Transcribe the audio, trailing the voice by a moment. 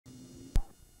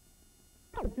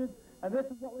coaches. And this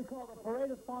is what we call the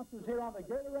parade of sponsors here on the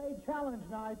Gatorade Challenge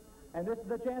Night. And this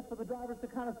is a chance for the drivers to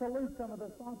kind of salute some of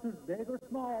the sponsors, big or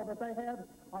small, that they have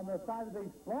on the side of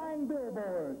these flying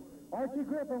billboards. Archie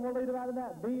Griffin will lead them out in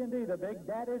that B&D, the Big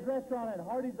Daddy's Restaurant and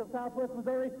Hardee's of Southwest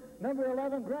Missouri. Number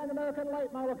 11, Grand American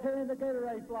Late Model carrying the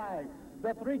Gatorade flag.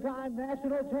 The three-time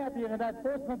national champion in that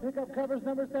sportsman pickup covers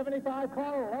number 75,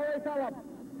 Carl Larry Phillips.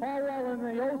 Paul Wallen,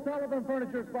 the Old Sullivan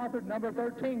Furniture sponsored number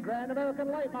 13, Grand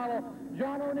American Late Model.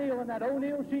 John O'Neill in that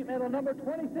O'Neill sheet metal, number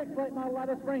 26 Late Model out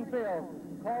of Springfield.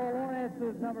 Carl Lawrence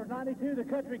is number 92, the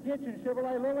Country Kitchen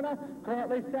Chevrolet Lumina,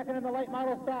 currently second in the late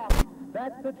model stock.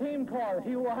 That's the team car.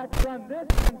 He will have to run this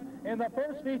one in the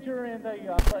first feature in the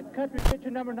Country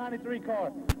Kitchen number 93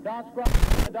 car. Don Scott,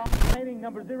 the dominating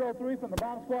number 03 from the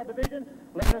Bomb Squad division.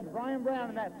 Lieutenant Brian Brown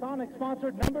in that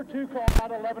Sonic-sponsored number 2 car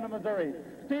out of Lebanon, Missouri.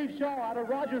 Steve Shaw out of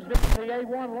Rogersville, the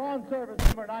A1 Lawn Service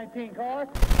number 19 car.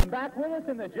 And back with us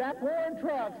in the Jack Warren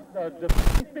Trucks,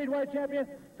 the Speedway champion,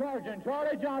 Sergeant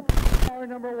Charlie Johnson, car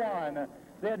number 1.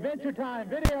 The Adventure Time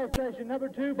Video Station number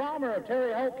 2 bomber of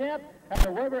Terry Holtkamp, and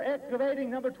the Weber Excavating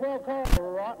number 12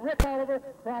 car, Rick Oliver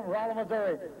from Rolla,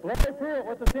 Missouri. Larry Pruitt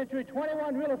with the Century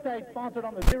 21 Real Estate sponsored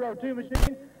on the 02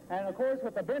 machine. And of course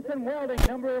with the Benson Welding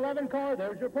number 11 car,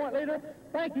 there's your point leader,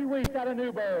 Frankie Weiss out of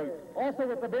Newburgh. Also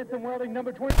with the Benson Welding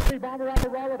number 23 bomber out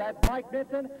of Rolla, that's Mike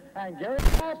Benson. And Gary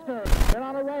Costner, been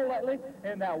on a roll lately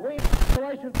in that Wing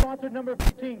Installation sponsored number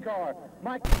 15 car.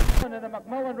 Mike Allen in the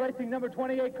McMullen Racing number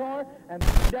 28 car, and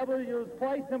W's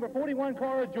place number 41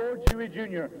 car is George Huey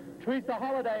Jr. Teresa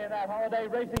Holiday in that Holiday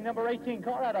Racing number 18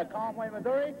 car out of Conway,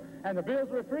 Missouri. And the Bills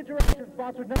Refrigeration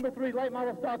sponsored number 3 late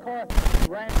model stock car,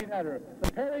 Randy Nutter.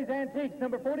 The Perry's Antiques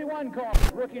number 41 car,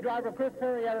 rookie driver Chris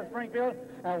Perry out of Springfield.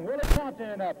 And Willie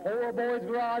Compton in that Poor Boys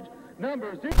Garage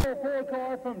number 04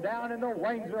 car from down in the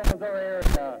Waynesville, Missouri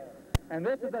area. And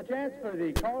this is a chance for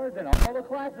the cars in all the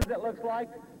classes, it looks like,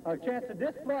 a chance to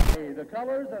display the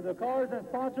colors of the cars and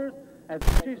sponsors, as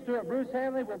Chief Stewart Bruce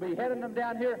Hanley will be heading them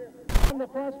down here on the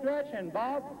front stretch. And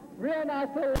Bob, real nice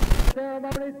little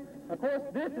ceremonies. Of course,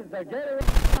 this is the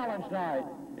Gatorade Challenge Night.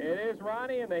 It is,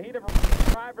 Ronnie. In the heat of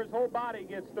a driver's whole body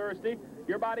gets thirsty.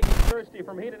 Your body gets thirsty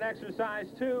from heat and exercise,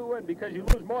 too. And because you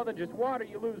lose more than just water,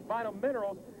 you lose vital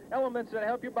minerals, elements that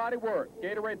help your body work.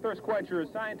 Gatorade Thirst Quencher is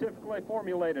scientifically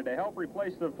formulated to help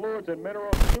replace the fluids and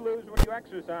minerals you lose when you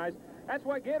exercise. That's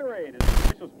why Gatorade is the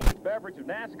official sports beverage of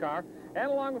NASCAR. And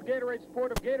along with Gatorade's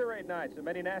support of Gatorade Nights at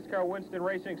many NASCAR Winston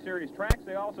Racing Series tracks,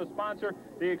 they also sponsor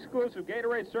the exclusive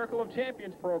Gatorade Circle of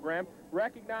Champions program,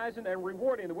 recognizing and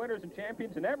rewarding the winners and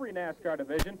champions in every NASCAR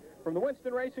division, from the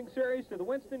Winston Racing Series to the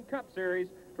Winston Cup Series.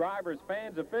 Drivers,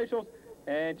 fans, officials,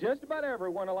 and just about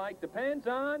everyone alike depends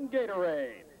on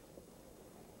Gatorade.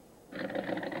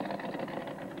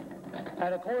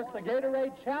 And of course, the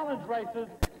Gatorade Challenge races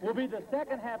will be the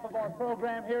second half of our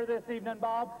program here this evening,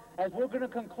 Bob, as we're going to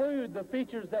conclude the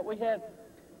features that we had.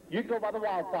 You can go by the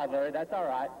wild side, Larry, that's all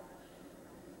right.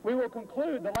 We will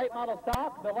conclude the late model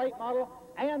stock, the late model,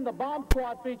 and the bomb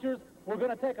squad features. We're going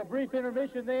to take a brief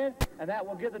intermission then, and that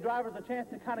will give the drivers a chance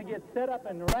to kind of get set up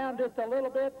and around just a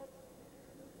little bit.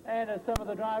 And as some of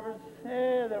the drivers,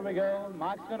 there we go.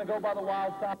 Mike's going to go by the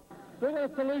wild side. We're going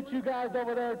to salute you guys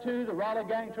over there, too, the Raleigh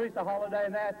gang, Teresa Holiday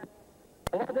and that.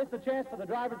 Well, this is a chance for the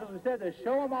drivers, as we said, to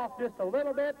show them off just a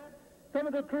little bit. Some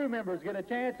of the crew members get a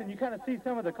chance, and you kind of see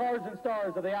some of the cars and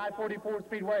stars of the I-44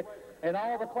 Speedway in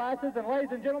all the classes. And ladies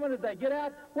and gentlemen, as they get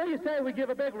out, what do you say we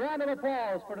give a big round of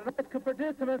applause for tonight's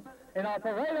participants in our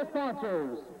parade of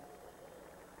sponsors?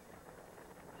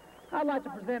 I'd like to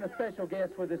present a special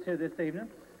guest with us here this evening.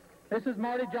 This is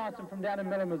Marty Johnson from down in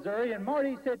Miller, Missouri, and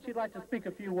Marty said she'd like to speak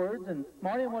a few words. And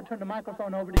Marty, I want to turn the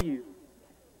microphone over to you.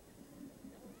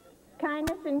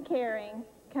 Kindness and caring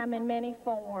come in many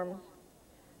forms.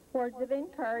 Words of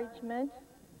encouragement,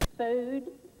 food,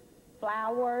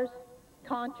 flowers,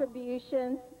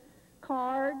 contributions,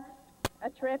 cards, a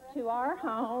trip to our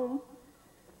home,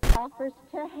 offers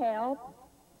to help,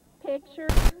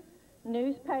 pictures,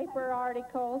 newspaper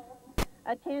articles,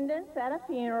 attendance at a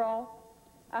funeral,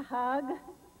 a hug,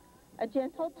 a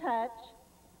gentle touch,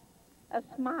 a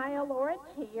smile or a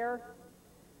tear,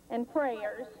 and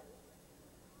prayers.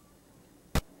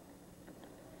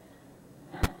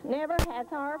 Never has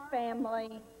our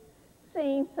family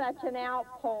seen such an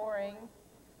outpouring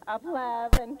of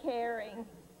love and caring.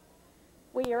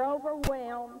 We are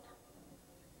overwhelmed.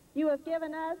 You have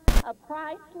given us a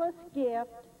priceless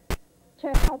gift to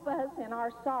help us in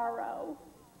our sorrow.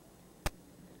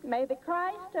 May the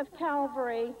Christ of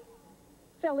Calvary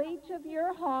fill each of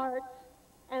your hearts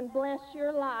and bless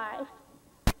your life.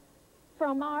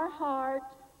 From our heart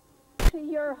to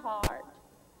your heart,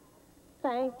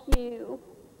 thank you.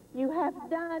 You have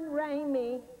done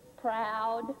Ramey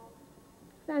proud.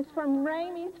 That's from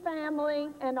Ramey's family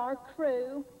and our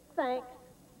crew. Thanks.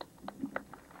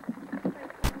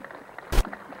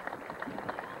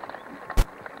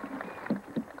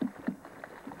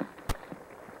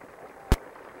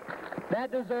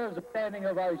 That deserves a standing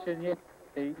ovation, yes,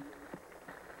 indeed.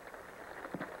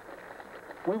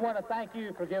 We want to thank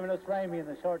you for giving us Ramey in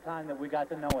the short time that we got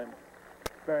to know him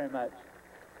very much.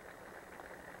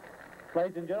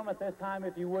 Ladies and gentlemen, at this time,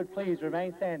 if you would please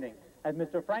remain standing, as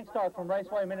Mr. Frank Stark from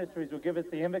Raceway Ministries will give us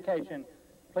the invocation.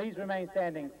 Please remain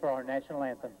standing for our national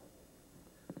anthem.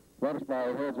 Let us bow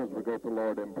our heads as we go to the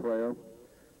Lord in prayer.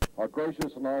 Our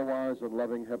gracious and all-wise and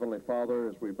loving Heavenly Father,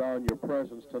 as we bow in your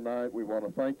presence tonight, we want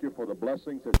to thank you for the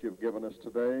blessings that you've given us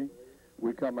today.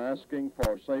 We come asking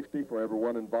for safety for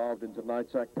everyone involved in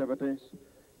tonight's activities.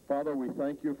 Father, we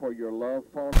thank you for your love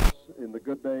for us in the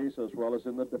good days as well as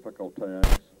in the difficult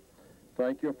times.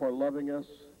 Thank you for loving us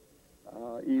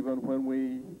even when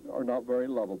we are not very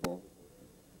lovable.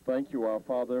 Thank you, our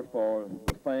Father, for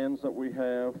the fans that we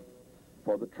have,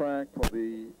 for the track, for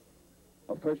the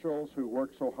officials who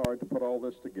work so hard to put all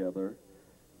this together.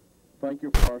 Thank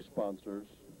you for our sponsors.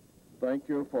 Thank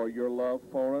you for your love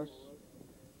for us.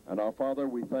 And our Father,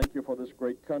 we thank you for this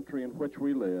great country in which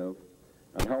we live,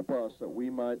 and help us that we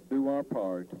might do our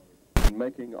part in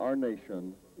making our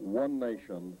nation one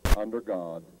nation under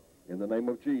God. In the name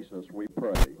of Jesus, we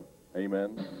pray.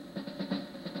 Amen.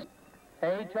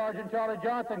 Hey, Sergeant Charlie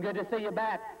Johnson, good to see you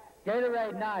back.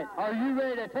 Gatorade night. Are you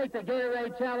ready to take the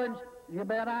Gatorade challenge? You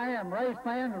bet I am. Race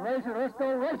fans, racer, let's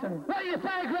go racing. What do you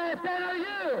say, Grandstand? Are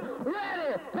you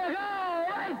ready to go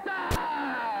race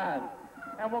time?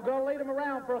 And we're going to lead them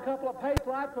around for a couple of pace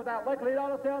laps with that Lucky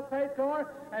Auto Sales pace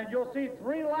car, and you'll see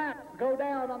 3 laps go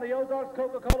down on the Ozarks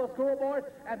Coca-Cola scoreboard.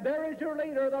 And there is your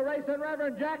leader, the racing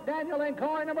Reverend Jack Daniel in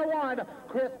car number 1.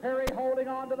 Chris Perry holding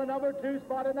on to the number 2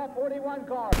 spot in that 41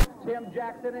 car. Tim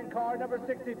Jackson in car number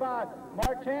 65.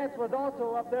 Mark Chance was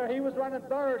also up there. He was running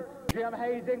 3rd. Jim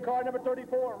Hayes in car number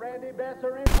 34. Randy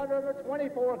Besser in car number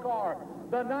 24 car.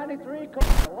 The 93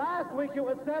 car. Last week it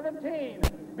was 17.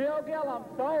 Bill Gillum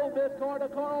sold this car to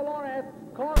Carl Lawrence.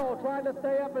 Carl trying to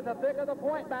stay up in the thick of the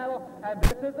point battle, and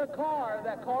this is the car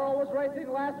that Carl was racing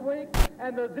last week,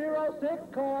 and the 06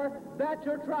 car, that's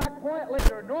your track point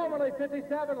leader. Normally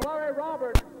 57, Larry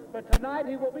Roberts, but tonight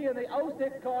he will be in the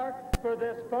 06 car for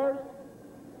this first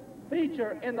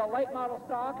feature in the late model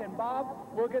stock. And Bob,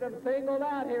 we'll get them singled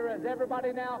out here as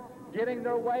everybody now getting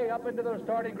their way up into their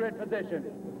starting grid position.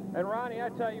 And Ronnie, I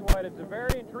tell you what, it's a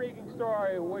very intriguing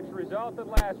story which resulted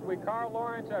last week. Carl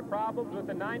Lawrence had problems with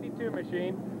the 92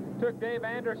 machine, took Dave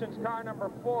Anderson's car number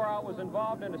 4 out, was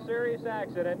involved in a serious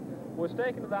accident, was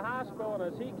taken to the hospital,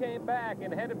 and as he came back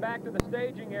and headed back to the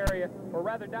staging area, or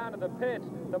rather down to the pits,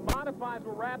 the Modifieds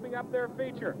were wrapping up their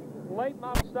feature. Late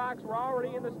model stocks were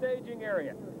already in the staging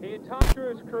area. He had talked to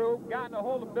his crew, gotten a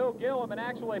hold of Bill Gillum, and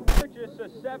actually purchased a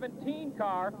 17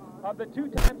 car of the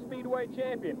 2-time Speedway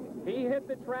champion. He hit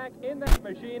the track in that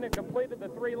machine and completed the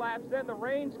 3 laps. Then the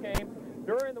rains came.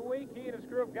 During the week, he and his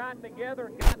crew have gotten together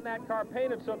and gotten that car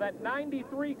painted, so that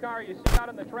 93 car you see out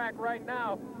on the track right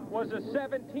now was a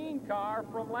 17 car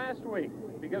from last week.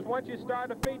 Because once you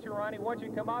start a feature, Ronnie, once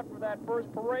you come out for that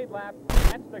first parade lap,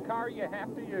 that's the car you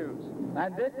have to use.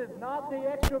 And this is not the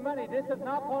extra money. This is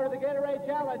not part of the Gatorade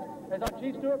Challenge. As our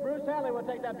Chief Steward, Bruce Halley, will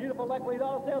take that beautiful Lucky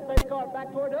Auto Sales pace car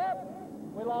back toward up.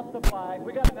 We lost the flag.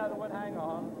 We got another one. Hang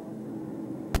on.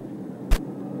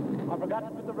 I forgot to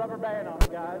put the rubber band on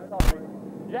it, guys. Sorry.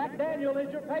 Jack Daniel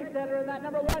is your pace setter in that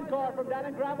number 1 car from down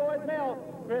in Gravois Mills.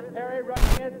 Chris Perry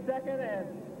running in 2nd, and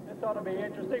this ought to be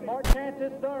interesting. Mark Chance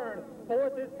is 3rd.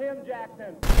 4th is Tim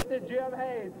Jackson. 5th is Jim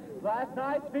Hayes. Last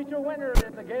night's feature winner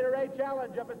in the Gatorade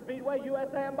Challenge up at Speedway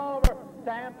USA in Bolivar.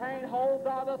 Sam Payne holds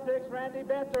on to 6. Randy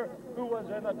Besser, who was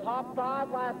in the top 5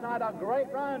 last night. A great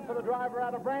run for the driver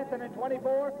out of Branson in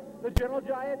 24. The General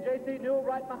Giant, J.C. Newell,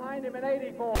 right behind him in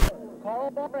 84.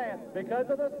 Carl Lawrence, because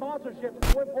of the sponsorship,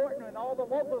 so important, and all the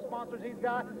local sponsors he's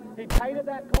got, he painted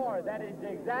that car. That is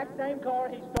the exact same car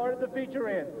he started the feature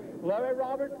in. Larry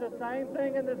Roberts, the same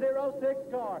thing in the 06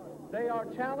 car. They are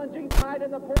challenging tight in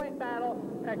the point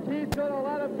battle, and Keith's going to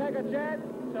let him take a chance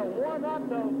to warm up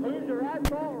those Hoosier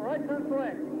Asphalt Racing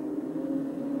Slicks.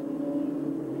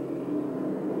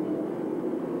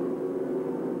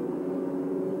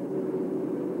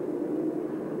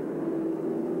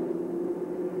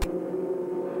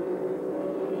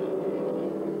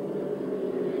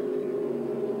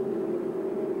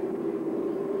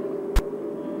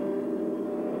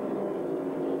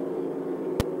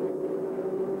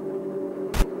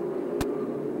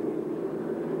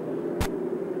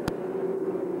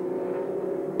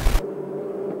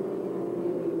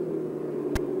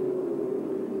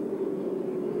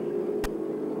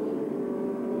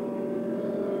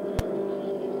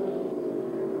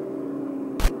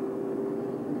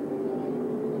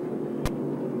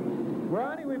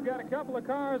 we've got a couple of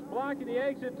cars blocking the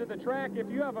exit to the track.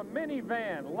 If you have a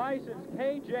minivan, license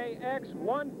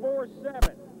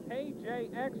KJX147,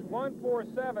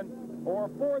 KJX147, or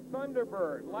Ford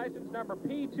Thunderbird, license number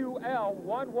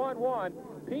P2L111,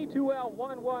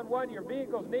 P2L111, your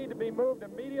vehicles need to be moved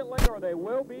immediately or they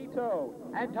will be towed.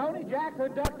 And Tony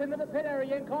Jackson ducks into the pit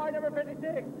area in car number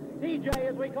 56. TJ,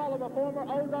 as we call him, a former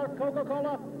Ozark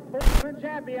Coca-Cola Sportsman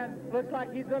champion. Looks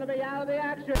like he's going to be out of the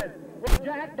action. Well,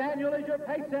 Jack Daniel is your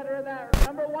pace setter in that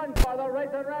number 1 car, the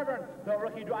Racing Reverend. The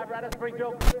rookie driver out of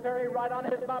Springfield, Perry, right on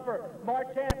his bumper.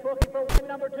 Marchand looking for win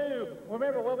number 2.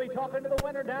 Remember, we'll be talking to the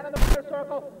winner down in the winner's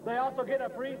circle. They also get a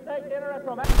free steak dinner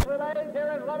from Ashley Lane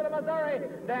here in Lebanon, Missouri.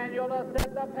 Daniel will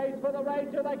set the pace for the race.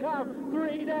 Here they come.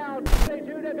 3 down,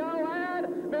 22 to go, and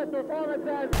Mr. Foreman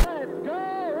says, let's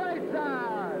go, race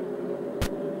time!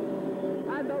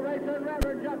 And the Racing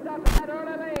Reverend just up in that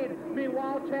early lead.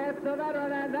 Meanwhile, Chance the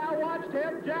veteran, and now watch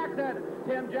Tim Jackson.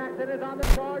 Tim Jackson is on the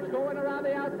charge, going around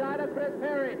the outside of Chris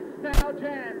Perry. Now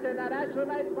Chance in that Ashley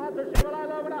May sponsorship Chevrolet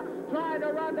Lebanon, trying to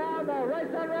run down the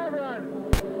Racing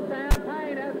Reverend. Sam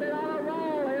Payne has been on a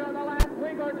roll here in the last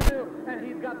week or 2, and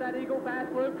he's got that Eagle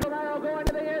Fast Blue Camaro going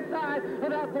to the inside of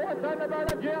that Ford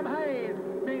Thunderbird of Jim Hayes.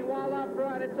 Meanwhile, up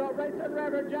front, it's a Racing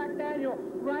Reverend Jack Daniel,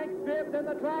 ranked 5th in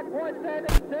the track point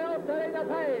standing, still setting the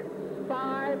pace.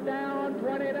 5 down,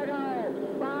 20 to go.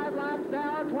 5 laps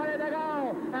down, 20 to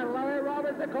go. And Larry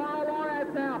Roberts and Carl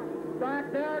Lawrence now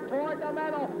back there toward the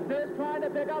middle. They're trying to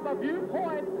pick up a few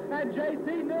points, and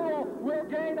J.C. Newell will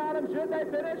gain on them should they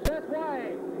finish this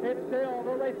way. It's still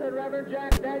the Racing Reverend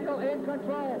Jack Daniel in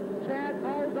control. Chance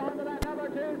holds on to that number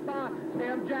 2 spot.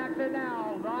 Tim Jackson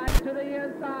now right to the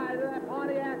inside of that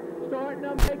Pontiac, starting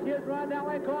to make his run now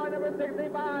in car number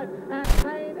 65, and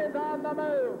Payne is on the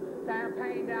move. Sam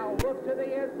Payne now looks to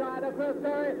the inside of Chris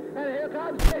Perry, and here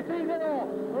comes J.C. Newell,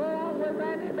 along with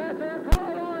Randy Besser and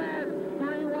Carl Lawrence.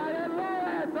 3 wide, and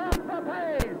Lawrence up the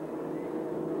pace.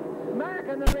 Back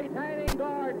in the retaining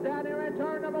guards down here in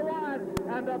turn number 1,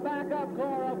 and the backup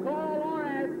car of Carl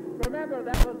Lawrence. Remember,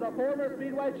 that was the former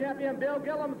Speedway champion Bill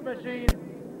Gillum's machine,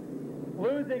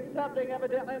 losing something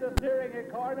evidently in the steering in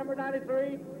car number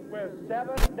 93 with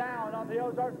 7 down on the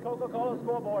Ozarks Coca-Cola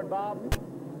scoreboard, Bob.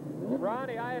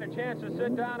 Ronnie, I had a chance to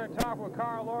sit down and talk with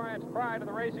Carl Lawrence prior to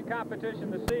the racing competition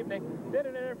this evening. Did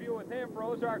an interview with him for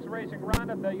Ozarks Racing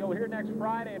Roundup that you'll hear next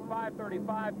Friday at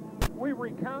 5:35. We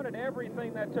recounted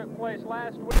everything that took place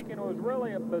last week, and it was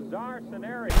really a bizarre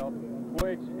scenario,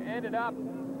 which ended up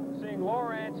seeing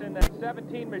Lawrence in that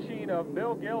 17 machine of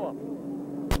Bill Gillum.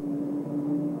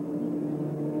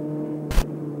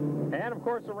 And, of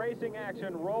course, the racing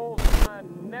action rolls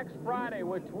on next Friday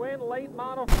with twin late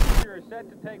model features set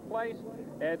to take place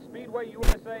at Speedway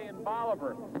USA in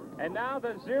Bolivar. And now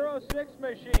the 06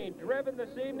 machine, driven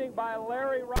this evening by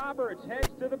Larry Roberts, heads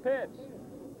to the pits.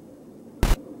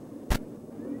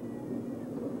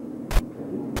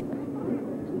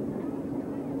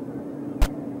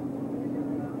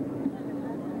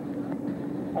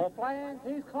 O'Flans,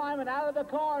 he's climbing out of the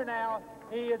car now.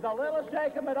 He is a little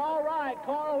shaken, but all right.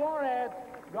 Carl Lawrence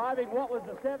driving what was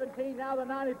the 17, now the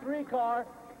 93 car.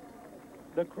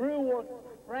 The crew worked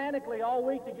frantically all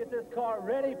week to get this car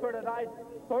ready for tonight's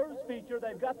first feature.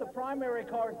 They've got the primary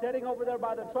car sitting over there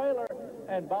by the trailer.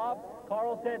 And Bob,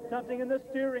 Carl said something in the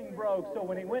steering broke. So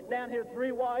when he went down here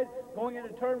 3 wide, going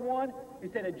into turn 1, he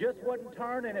said it just wouldn't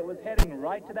turn and it was heading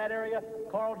right to that area.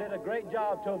 Carl did a great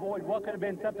job to avoid what could have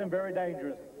been something very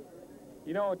dangerous.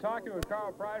 You know, talking with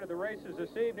Carl prior to the races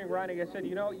this evening, Ronnie, I said,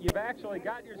 you know, you've actually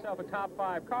got yourself a top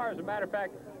 5 car. As a matter of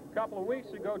fact, a couple of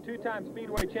weeks ago, 2-time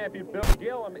Speedway champion Bill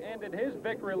Gillum ended his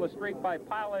victoryless streak by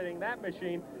piloting that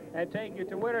machine and taking it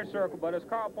to winner's circle. But as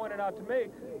Carl pointed out to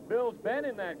me, Bill's been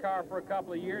in that car for a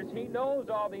couple of years. He knows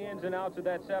all the ins and outs of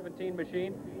that 17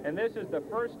 machine, and this is the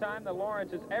first time that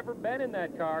Lawrence has ever been in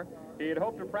that car. He had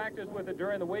hoped to practice with it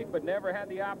during the week, but never had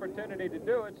the opportunity to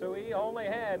do it, so he only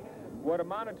had what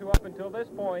amounted to, up until this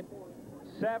point,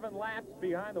 7 laps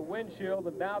behind the windshield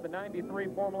of now the 93,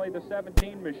 formerly the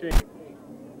 17 machine.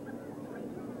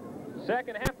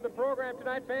 Second half of the program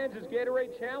tonight, fans, is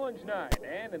Gatorade Challenge Night.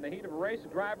 And in the heat of a race, the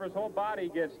driver's whole body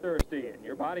gets thirsty. And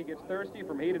your body gets thirsty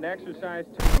from heat and exercise,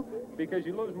 too, because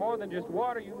you lose more than just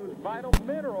water. You lose vital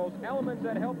minerals, elements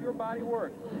that help your body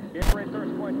work. Gatorade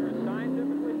Thirst Quencher is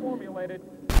scientifically formulated.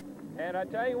 And I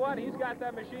tell you what, he's got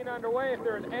that machine underway. If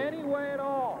there's any way at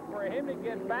all for him to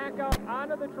get back up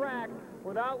onto the track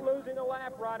without losing a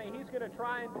lap, Ronnie, he's going to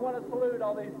try and... I want to salute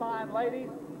all these fine ladies.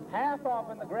 Half off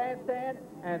in the grandstand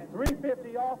and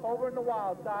 $3.50 off over in the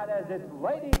wild side as it's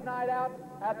ladies' night out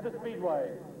at the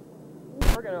Speedway.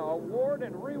 We're going to award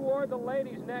and reward the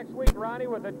ladies next week, Ronnie,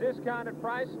 with a discounted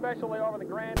price, especially over the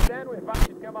grandstand. We invite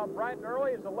you to come up bright and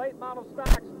early as the late model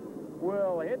stocks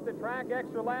will hit the track.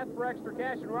 Extra laps for extra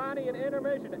cash. And Ronnie, in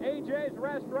intermission, AJ's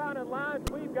Restaurant and Lounge,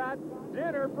 we've got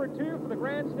dinner for two for the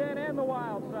grandstand and the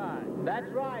wild side.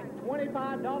 That's right,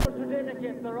 $25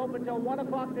 certificates. They're open till 1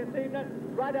 o'clock this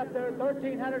evening, right up there,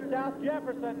 1300 South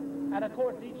Jefferson. And of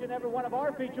course, each and every one of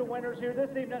our feature winners here this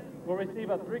evening will receive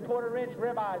a 3/4-inch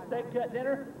ribeye steak cut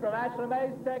dinner from Ashley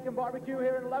Mays Steak and Barbecue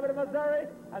here in Lebanon, Missouri.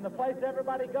 And the place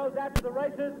everybody goes after the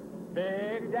races,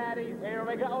 Big Daddy. Here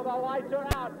we go, the lights are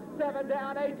out. 7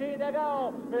 down, 18 to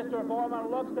go. Mr.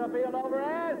 Foreman looks the field over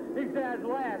and he says,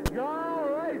 let's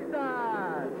go race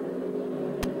time.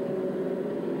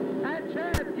 And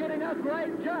Chance getting a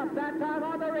great jump that time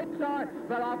on the restart.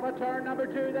 But off of turn number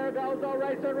 2, there goes the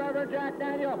racer, Reverend Jack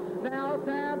Daniel. Now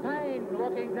Sam Payne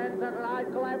looking into the nice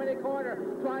Calamity Corner,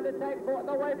 trying to take fourth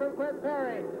away from Chris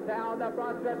Perry. Down the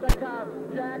front stretch they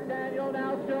come. Jack Daniel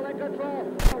now still in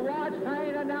control. Watch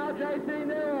Payne and now J.C.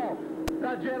 Newell.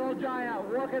 The Gentle Giant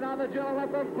working on the gentleman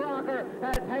from Crocker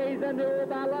as Hayes and Newell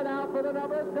battling out for the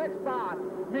number 6 spot.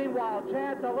 Meanwhile,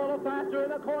 Chance a little faster in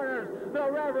the corners.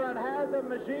 The Reverend has the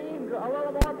machine, a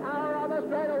little more power on the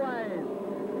straightaways.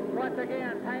 Once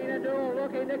again, Payne and Newell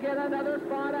looking to get another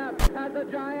spot up as the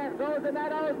Giant goes in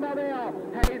that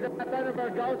Oldsmobile. Hayes and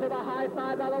Thunderbird goes to the high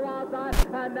side by the wild side,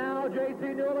 and now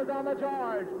J.C. Newell is on the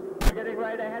charge. Getting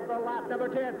ready to head for lap number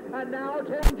 10, and now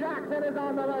Tim Jackson is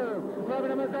on the move.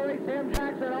 Lebanon, Missouri, Tim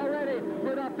Jackson already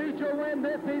with a feature win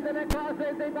this season at Class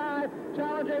 65,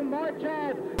 challenging Mark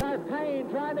Chance as Payne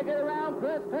trying to get around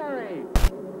Chris Perry.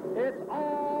 It's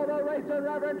all the racing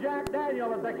Reverend Jack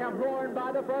Daniel as they come roaring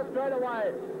by the front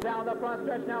straightaway. Down the front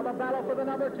stretch now, the battle for the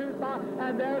number 2 spot,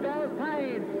 and there goes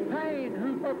Payne. Payne,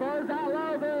 who prefers that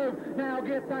low groove, now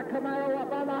gets that Camaro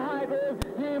up on the high groove.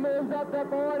 He moves up the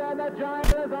board, and the Giant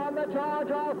is on the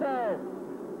charge also.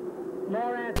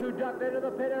 Lawrence, who ducked into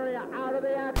the pit area, out of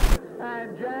the action,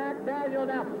 and Jack Daniel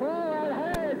now full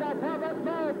Hayes, a puff of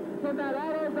smoke from that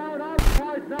AutoZone on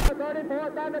charge number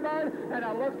 34 Thunderbird, and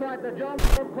it looks like the jump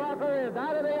from Crocker is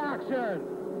out of the action.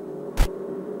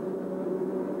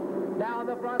 Down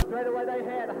the front straightaway they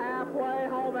head halfway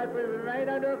home as we remain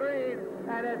under green,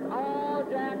 and it's all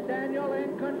Jack Daniel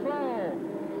in control.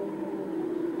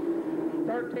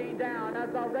 13 down as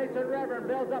the racing Reverend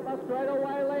builds up a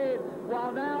straightaway lead,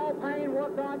 while now Payne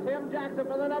works on Tim Jackson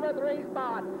for the number 3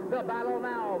 spot. The battle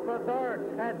now for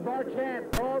third as Bart Chance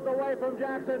pulls away from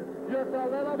Jackson just a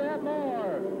little bit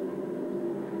more.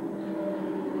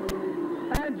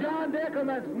 And John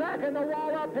Dickerman smacking the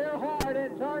wall up here hard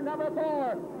in turn number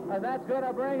 4, and that's going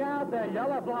to bring out the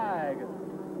yellow flag.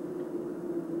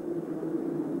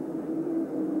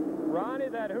 Ronnie,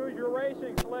 that Hoosier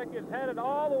Racing slick is headed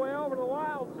all the way over to the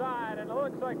wild side, and it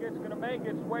looks like it's going to make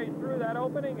its way through that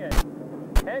opening and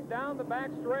head down the back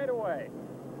straightaway.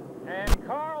 And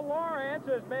Carl Lawrence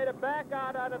has made it back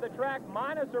out onto the track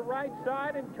minus a right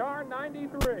side in car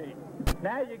 93.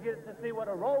 Now you get to see what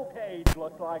a roll cage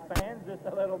looks like, fans, just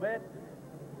a little bit.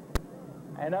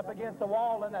 And up against the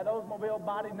wall in that Oldsmobile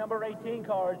body number 18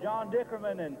 car, John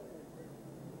Dickerman, and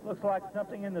looks like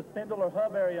something in the spindle or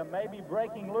hub area may be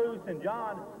breaking loose, and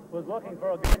John was looking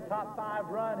for a good top 5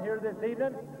 run here this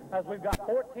evening as we've got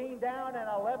 14 down and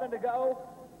 11 to go.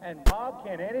 And Bob,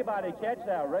 can anybody catch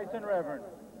that racing Reverend?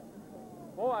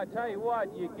 Boy, I tell you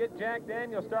what, you get Jack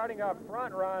Daniel starting up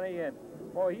front, Ronnie, and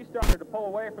boy, he started to pull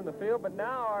away from the field, but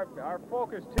now our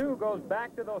focus too goes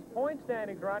back to those point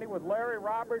standings, Ronnie, with Larry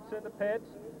Roberts in the pits,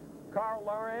 Carl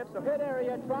Lawrence, the pit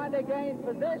area trying to gain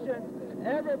position.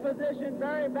 Every position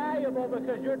very valuable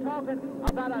because you're talking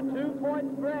about a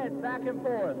 2-point spread back and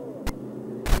forth.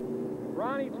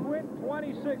 Ronnie,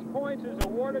 26 points is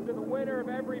awarded to the winner of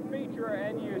every feature,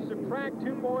 and you subtract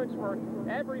 2 points for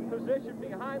every position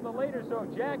behind the leader. So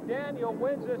if Jack Daniel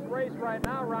wins this race right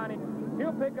now, Ronnie,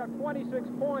 he'll pick up 26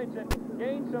 points and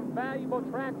gain some valuable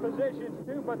track positions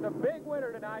too. But the big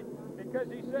winner tonight, because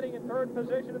he's sitting in 3rd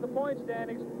position in the point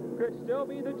standings, could still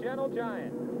be the Gentle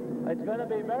Giant. It's going to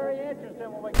be very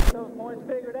interesting when we get those points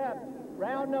figured out.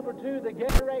 Round number 2, the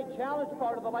Gatorade Challenge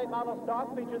part of the late model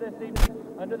stock feature this evening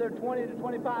under their 20 to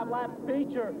 25 lap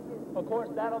feature. Of course,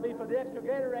 that'll be for the extra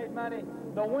Gatorade money.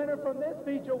 The winner from this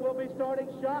feature will be starting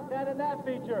shotgun in that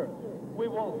feature. We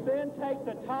will then take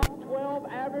the top 12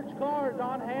 average cars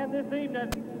on hand this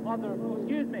evening on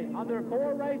their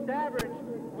 4 race average.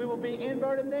 We will be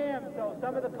inverting them, so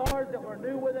some of the cars that were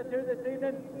new with us here this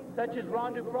evening, such as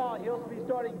Ron Ducraw, he'll be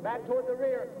starting back toward the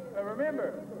rear. But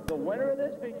remember, the winner of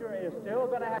this feature is still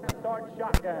going to have to start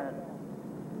shotgun.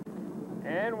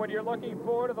 And when you're looking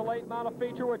forward to the late model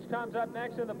feature, which comes up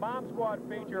next in the Bomb Squad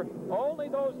feature, only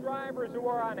those drivers who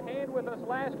were on hand with us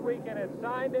last week and had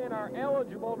signed in are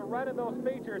eligible to run in those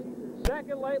features.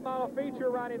 Second late model feature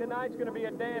riding tonight's going to be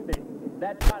a dandy.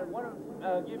 That's right. I want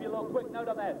to give you a little quick note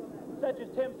on that. Such as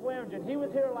Tim Swearingen. He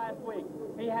was here last week.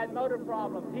 He had motor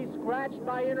problems. He scratched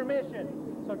by intermission.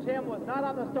 So Tim was not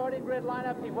on the starting grid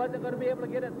lineup. He wasn't going to be able to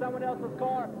get in someone else's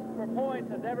car for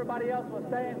points as everybody else was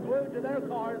staying glued to their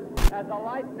cars as the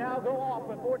lights now go off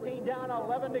with 14 down,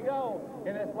 11 to go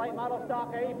in this late model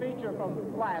stock A feature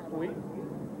from last week.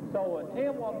 So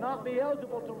Tim will not be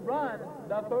eligible to run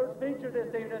the first feature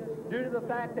this evening due to the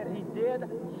fact that he did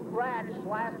scratch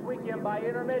last weekend by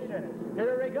intermission.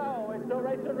 Here we go. It's still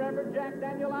racing Reverend Jack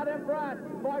Daniel out in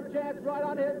front. Mark Chance right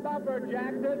on his bumper.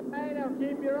 Jackson Payne, and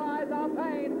keep your eyes on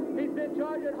Payne. He's been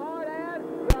charging hard, and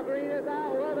the green is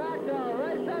out. We're back to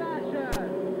race in action.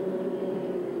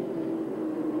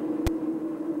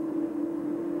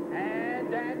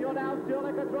 And Daniel now still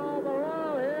in control of the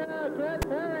roll here. Chris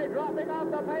Perry dropping off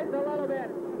the pace a little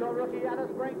bit. The rookie out of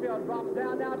Springfield drops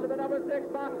down now to the number 6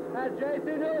 spot as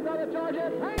J.C. News on the charge.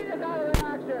 Payne is out of the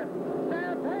action.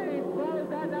 Sam Payne slows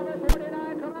that number 49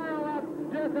 Camaro up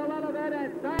just a little bit,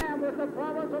 and Sam with some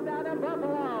problems from down in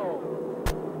Buffalo.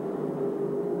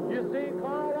 You see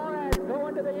Carl Lawrence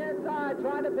going to the inside,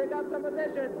 trying to pick up some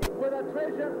position with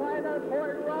attrition playing an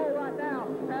important role right now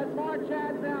as Mark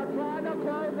Chad's now trying to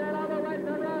close in on the race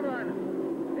and Reverend.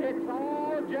 It's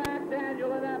all Jack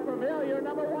Daniel in that familiar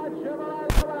number 1 Chevrolet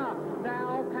Lebanon.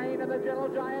 Now Payne and the Gentle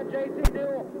Giant J.C.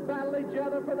 Newell battle each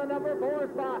other for the number 4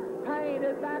 spot. Payne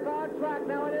is back on track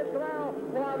now in his Camaro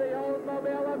while the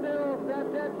Oldsmobile of Newell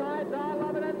steps inside Don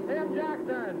Lovin and Tim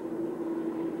Jackson.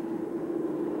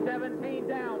 17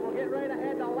 down. We'll get ready to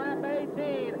head to lap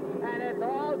 18, and it's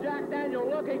all Jack Daniel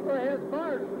looking for his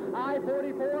first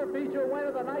I-44 feature win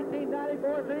of the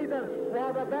 1994 season,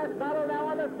 while the best battle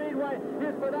now on the Speedway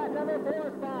is for that number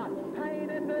 4 spot. Payne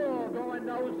and Newell going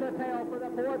nose to tail for the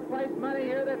 4th place money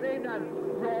here this evening.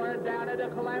 Roaring down into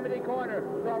Calamity Corner.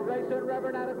 The racing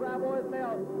Reverend out of Gravois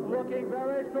Mills looking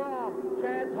very strong.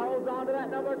 Chance holds on to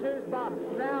that number 2 spot.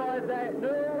 Now as they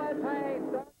Newell and Payne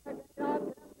start to get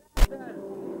on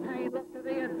Payne looks to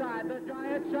the inside. The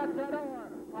Giant shuts the door.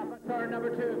 Off of turn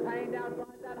number 2. Payne down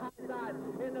finds that high side.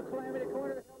 In the Calamity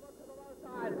Corner, he'll look to the low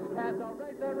side. As the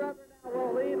racing Reverend now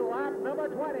will lead lap number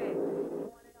 20.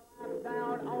 20 laps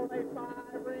down, only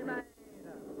 5 remain.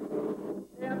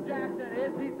 Tim Jackson,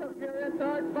 is he secure in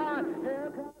 3rd spot?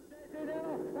 Here comes J.C.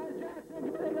 Newell, and Jackson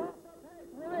getting off the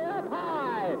pace way up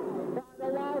high. By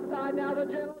the wild side now, the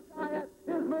Gentle Giant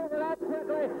is moving up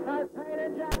quickly as Payne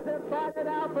and Jackson fight it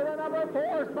out for the number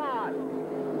 4 spot.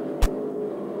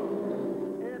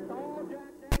 It's all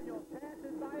Jack Daniel. Chance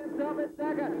is by himself in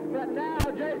 2nd, but now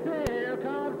J.C. Here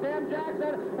comes Tim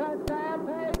Jackson and Sam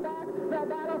Payne back. The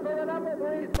battle for the number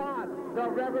 3 spot. The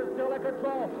Reverend still in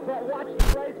control, but watch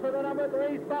the race for the number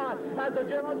 3 spot as the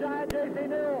Gentle Giant J.C.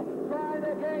 Newell trying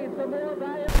to gain some more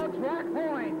valuable track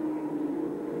points.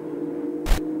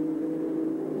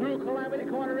 Through Calamity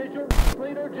Corner is your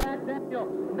leader, Jack Daniel.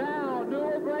 Now,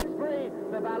 Newell breaks free.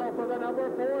 The battle for the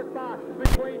number 4 spot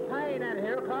between Payne, and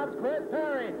here comes Chris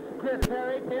Perry. Chris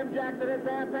Perry, Tim Jackson, and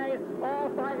Sam Payne all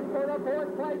fighting for the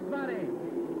 4th place money.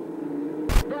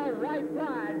 The white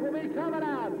flag will be coming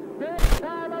out this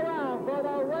time around for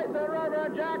the racing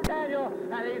Reverend Jack Daniel,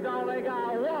 and he's only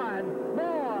got 1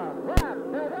 more lap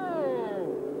to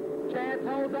go. Chance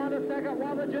holds on to 2nd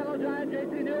while the Gentle Giant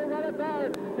J.C. Newell run at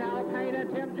 3rd. Now Payne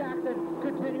and Tim Jackson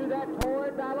continue that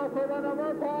torrid battle for the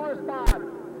number 4 spot.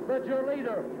 But your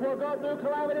leader will go through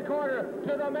Calamity Corner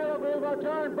to the middle groove of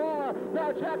turn 4.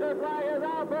 The checker flag is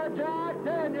out for Jack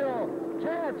Daniel.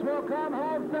 Chance will come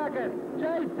home 2nd.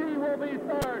 J.C. will be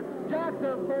 3rd.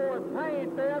 Jackson 4th.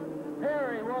 Payne 5th.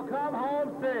 Perry will come home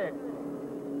 6th.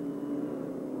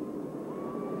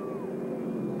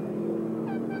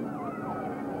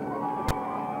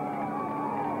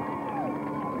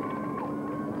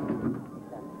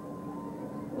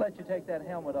 Let you take that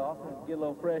helmet off and get a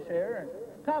little fresh air,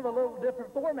 and kind of a little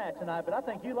different format tonight, but I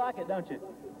think you like it, don't you?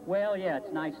 Well, yeah,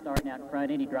 it's nice starting out front.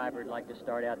 Any driver would like to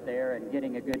start out there, and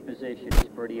getting a good position is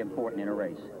pretty important in a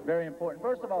race. Very important.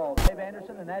 First of all, Dave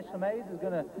Anderson, the National Maze, is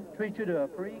going to treat you to a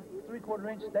free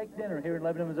 3/4-inch steak dinner here in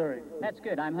Lebanon, Missouri. That's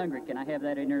good. I'm hungry. Can I have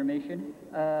that intermission?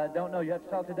 Don't know. You have to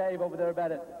talk to Dave over there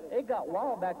about it. It got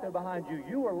wild back there behind you.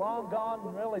 You were long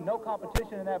gone, really no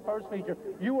competition in that first feature.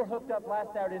 You were hooked up last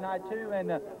Saturday night, too, and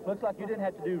looks like you didn't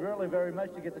have to do really very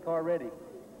much to get the car ready.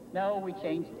 No, we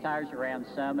changed the tires around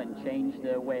some and changed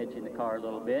the wedge in the car a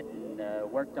little bit and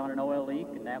worked on an oil leak,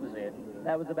 and that was it.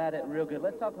 That was about it. Real good.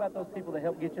 Let's talk about those people that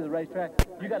helped get you to the racetrack.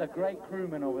 You got a great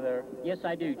crewman over there. Yes,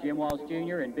 I do. Jim Walls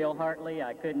Jr. and Bill Hartley.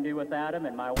 I couldn't do without them,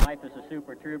 and my wife is a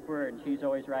super trooper, and she's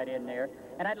always right in there.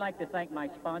 And I'd like to thank my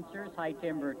sponsors. High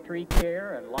Timber Tree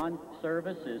Care and Lawn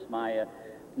Service is my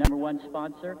 #1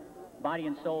 sponsor. Body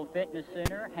and Soul Fitness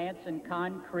Center, Hanson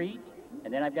Concrete,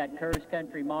 and then I've got Kerr's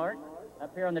Country Mart.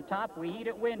 Up here on the top, we eat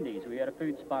at Wendy's. We got a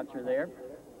food sponsor there.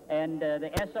 And the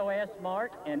SOS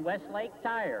Mart and Westlake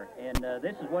Tire. And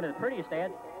this is one of the prettiest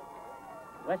ads.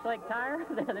 Westlake Tire?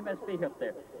 They must be up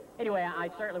there. Anyway, I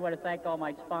certainly want to thank all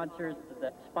my sponsors.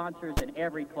 The sponsors in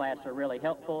every class are really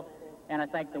helpful. And I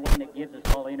thank the one that gives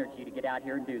us all energy to get out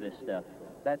here and do this stuff.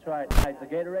 That's right. Guys, the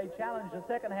Gatorade Challenge, the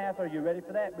second half. Are you ready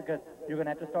for that? Because you're going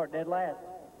to have to start dead last.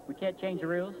 We can't change the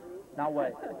rules? No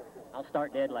way. I'll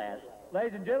start dead last.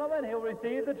 Ladies and gentlemen, he'll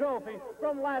receive the trophy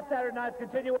from last Saturday night's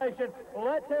continuation.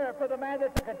 Let's hear it for the man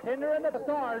that's a contender in the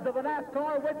stars of the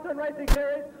NASCAR Winston Racing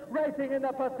Series, racing in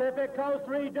the Pacific Coast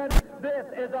region. This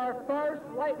is our first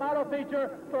late model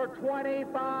feature for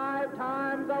 25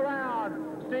 times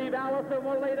around. Steve Allison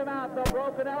will lead him out. The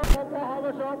Broken Arrow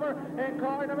Oklahoma chauffeur in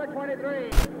car number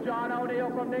 23. John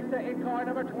O'Neill from Nixa in car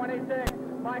number 26.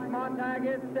 Mike Montag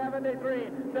in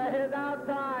 73. To his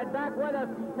outside, back with us,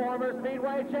 former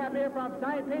Speedway champion from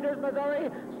St. Peters, Missouri,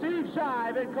 Steve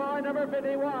Shive in car number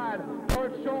 51.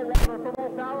 George Showalter from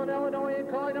O'Fallon, Illinois in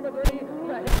car number 3.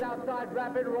 To his outside,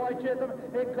 Rapid Roy Chisholm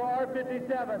in car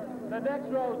 57. The next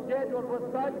row scheduled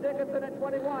with Bud Dickinson at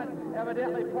 21.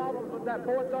 Evidently problems with that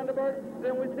Ford Thunderbird.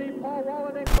 Then we see Paul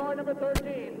Wallen in car number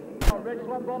 13.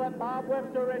 Richland Bullet, Bob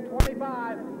Webster in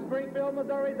 25. Springfield,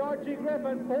 Missouri's Archie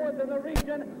Griffin, fourth in the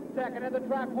region, second in the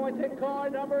track points in car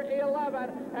number 11.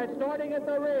 And starting at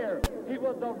the rear, he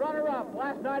was the runner-up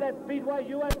last night at Speedway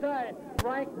USA,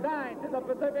 ranked 9th in the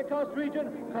Pacific Coast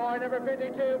region. Car number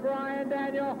 52, Brian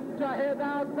Daniel. To his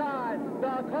outside,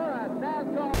 the current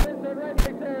NASCAR Winston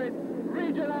Racing Series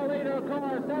regional leader,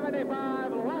 car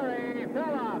 75, Larry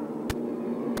Phillips.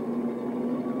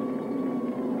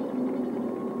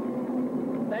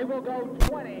 They will go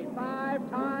 25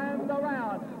 times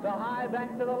around the high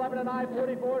banks of the Lebanon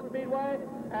I-44 Speedway,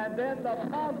 and then the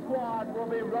Bomb Squad will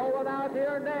be rolling out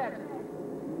here next.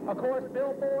 Of course,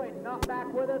 Bill Boyd not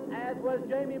back with us, as was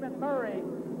Jamie McMurray.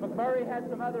 McMurray had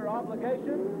some other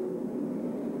obligations.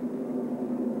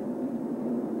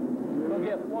 We'll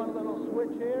get one little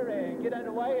switch here and get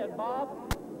underway, and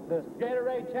Bob, the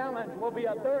Gatorade Challenge will be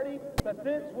a 30, but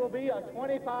this will be a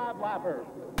 25-lapper.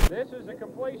 This is the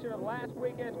completion of last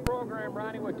weekend's program,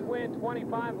 Ronnie, with twin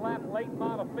 25-lap late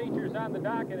model features on the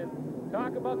docket. And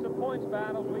talk about some points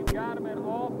battles. We've got them in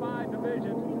all 5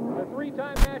 divisions. The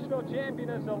 3-time national champion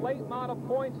is the late model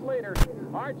points leader.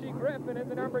 Archie Griffin in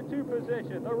the number 2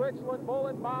 position. The Richland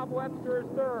Bullet, Bob Webster is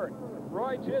 3rd.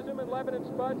 Roy Chisholm and Lebanon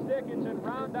Spuds Dickinson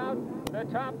round out the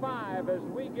top 5 as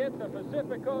we get the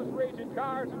Pacific Coast region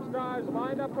cars and stars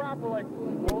lined up properly.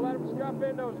 We'll let them scuff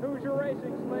in those Hoosier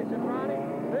Racing slicks. And Ronnie,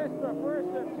 this is the first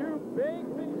of 2 big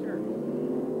features.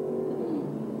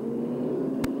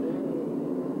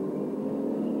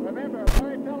 Remember,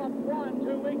 Larry Phillips won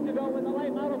 2 weeks ago in the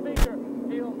late model feature.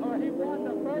 He won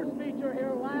the first feature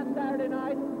here last Saturday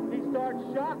night. He starts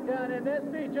shotgun in this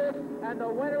feature, and the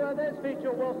winner of this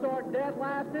feature will start dead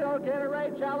last in our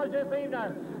Gatorade Challenge this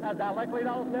evening. As Alec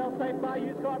Lido sells safe by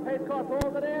used car, pace car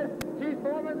pulls it in. Keith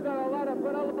Foreman's going to let him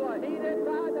put a little heat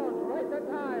inside those racer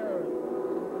tires.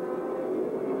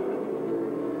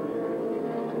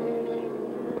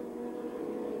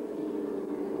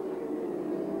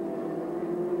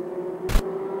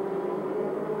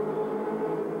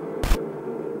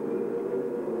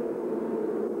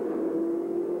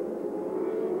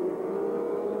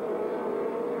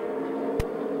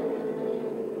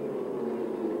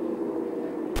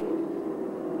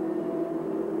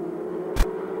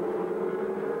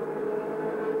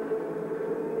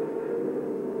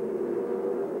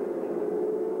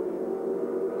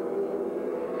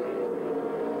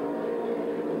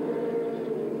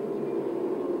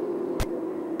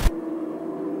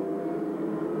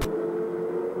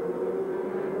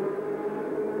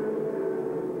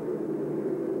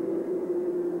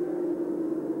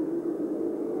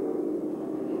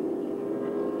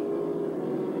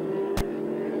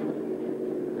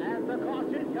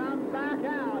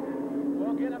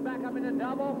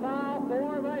 Double foul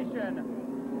formation.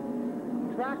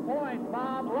 Track points,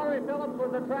 Bob. Larry Phillips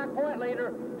was the track point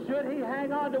leader. Should he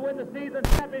hang on to win the season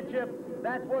championship,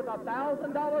 that's worth a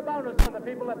 $1,000 bonus for the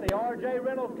people at the R.J.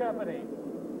 Reynolds Company.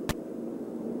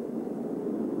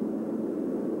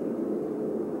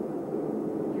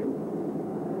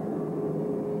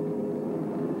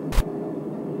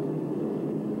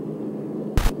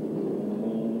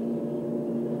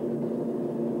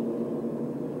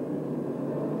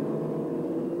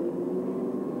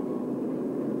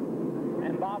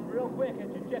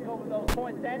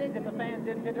 standings. If the fans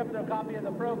didn't pick up their copy of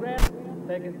the program,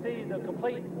 they can see the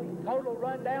complete total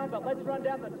rundown, but let's run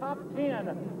down the top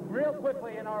 10 real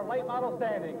quickly in our late model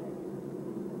standings.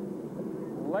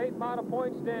 Late model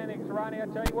point standings, Ronnie, I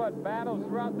tell you what, battles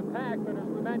throughout the pack, but as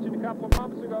we mentioned a couple of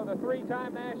months ago, the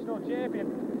three-time national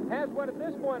champion has what at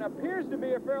this point appears to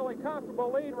be a fairly comfortable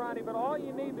lead, Ronnie, but all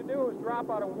you need to do is drop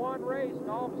out of one race, and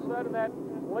all of a sudden that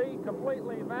lead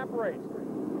completely evaporates.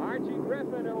 Archie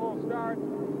Griffin, who will start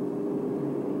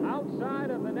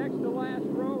outside of the next to last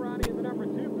row, Ronnie, in the number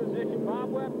 2 position.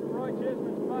 Bob Webster, Roy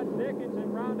Chisholm, Spud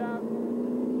Dickinson round out.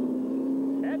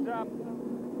 Heads up.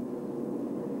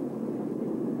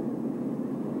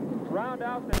 Round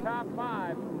out the top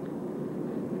 5.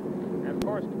 And of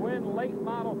course, twin late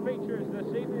model features this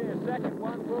evening. The second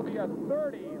one will be a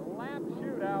 30-lap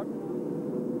shootout.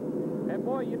 And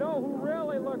boy, you know who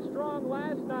really looked strong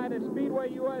last night at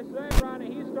Speedway USA,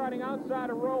 Ronnie? He's starting outside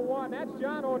of row 1. That's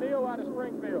John O'Neill out of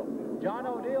Springfield. John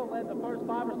O'Neill led the first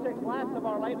 5 or 6 laps of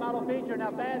our late model feature.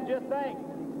 Now, fans, just think,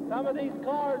 some of these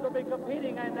cars will be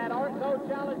competing in that ARCO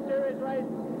Challenge Series race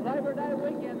Labor Day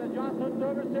weekend, the Johnson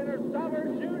Service Center Summer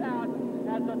Shootout,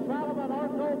 as the Tralaman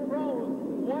ARCO pros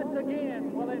once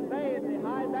again will invade the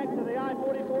high banks of the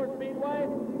I-44 Speedway.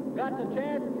 Got the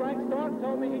chance. Frank Stark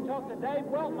told me he talked to Dave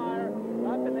Weltmeyer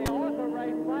up in the Arthur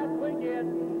race last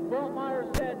weekend. Weltmeyer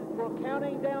said, we're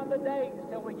counting down the days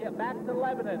till we get back to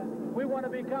Lebanon. We want to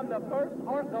become the first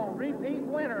ARCO repeat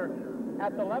winner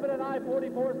at the Lebanon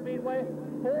I-44 Speedway.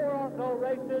 4 ARCO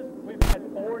races. We've had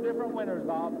 4 different winners,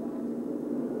 Bob.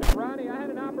 Ronnie, I had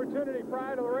an opportunity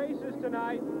prior to the races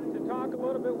tonight to talk a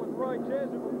little bit with Roy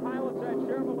Chisholm, who pilots that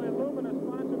Chevrolet Lumina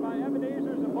sponsored by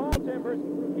Ebenezer's and Ball Timbers.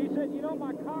 He said, you know,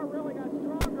 my car really got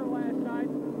stronger last night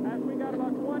as we got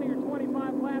about 20 or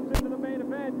 25 laps into the main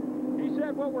event. He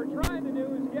said what we're trying to do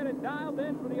is get it dialed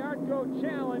in for the ARCO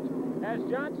Challenge as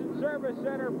Johnson Service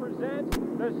Center presents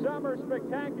the Summer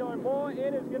Spectacular. Boy,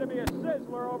 it is going to be a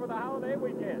sizzler over the holiday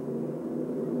weekend.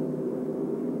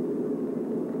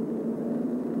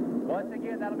 Once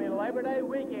again, that'll be Labor Day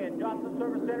weekend. Johnson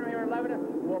Service Center here in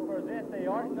Lebanon will present the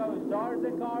ARCO Stars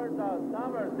and Cars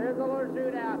Summer Sizzler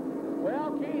Shootout.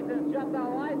 Well, Keith has shut the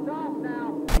lights off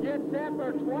now. Get set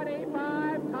for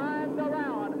 25 times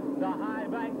around the high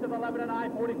banks of the Lebanon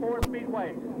I-44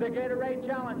 Speedway. The Gatorade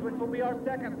Challenge, which will be our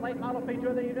second late model feature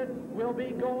of the evening, will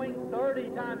be going 30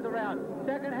 times around.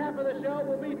 Second half of the show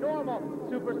will be normal.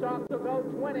 Super Stocks will go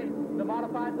 20. The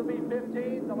Modifieds will be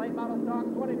 15. The late model stocks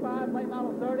 25. Late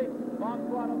model 30. Bomb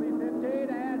Squad will be 15.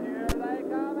 And here they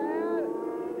come in.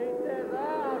 He says, oh,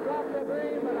 I'll drop the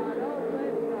green, but I don't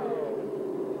think so.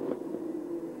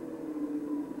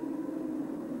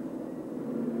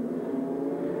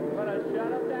 Shut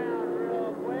them down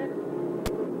real quick.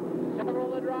 Several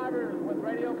of the drivers with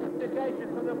radio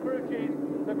communication from the crew chiefs.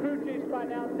 The crew chiefs right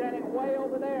now standing way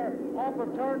over there off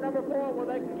of turn number 4 where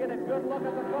they can get a good look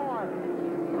at the car.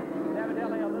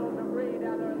 Evidently a little debris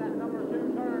down there in that number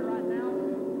 2 turn right now.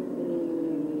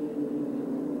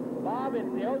 Bob, it's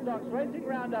the Ozarks Racing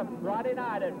Roundup Friday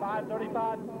night at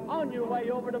 5:35 on your way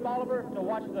over to Bolivar to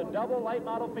watch the double late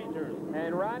model features.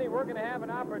 And Ronnie, we're going to have an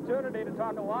opportunity to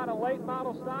talk a lot of late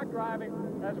model stock driving.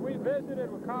 As we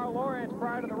visited with Carl Lawrence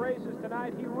prior to the races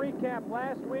tonight, he recapped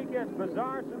last weekend's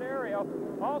bizarre scenario.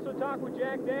 Also talked with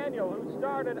Jack Daniel, who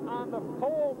started on the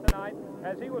pole tonight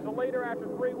as he was a leader after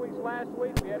 3 weeks last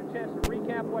week. We had a chance to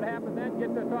recap what happened then,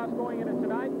 get their thoughts going into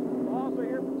tonight. We'll also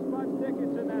hear from Spud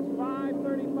Dickinson. That's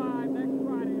 5:35 next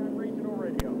Friday on Regional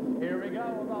Radio. Here we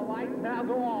go. The lights now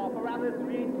go off around this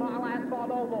green-tile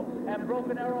asphalt oval at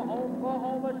Broken Arrow,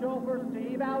 Oklahoma. Chauffeur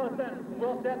Steve Allison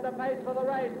will set the pace for the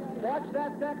race. Watch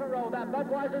that second row. That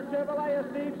Budweiser Chevrolet is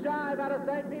Steve Shive out of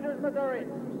St. Peters, Missouri.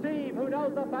 Steve, who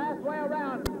knows the fast way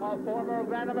around, a former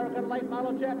Grand American late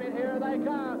model champion. Here they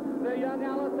come. The young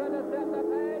Allison to set the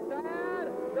pace, and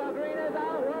the green is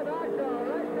out with action.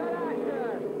 Race to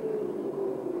action.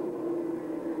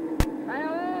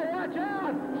 And watch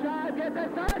out! Shive gets it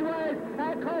sideways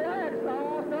and corrects.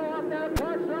 Also up there,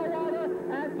 Kurt Showalter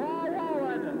and Paul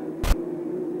Wallen.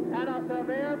 And a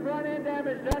severe front end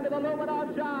damage done to the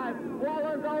Lebanon Shive.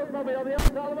 Wallen's Oldsmobile, the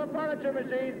O'Sullivan Furniture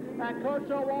Machine, and Kurt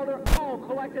Showalter all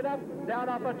collected up down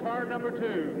off of turn number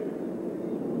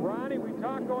 2. Ronnie, we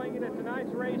talked going into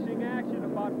tonight's racing action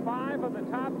about 5 of the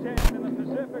top 10 in the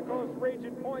Pacific Coast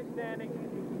region point standings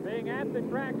being at the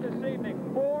track this evening.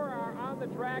 4 are on the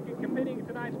track and competing in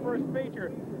tonight's first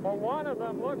feature. But one of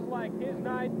them looks like his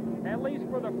night, at least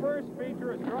for the first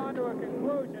feature, is drawn to a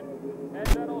conclusion as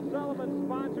that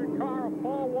O'Sullivan-sponsored car of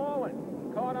Paul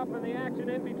Wallen caught up in the action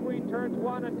in between turns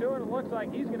 1 and 2, and it looks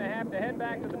like he's going to have to head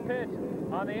back to the pits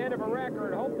on the end of a wrecker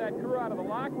and hope that crew out of the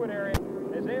Lockwood area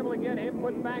is able to get him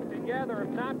put back together, if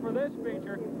not for this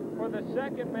feature, for the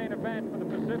second main event for the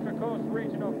Pacific Coast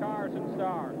Regional Cars and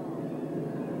Stars.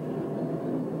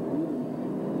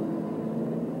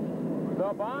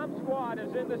 The bomb squad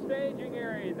is in the staging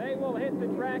area. They will hit the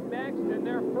track next in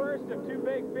their first of two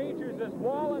big features as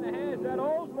Wallen has that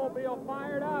Oldsmobile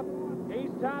fired up.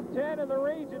 He's top 10 in the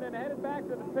region and headed back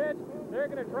to the pits. They're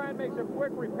going to try and make some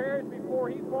quick repairs before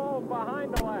he falls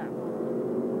behind the lap.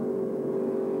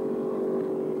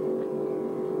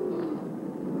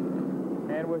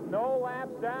 And with no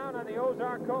laps down on the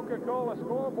Ozark Coca-Cola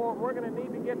scoreboard, we're going to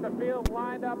need to get the field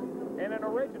lined up in an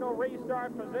original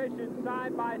restart position,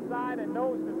 side by side and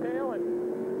nose to tail. And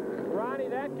Ronnie,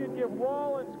 that could give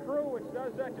Wallen's crew, which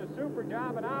does such a super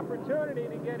job, an opportunity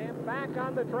to get him back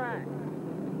on the track.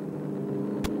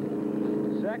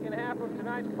 Second half of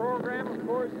tonight's program, of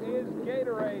course, is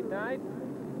Gatorade night.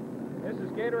 This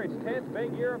is Gatorade's 10th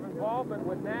big year of involvement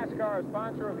with NASCAR, a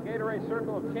sponsor of the Gatorade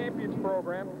Circle of Champions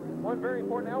program. One very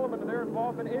important element of their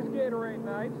involvement is Gatorade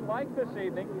nights, like this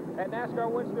evening, at NASCAR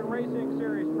Winston Racing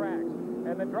Series tracks.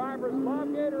 And the drivers love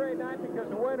Gatorade night because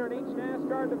the winner in each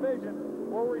NASCAR division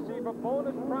will receive a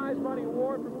bonus prize money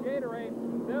award from Gatorade.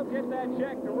 They'll get that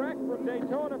check direct from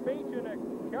Daytona Beach in a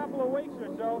couple of weeks or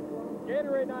so.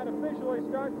 Gatorade night officially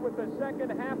starts with the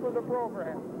second half of the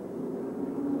program.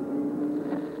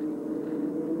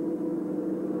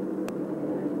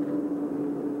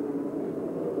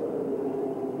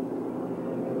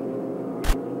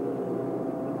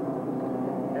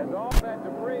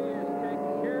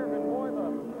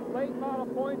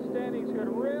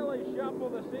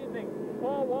 This evening,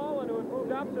 Paul Wallen, who has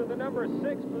moved up to the number 6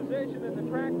 position in the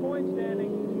track point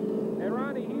standing. And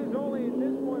Ronnie, he is only at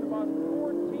this point about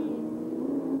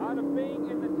 14 out of being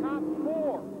in the top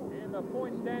 4 in the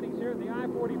point standings here at the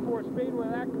I-44 Speedway.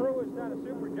 That crew has done a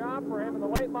super job for him in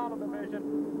the late model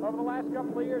division over the last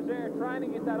couple of years there, trying to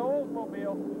get that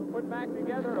Oldsmobile put back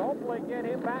together and hopefully get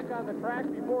him back on the track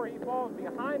before he falls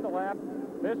behind the lap.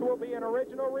 This will be an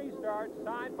original restart,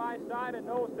 side by side and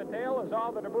nose to tail, as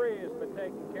all the debris has been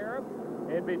taken care of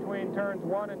in between turns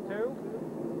 1 and 2.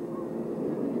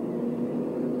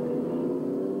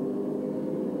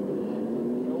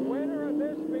 The winner of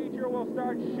this feature will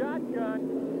start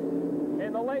shotgun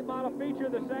in the late model feature,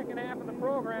 the second half of the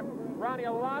program. Ronnie,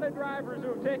 a lot of drivers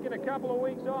who have taken a couple of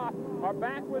weeks off are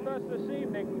back with us this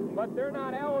evening, but they're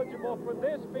not eligible for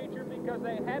this feature because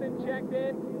they hadn't checked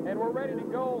in and were ready to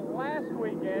go last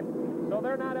weekend. So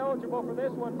they're not eligible for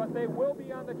this one, but they will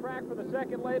be on the track for the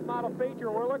second late model feature.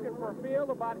 We're looking for a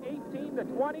field about 18 to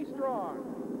 20 strong.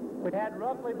 We had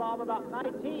roughly, Bob, about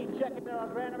 19 checking their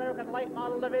Grand American Late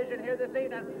Model Division here this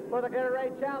evening for the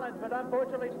Gatorade Challenge, but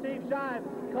unfortunately Steve Shine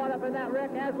caught up in that wreck,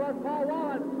 as was Paul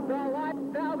Wallen. The lights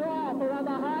now go off around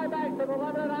the high banks of the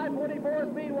Lebanon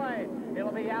I-44 Speedway.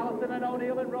 It'll be Allison and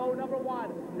O'Neill in row number 1.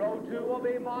 Row 2 will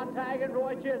be Montag and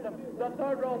Roy Chisholm. The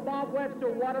third row, Bob Webster.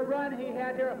 What a run he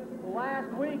had here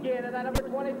last weekend, and that number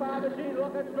 25 machine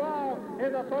looking strong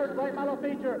in the first late model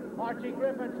feature. Archie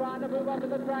Griffin trying to move up to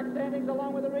the track standings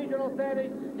along with the regional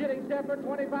standings, getting set for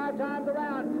 25 times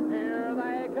around. Here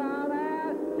they come,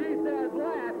 and he says,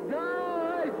 let's go,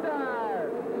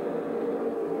 racers!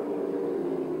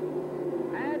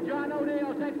 And John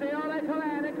O'Neill takes the early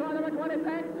command in car number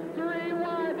 26, 3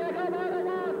 wide, they go by the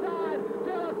wall side.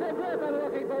 Phillips and Griffin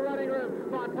looking for running room.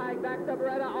 Montag backs the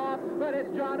Beretta off, but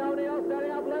it's John O'Neill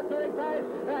setting up blistering pace,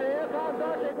 and here comes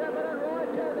Archie Griffin and Roy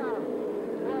Chisholm.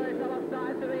 Roy Phillips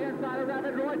dives to the inside of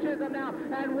Rapid Roy Chisholm now,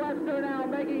 and Webster now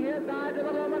making his dive to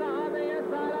the Lumina on the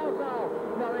inside also.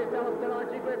 Murray Phillips and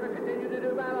Archie Griffin continue to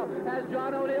do battle as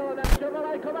John O'Neill and that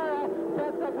Chevrolet Camaro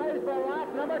sets the pace for lap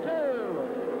number 2.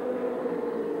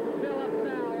 Phillips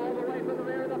now all the way from the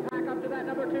rear of the pack up to that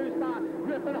number 2 spot.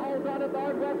 Griffin holds on to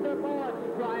third, Webster forward.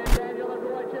 Brian Daniel and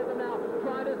Roy Chisholm now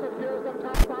trying to secure some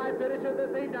top 5 finishes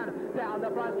this evening. Down the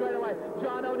front straightaway,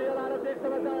 John O'Neill out of Dixon,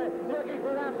 Missouri, looking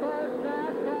for that first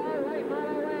NASCAR late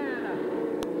model win.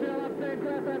 Phillips and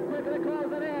Griffin quickly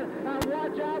closing in, and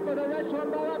watch out for the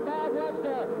Richland bullet, Bob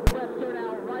Webster. Webster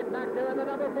now right back there in the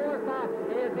number 4 spot.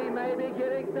 Is he maybe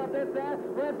getting something set?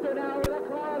 Webster now with a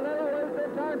car a little loose in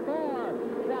turn 4.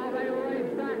 While they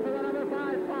race back for the number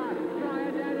 5 spot.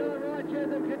 Brian Daniel and Roy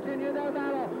Chisholm continue their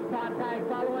battle. Montag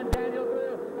following Daniel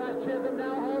through. Chisholm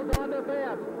now holds on to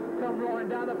 5th. Come roaring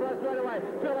down the front straightaway.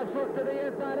 Phillips looks to the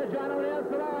inside of John O'Neill's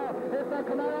Camaro. It's the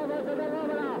Camaro versus the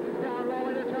Lumina. Down low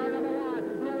into turn number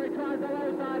 1. Murray tries the low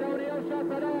side. O'Neill shuts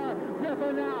the door.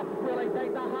 Griffin now will he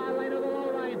take the high lane or the low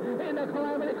lane. In the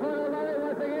Calamity Corner, Murray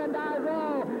once again dives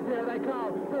low. Here they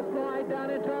come. The slide down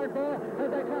in turn 4 as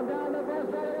they come down the front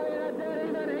straightaway in a dead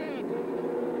even heat.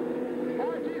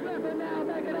 Archie Griffin now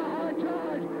making a hard charge.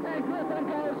 Griffin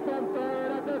goes from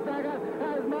third up to second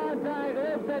as Montag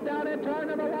lifts it down in turn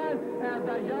number one as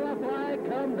the yellow flag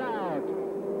comes out.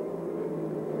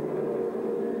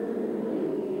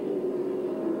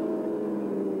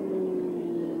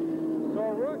 So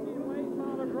rookie late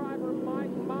model driver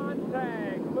Mike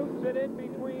Montag loops it in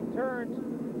between turns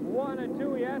 1 and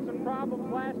 2. He had some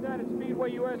problems last night at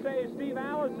Speedway USA. Steve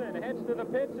Allison heads to the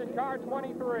pits in car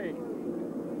 23.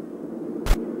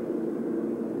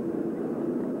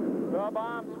 The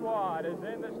bomb squad is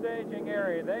in the staging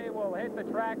area. They will hit the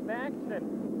track next,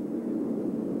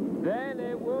 and then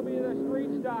it will be the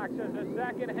street stocks as the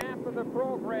second half of the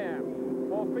program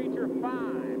will feature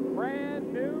 5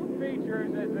 brand new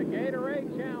features as the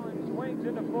Gatorade Challenge swings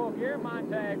into full gear.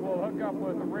 Montag will hook up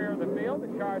with the rear of the field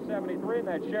in car 73 in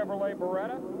that Chevrolet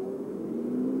Beretta.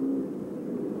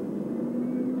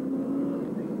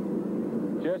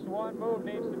 Just one move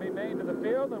needs to be made to the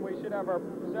field, and we should have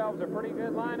ourselves a pretty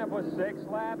good lineup with 6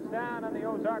 laps down on the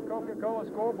Ozark Coca-Cola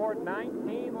scoreboard.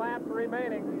 19 laps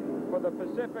remaining for the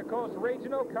Pacific Coast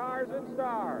Regional Cars and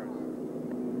Stars.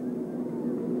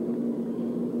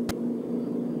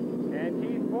 And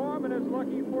Keith Foreman is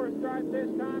looking for a start this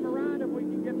time around if we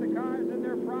can get the cars in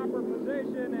their proper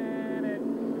position, and it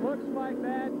looks like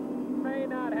that may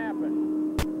not happen.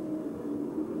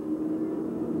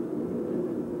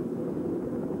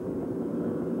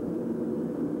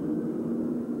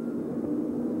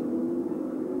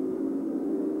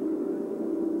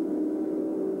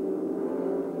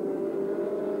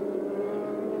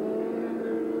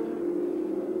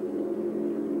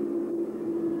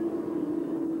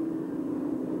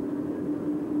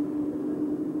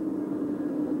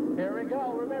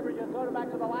 Just going back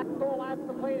to the last 4 laps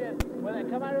completed. When they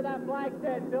come under that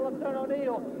flagstead, Phillips and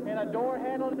O'Neill in a door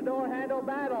handle to door handle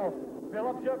battle.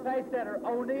 Phillips your pace setter.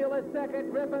 O'Neill is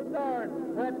second, Griffin third.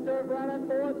 Webster, Brennon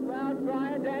fourth,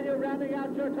 Brian Daniel rounding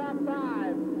out your top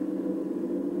 5.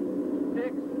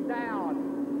 6 down.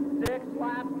 6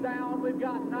 laps down. We've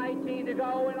got 19 to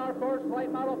go in our first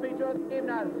late model feature of the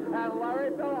evening. And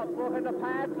Larry Phillips looking to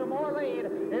pad some more lead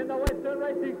in the Winston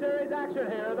Racing Series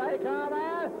action. Here they come,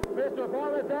 and Mr.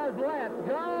 Foreman says, let's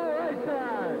go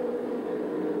racers!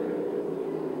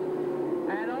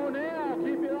 And O'Neill,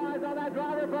 keep your eyes on that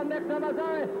driver from Nixon,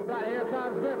 Missouri. But here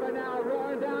comes Griffin now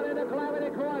roaring down into Calamity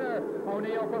Corner.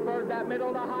 O'Neill prefers that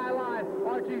middle to high line.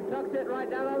 Archie tucks it right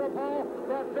down on the pole.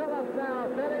 But Phillips now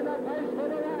setting the pace for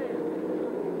the race.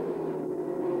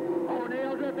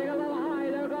 O'Neill drifting a little high.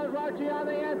 There goes Archie on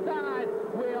the inside.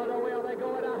 Wheel to wheel, they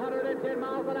go at 110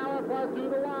 miles an hour plus through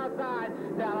the wild side.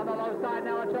 Down on the low side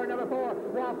now at turn number 4.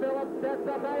 While Phillips sets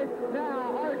the pace.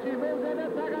 Now Archie moves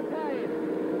into second place.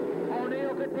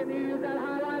 O'Neill continues to use that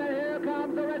high line, and here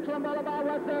comes the Richland Boulevard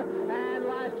Webster and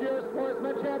last year's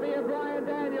Sportsman champion Brian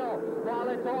Daniel. While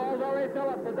it's all Larry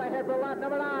Phillips as they head for lap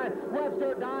number 9.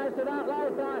 Webster dives to that low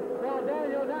side while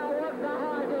Daniel now works the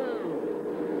high groove.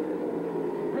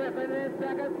 Griffin in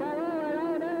second, and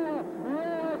O'Neill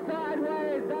rolls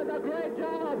sideways, does a great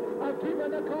job of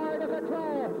keeping the car under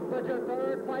control. But your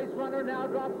third place runner now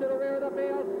drops to the rear of the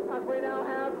field as we now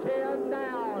have 10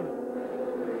 down.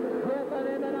 Griffin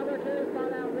in the number 2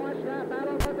 spot and watch that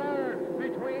battle for third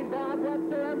between Bob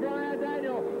Webster and Brian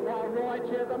Daniel, while Roy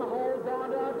Chisholm holds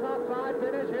on to a top 5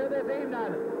 finish here this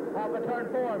evening. Off of turn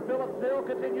 4, Phillips still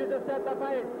continues to set the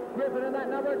pace. Griffin in that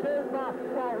number 2 spot,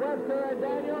 while Webster and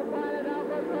Daniel fighting out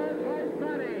for third place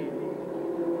money.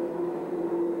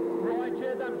 Roy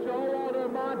Chisholm, Showalter,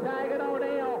 Montag, and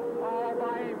O'Neill all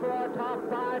vying for a top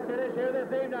 5 finish here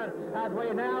this evening as we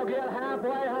now get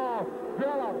halfway home.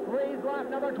 Phillips leads lap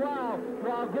number 12,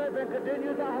 while Griffin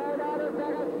continues to hold on to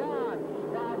second spot.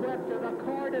 While Webster, the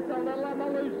car is a little on the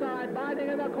loose side, biting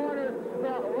in the corners,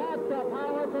 but lots of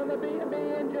power from the B&B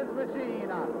engines machine.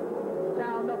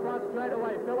 Down the front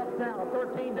straightaway, Phillips now,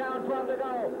 13 down, 12 to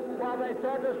go. While they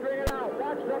start to string it out,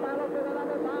 watch the battle for the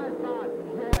number 5 spot.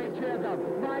 Roy Chisholm,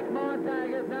 Mike Montag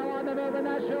is now on the move in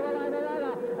that Chevrolet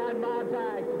Beretta, and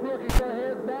Montag looking for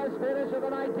his best finish of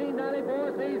the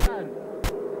 1994 season.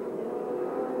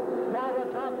 While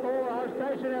the top 4 are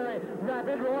stationary,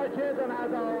 rapid Roy Chisholm has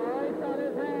a race on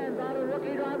his hands on a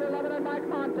rookie driver, Lebanon Mike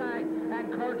Montag, and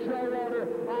Kurt Showalter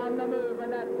on the move,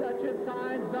 and that's Such and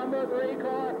Signs number 3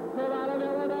 car from out of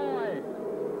Illinois.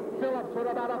 Phillips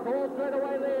with about a full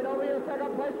straightaway lead over your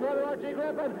second place brother Archie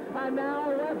Griffin, and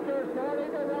now Webster starting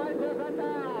to ride Griffin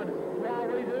down. While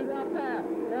we do not that,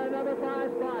 their number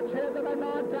 5 spot, Chisholm and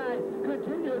Montag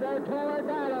continue their torrid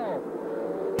battle.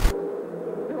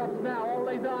 Phillips now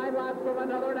only 9 laps from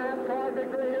another NASCAR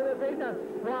victory here this evening,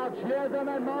 while Chisholm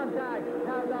and Montag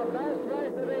have the best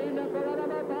race of the evening for the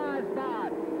number 5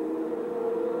 spot.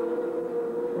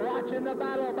 watching the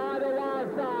battle by the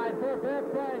wild side for fifth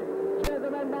place.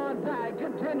 Chisholm and Montag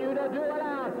continue to do it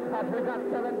out. As we've got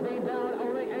 17 down,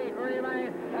 only 8 remain.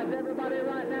 As everybody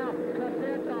right now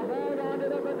content to hold on to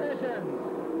the position.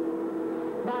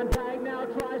 Montag now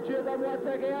tries Chisholm once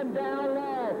again down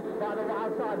low by the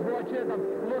wild side. Roy Chisholm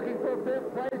looking for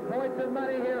fifth place points and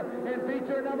money here in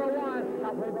feature number 1.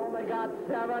 Now we've only got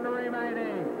 7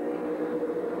 remaining.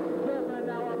 Griffin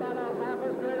now about a half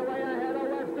a straightaway ahead of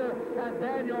Webster, and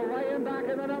Daniel laying back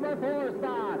in the number 4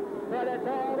 spot. But it's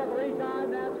all the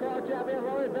 3-time NASCAR champion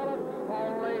Roy Phillips.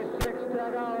 Only 6 to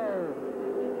go.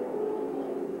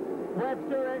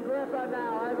 Webster and Griffin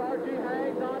now as Archie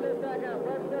hangs on to second.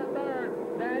 Webster third.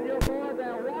 Daniel fourth.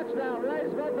 And watch now,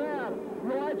 race for fifth.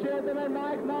 Roy Chisholm and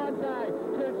Mike Montag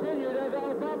continue to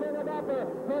go bumper to bumper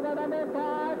for the number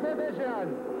 5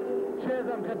 position.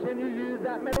 Chisholm continue to use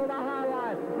that middle to high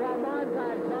line while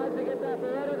Montag tries to get that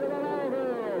Beretta to the low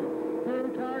groove.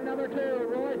 Through turn number 2,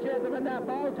 Roy Chisholm in that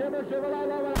Baltimore Chevrolet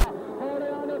Lebanon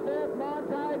holding on to fifth.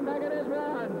 Montag making his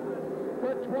run.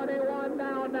 With 21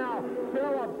 down now.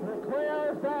 Phillips, the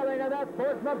clear sailing of that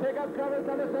Sportsman pickup covers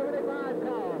number 75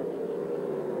 car.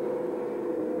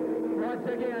 Once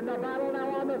again, the battle now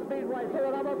on the speedway for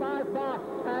the number 5 spot.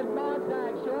 And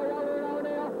Montag, Showalter and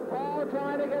O'Neill all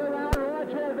trying to get around Roy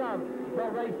Chisholm. The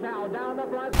race now down the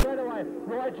front straightaway.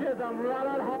 Roy Chisholm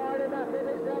running hard in that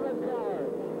 57 car.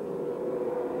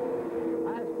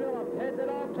 As Phillips heads it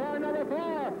off turn number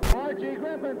 4. Archie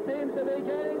Griffin seems to be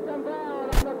gaining some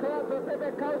ground on the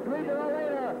Pacific Coast Regional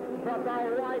leader. But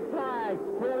the white flag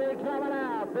will be coming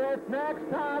out this next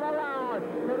time around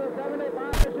to the 75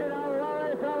 machine on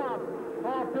Rory Phillips.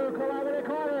 Off through Calamity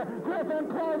Corner. Griffin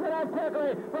closes it up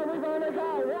quickly, but we've only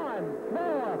got 1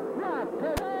 more lap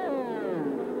to go.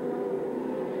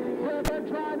 Griffin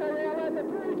trying to reel in the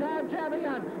 3-time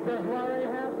champion. Does Rory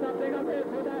have something amiss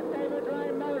with that David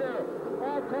Drain motor?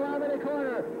 Off Calamity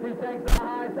Corner. He takes the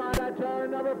high side at turn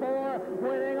number 4,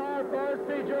 winning our first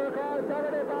feature across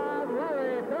 75,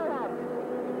 Rory Phillips.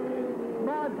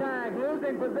 Montag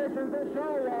losing position to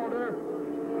Showalter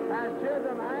as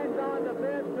Chisholm hangs on to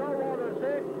 5th, Showalter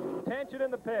 6th. Tension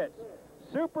in the pits.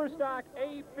 Superstock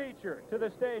A feature to the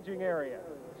staging area.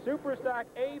 Superstock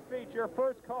A feature,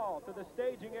 first call to the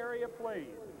staging area,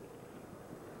 please.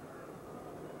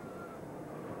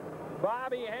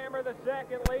 Bobby Hammer the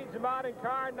second leads him out in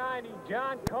car 90.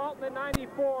 John Colton in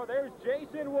 94. There's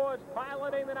Jason Woods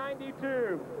piloting the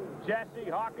 92. Jesse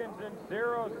Hawkins in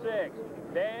 06.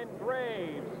 Dan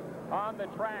Graves on the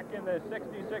track in the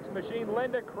 66 machine.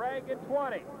 Linda Craig in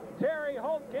 20. Terry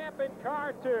Holtkamp in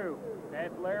car 2.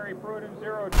 That's Larry Pruitt in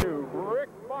 02. Rick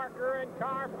Barker in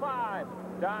car 5.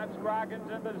 Don Scroggins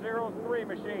in the 03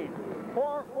 machine.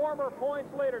 Former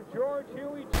points leader George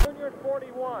Huey Jr. at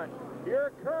 41.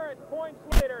 Your current points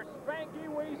leader Spanky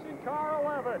Weiss in car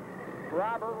 11.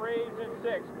 Robert Reeves in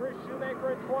 6. Chris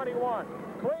Shoemaker in 21.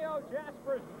 Cleo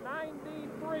Jasper's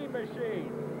 93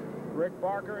 machine. Rick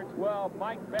Barker in 12.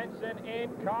 Mike Benson in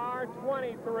car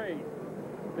 23.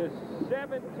 The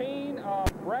 17 of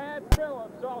Brad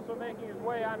Phillips also making his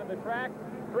way onto the track.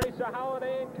 Teresa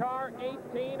Holiday in car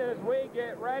 18 as we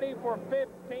get ready for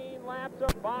 15 laps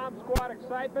of Bomb Squad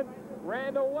excitement.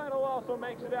 Randall Weddle also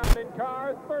makes it out in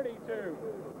car 32.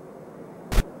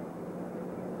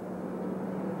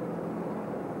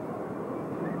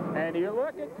 And you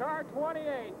look at car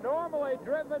 28, normally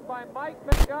driven by Mike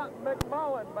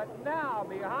McMullen, but now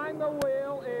behind the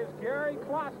wheel is Gary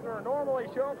Klossner, normally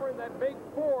chauffeuring that big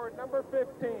Ford number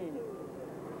 15.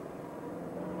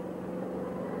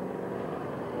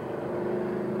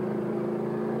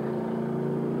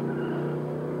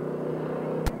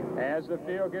 As the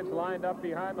field gets lined up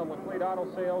behind the Lafleet Auto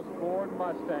Sales Ford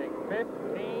Mustang,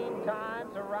 15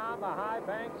 times around the high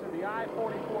banks of the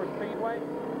I-44 Speedway,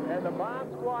 and the Bomb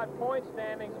Squad point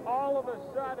standings all of a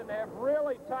sudden have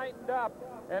really tightened up.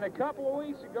 And a couple of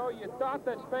weeks ago, you thought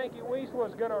that Spanky Weiss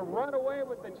was going to run away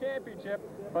with the championship,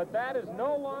 but that is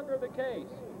no longer the case.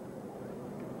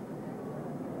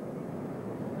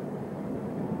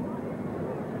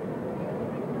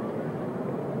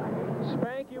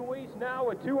 Spanky Weiss now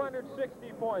with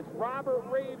 260 points. Robert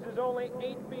Reeves is only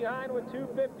 8 behind with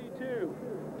 252.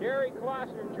 Gary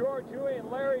Klossner, George Huey, and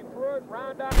Larry Pruitt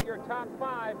round out your top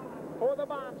 5 for the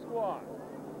Bomb Squad.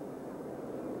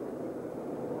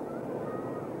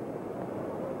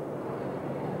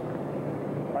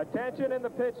 Attention in the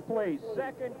pits, please.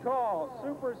 Second call,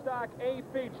 Superstock A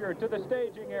feature to the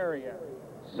staging area.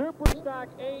 Superstock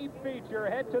A feature,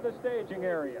 head to the staging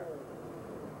area.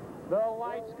 The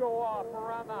lights go off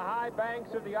around the high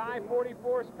banks of the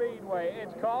I-44 Speedway.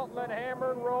 It's Colton and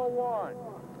Hammer in row 1.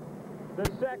 the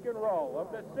second row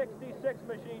of the 66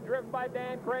 machine, driven by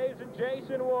Dan Graves and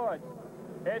Jason Woods.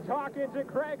 It's Hawkins and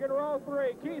Craig in row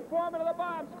 3. Keith Foreman of the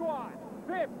bomb squad.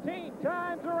 15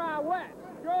 times around. Let's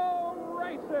go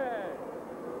racing.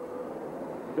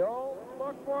 Don't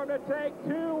look for him to take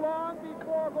too long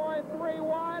before going 3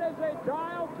 wide as they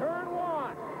dial turn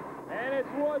 1. And it's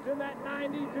Woods in that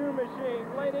 92 machine,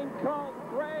 leading Colt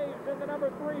Graves in the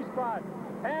number 3 spot.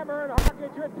 Hammer and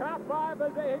Hawkins, your top 5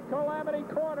 as they hit Calamity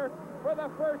Corner for the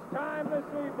first time this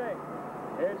evening.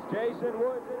 It's Jason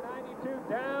Woods in 92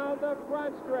 down the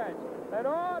front stretch. And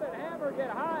Odd and Hammer get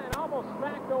high and almost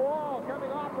smack the wall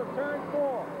coming off of turn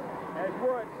 4. As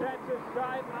Woods sets his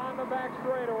sight on the back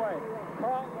straightaway.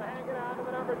 Carlton hanging on to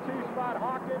the number 2 spot.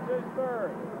 Hawkins is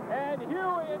 3rd. And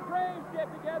Huey and Graves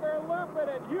get together and loop it,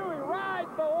 and Huey rides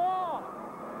the wall.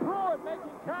 Pruitt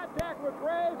making contact with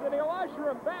Graves, and he'll usher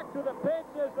him back to the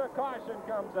pits as the caution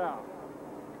comes out.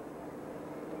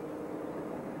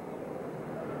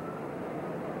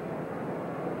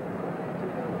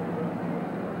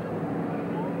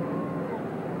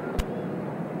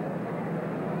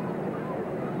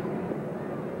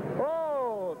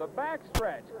 The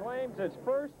backstretch claims its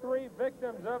first 3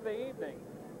 victims of the evening.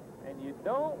 And you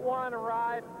don't want to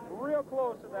ride real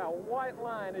close to that white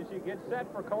line as you get set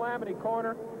for Calamity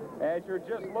Corner as you're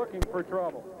just looking for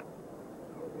trouble.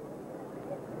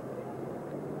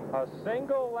 A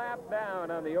single lap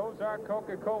down on the Ozark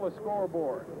Coca-Cola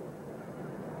scoreboard.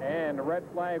 And the red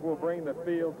flag will bring the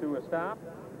field to a stop.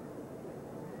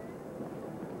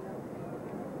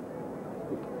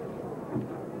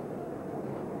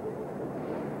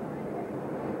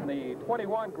 The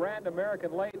 21 Grand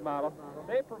American Late Model,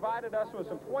 they provided us with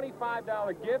some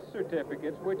 $25 gift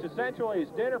certificates, which essentially is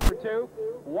dinner for 2.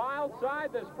 Wild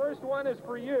side, this first one is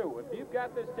for you. If you've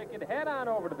got this ticket, head on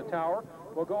over to the tower.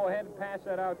 We'll go ahead and pass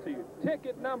that out to you.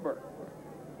 Ticket number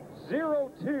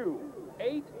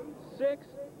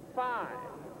 02865.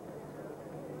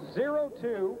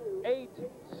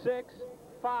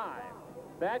 02865.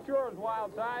 That's yours,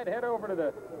 Wild Side. Head over to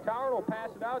the tower. We'll pass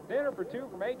it out. Dinner for 2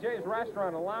 from AJ's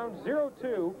Restaurant and Lounge,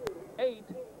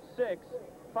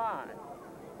 02865.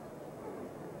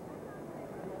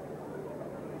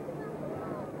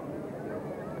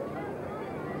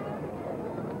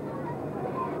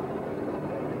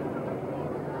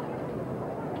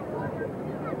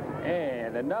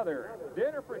 And another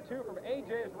dinner for 2 from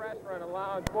AJ's Restaurant and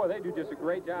Lounge. Boy, they do just a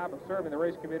great job of serving the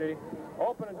race community.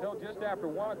 Open until just after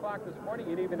 1 o'clock this morning.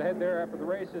 You'd even head there after the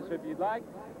races if you'd like.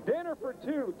 Dinner for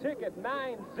 2, ticket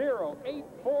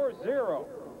 90840.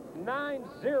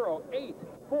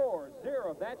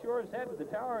 90840. That's yours. Head to the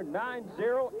tower,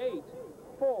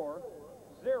 90840.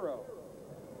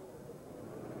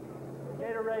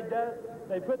 Gatorade does,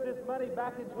 they put this money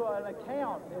back into an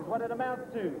account is what it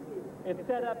amounts to. It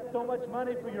set up so much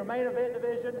money for your main event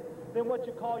division, then what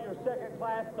you call your 2nd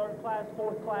class, 3rd class,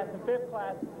 4th class, and 5th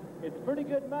class. It's pretty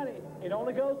good money. It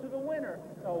only goes to the winner.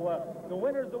 So the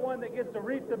winner is the one that gets to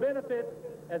reap the benefits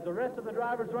as the rest of the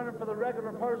drivers running for the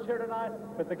regular purse here tonight.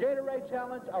 But the Gatorade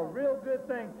Challenge, a real good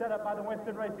thing set up by the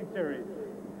Winston Racing Series.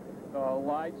 The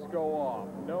lights go off.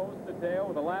 Nose to tail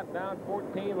with a lap down,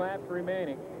 14 laps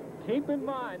remaining. Keep in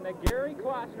mind that Gary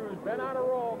Klosser, who's been on a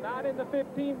roll, not in the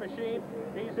 15 machine.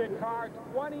 He's in car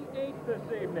 28 this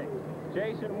evening.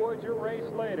 Jason Woods, your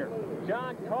race leader.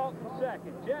 John Colton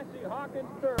 2nd. Jesse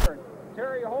Hawkins 3rd.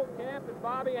 Terry Holtkamp and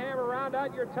Bobby Hammer round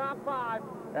out your top 5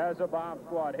 as a bomb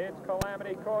squad hits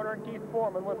Calamity Corner. And Keith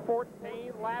Foreman with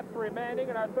 14 laps remaining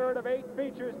in our 3rd of 8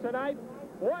 features tonight.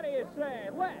 What do you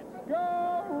say? Let's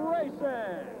go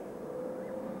racing!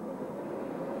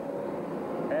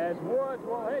 As Woods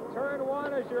will hit turn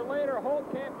 1 as your leader,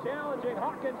 Holtkamp challenging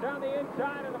Hawkins on the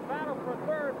inside in the battle for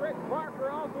 3rd. Rick Parker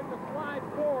also to slide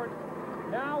forward,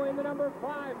 now in the number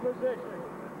 5 position.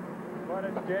 But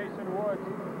it's Jason Woods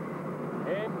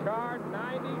in car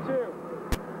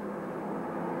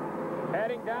 92.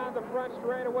 Heading down the front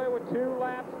straightaway with 2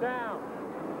 laps down.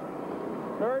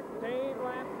 13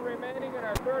 laps remaining in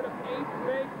our 3rd of 8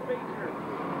 big features.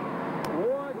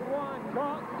 Woods 1,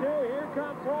 Colton 2, here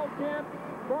comes Holtkamp.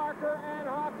 Parker and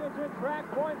Hawkins in track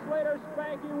points later.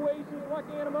 Spanky Weiss is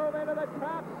looking to move into the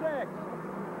top 6.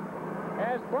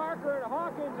 As Parker and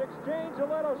Hawkins exchange a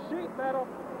little sheet metal,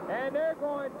 and they're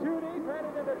going 2 deep,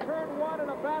 headed into turn 1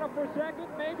 in a battle for 2nd,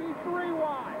 maybe 3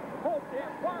 wide.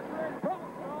 Holtkamp, Parker, and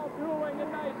Colton all dueling in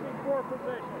nicing for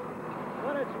position.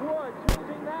 But it's Woods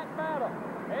using that battle,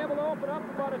 able to open up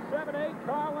about a 7-8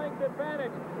 car length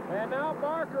advantage. And now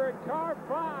Parker in car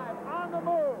 5 on the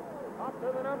move. Up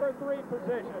to the number 3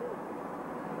 position.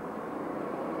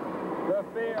 the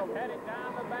field. Heading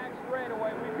down the back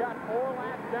straightaway. We've got 4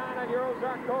 laps down on your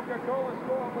Ozark Coca-Cola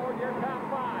scoreboard. Your top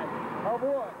 5 of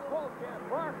Woods, Holtkamp,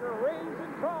 Barker, Reeves,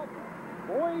 and Colton.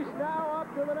 Boyce now up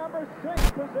to the number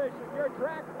 6 position. Your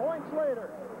track points leader.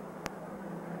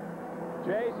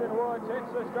 Jason Woods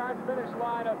hits the start-finish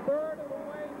line a third of the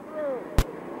way through.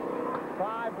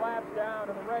 5 laps down,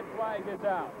 and the red flag is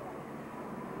out.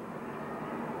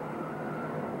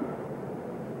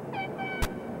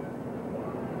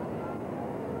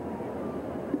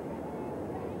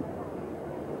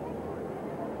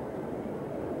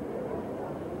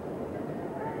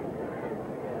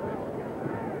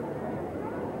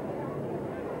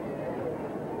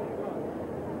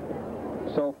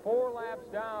 So 4 laps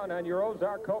down on your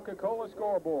Ozark Coca-Cola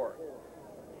scoreboard.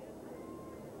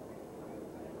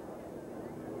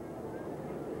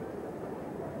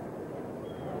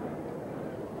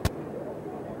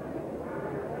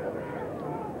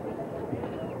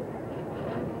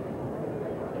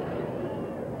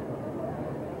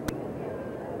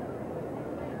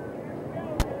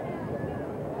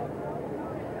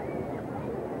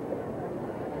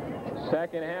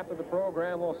 Second half of the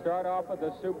program will start off with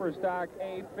the Superstock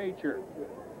A feature,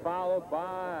 followed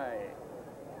by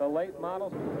the late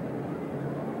models.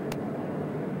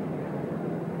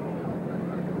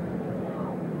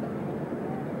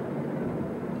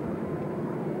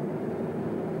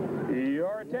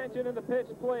 Your attention in the pitch,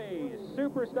 please.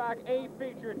 Superstock A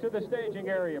feature to the staging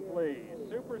area, please.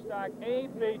 Superstock A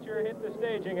feature hit the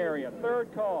staging area.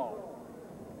 Third call.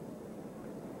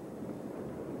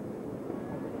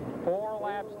 4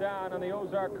 laps down on the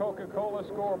Ozark Coca-Cola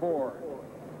scoreboard.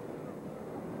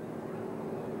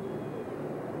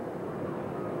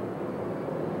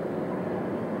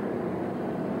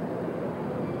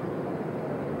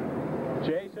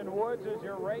 Jason Woods is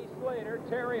your race leader.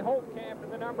 Terry Holtkamp in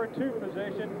the number 2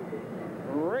 position.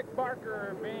 Rick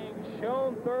Barker being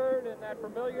shown third in that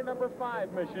familiar number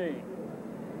 5 machine.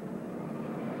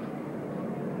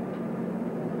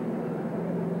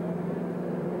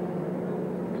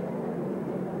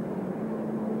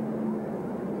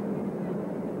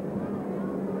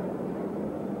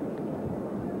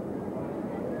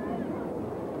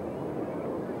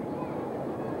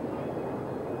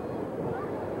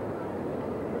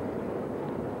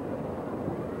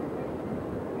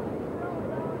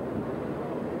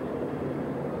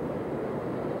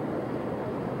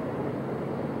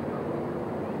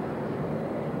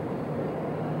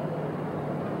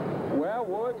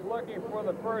 Woods looking for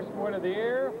the first win of the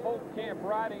year. Holtkamp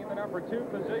riding in the number 2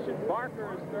 position.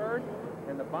 Barker is third.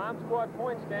 And the Bomb Squad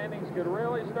point standings could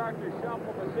really start to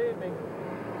shuffle this evening.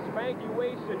 Spanky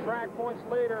Weiss, the track points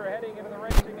leader, heading into the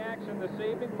racing action this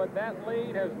evening, but that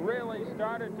lead has really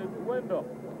started to dwindle.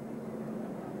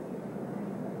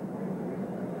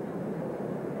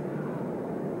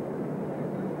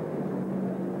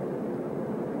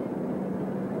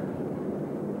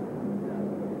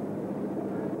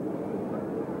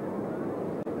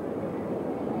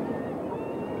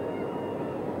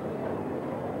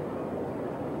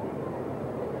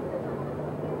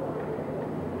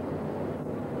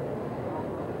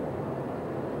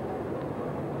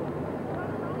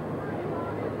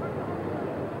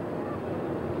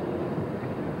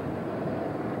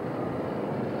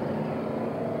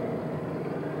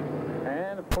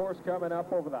 Coming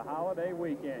up over the holiday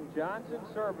weekend, Johnson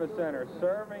Service Center,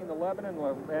 serving the Lebanon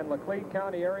and Laclede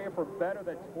County area for better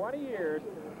than 20 years,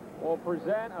 will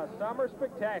present a summer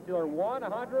spectacular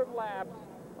 100 laps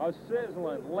of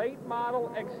sizzling late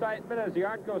model excitement as the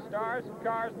Artco Stars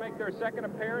cars make their second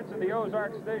appearance in the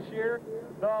Ozarks this year.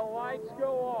 The lights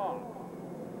go off.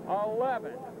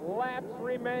 11 laps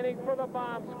remaining for the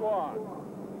Bomb Squad.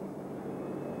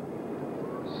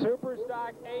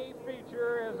 Superstock A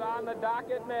feature is on the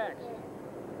docket next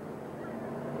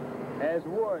as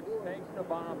Woods takes the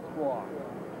Bomb Squad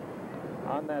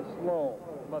on that slow,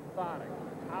 methodic,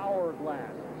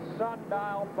 hourglass,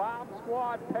 sundial Bomb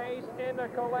Squad pace in the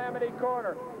Calamity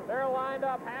Corner. They're lined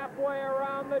up halfway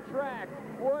around the track.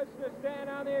 Woods to stand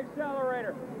on the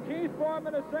accelerator. Keith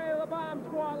Foreman to say to the Bomb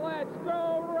Squad, let's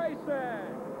go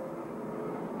racing.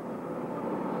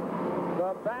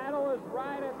 The battle is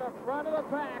right at the front of the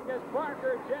pack as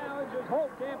Barker challenges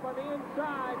Holtkamp on the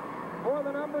inside for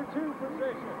the number 2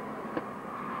 position.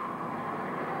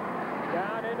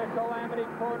 Down into Calamity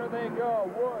Corner they go.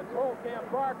 Woods,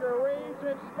 Holtkamp, Barker, Reeves,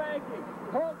 and Spanky.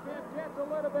 Holtkamp gets a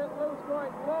little bit loose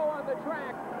going low on the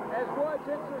track as Woods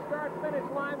hits the start-finish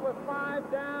line with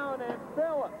 5 down, and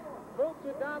Phillips boots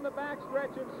it down the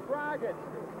backstretch, and Scroggins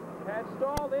had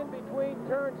stalled in between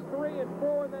turns 3 and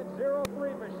 4 in that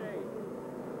 0-3 machine.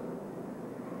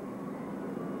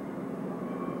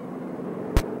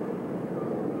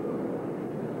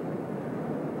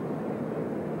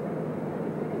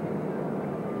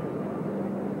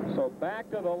 back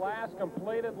to the last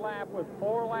completed lap with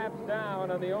 4 laps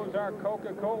down on the Ozark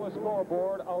Coca-Cola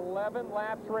scoreboard, 11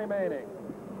 laps remaining.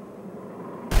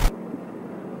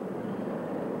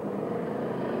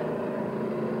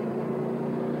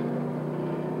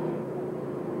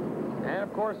 And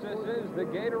of course, this is the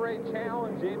Gatorade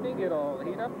Challenge evening. It'll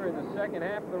heat up during the second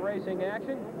half of the racing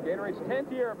action. Gatorade's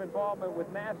 10th year of involvement with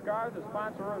NASCAR, the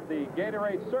sponsor of the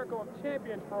Gatorade Circle of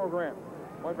Champions program.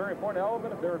 One very important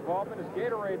element of their involvement is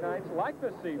Gatorade nights like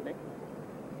this evening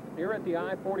here at the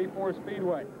I-44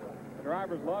 Speedway. The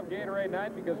drivers love Gatorade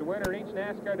night because the winner in each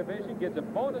NASCAR division gets a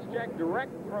bonus check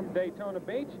direct from Daytona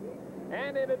Beach.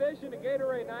 And in addition to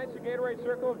Gatorade nights, the Gatorade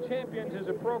Circle of Champions is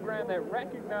a program that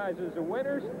recognizes the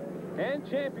winners and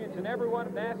champions in every one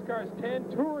of NASCAR's 10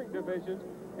 touring divisions,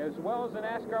 as well as the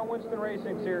NASCAR Winston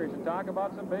Racing Series. And talk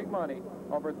about some big money.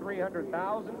 Over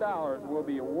 $300,000 will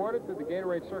be awarded to the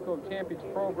Gatorade Circle of Champions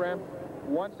program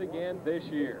once again this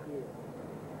year.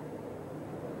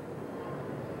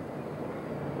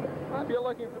 If you're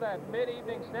looking for that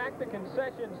mid-evening snack, the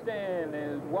concession stand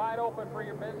is wide open for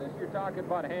your business. You're talking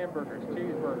about hamburgers,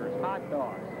 cheeseburgers, hot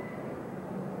dogs,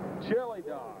 chili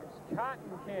dogs,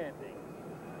 cotton candy,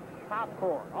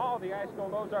 popcorn, all the Ice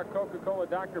Cold Ozark Coca-Cola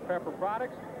Dr. Pepper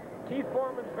products. Keith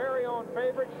Foreman's very own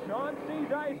favorite, Sean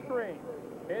C's ice cream,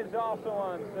 is also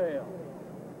on sale.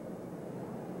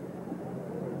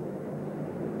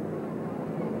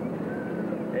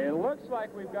 It looks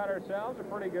like we've got ourselves a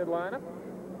pretty good lineup.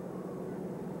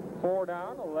 4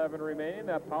 down, 11 remaining.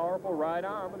 That powerful right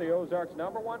arm of the Ozarks'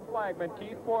 #1 flagman,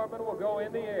 Keith Foreman, will go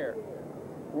in the air.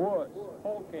 Woods,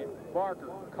 Holtkamp, Barker,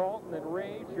 Colton, and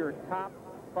Reeves, your top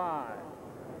 5.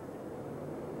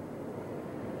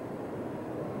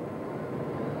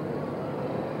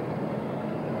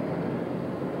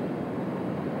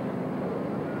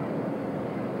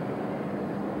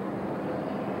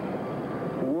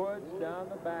 Woods down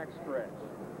the backstretch.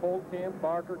 Holtkamp,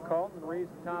 Barker, Colton, Reeves,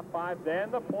 top 5.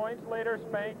 Then the points leader,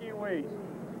 Spanky Weiss.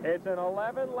 It's an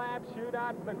 11-lap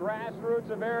shootout for the grassroots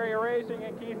of area racing,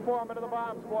 and Keith Foreman of the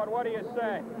bomb squad. What do you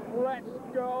say? Let's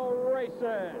go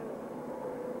racing!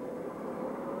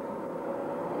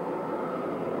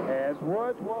 As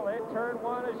Woods will hit turn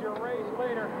 1 as your race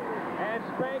leader, and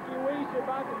Spanky Weiss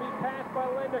about to be passed by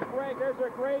Linda Craig. There's a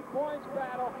great points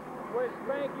battle with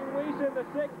Spanky Weiss in the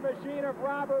 6th machine of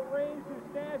Robert Reeves, who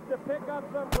stands to pick up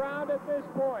some ground at this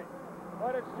point.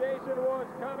 But it's Jason Woods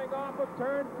coming off of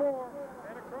turn 4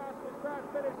 and across the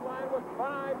start-finish line with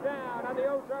 5 down on the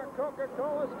Ozark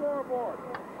Coca-Cola scoreboard.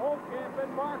 Holtkamp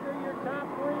and Barker, your top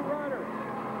 3 runners.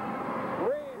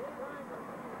 Reeves trying to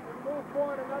move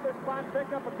forward another spot, pick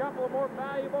up a couple of more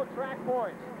valuable track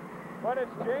points. But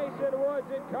it's Jason Woods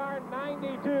in car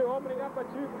 92, opening up a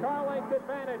 2-car length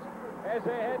advantage as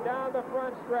they head down the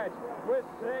front stretch with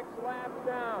 6 laps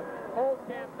down.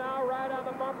 Holtkamp now right on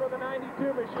the bumper of the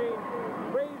 92 machine.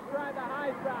 Reeves tried the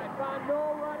high side, found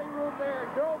no running room there,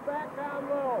 go back down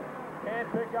low.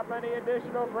 Can't pick up any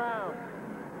additional ground.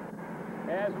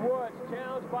 As Woods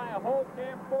challenged by a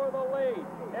Holtkamp for the lead.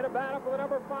 In a battle for the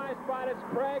number 5 spot, it's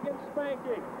Craig and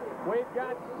Spanky. We've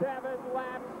got 7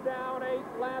 laps down,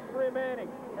 8 laps remaining.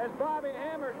 As Bobby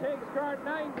Hammer takes car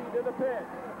 90 to the pit.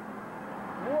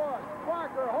 Woods,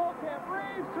 Barker, Holtkamp,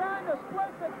 Reeves trying to split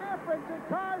the difference in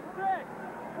car 6.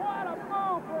 What a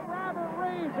move from Robert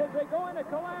Reeves as they go into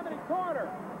Calamity Corner.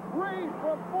 Reeves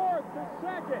from 4th to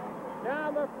 2nd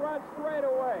down the front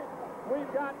straightaway.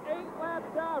 We've got 8 laps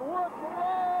down. Woods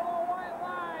below the white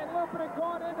line, looping and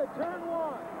going into turn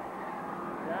 1.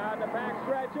 Down the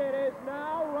backstretch, it is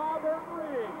now Robert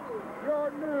Reeves,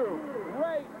 your new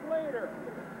race leader.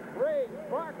 Reeves,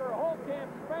 Barker, Holtkamp,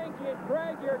 Spanky, and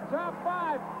Craig, your top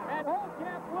 5. And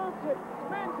Holtkamp loops it,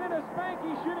 spins into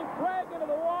Spanky, shooting Craig into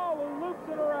the wall, who loops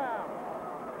it around.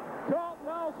 Colton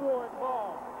also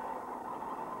involved.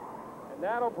 And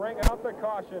that'll bring out the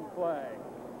caution flag.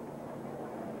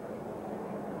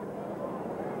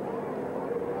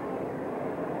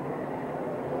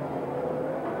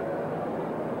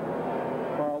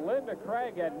 Well, Linda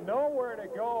Craig had nowhere to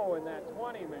go in that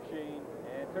 20 machine.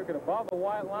 And took it above the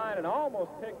white line and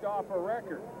almost picked off her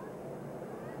record.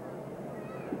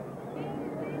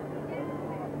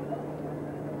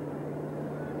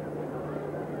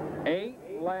 Eight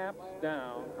laps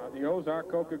down on the Ozark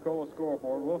Coca-Cola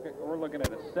scoreboard. We're looking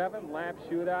at a 7-lap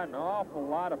shootout. An awful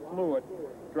lot of fluid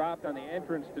dropped on the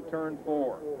entrance to turn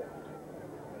 4.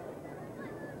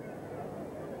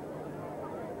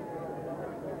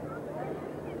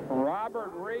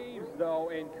 Robert Reeves, though,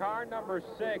 in car number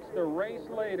 6, the race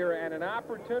leader, and an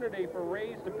opportunity for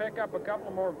Reeves to pick up a couple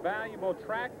more valuable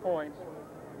track points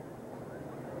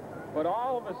But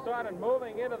all of a sudden,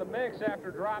 moving into the mix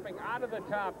after dropping out of the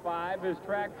top 5 is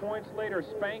track points leader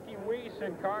Spanky Weiss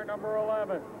in car number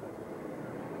 11.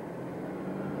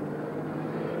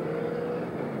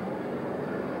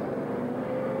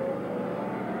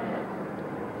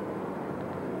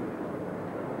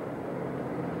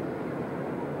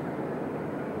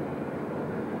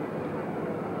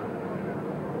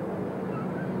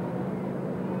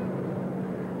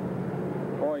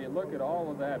 Boy, you look at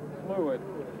all of that fluid.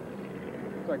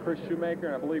 Looks like Chris Shoemaker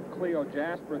and I believe Cleo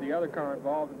Jasper, the other car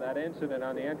involved in that incident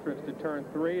on the entrance to turn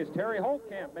 3, as Terry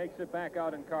Holtkamp makes it back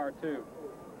out in car 2.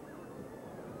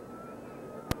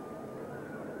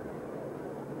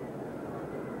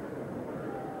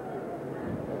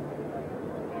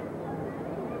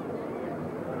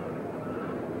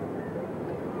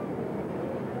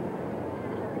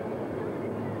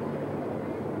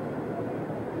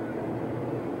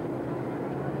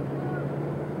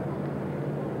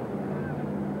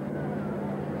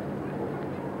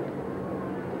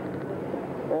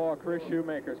 Chris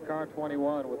Shoemaker's car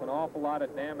 21 with an awful lot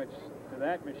of damage to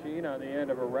that machine on the end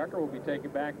of a wrecker will be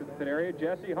taken back to the pit area.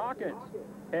 Jesse Hawkins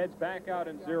heads back out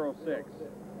in 06.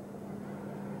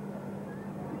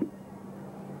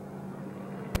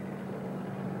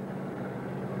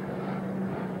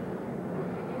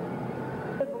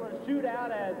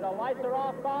 Shootout as the lights are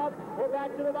off, Bob. We're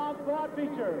back to the bomb squad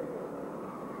feature.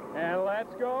 And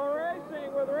let's go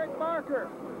racing with Rick Barker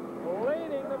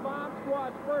leading the bomb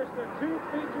squad's first of 2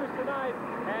 features tonight,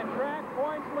 and track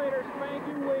points leader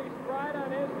Spanky Weiss right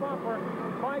on his bumper.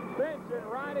 Mike Benson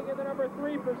riding in the number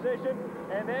 3 position,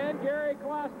 and then Gary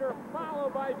Kloster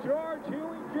followed by George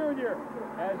Huey Jr.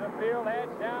 as the field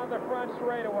heads down the front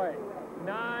straightaway.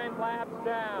 9 laps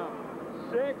down,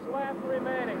 6 laps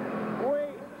remaining.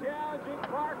 Weiss challenging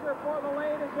Barker for the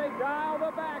lead as they dial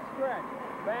the backstretch.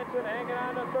 Benson hanging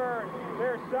on to 3rd.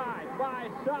 They're side by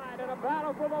side in a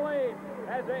battle for the lead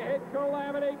as they hit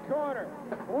Calamity Corner.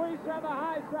 Weiss on the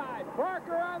high side,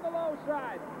 Barker on the low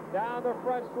side. Down the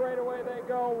front straightaway they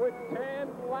go with 10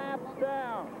 laps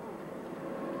down.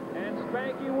 And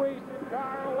Spanky Weiss in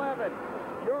car 11,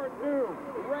 your new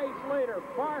race leader.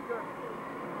 Barker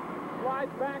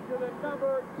slides back to the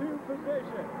number 2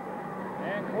 position.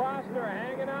 And Kloster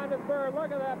hanging on to 3rd.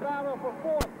 Look at that battle for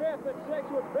 4th, 5th, and 6th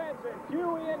with Benson,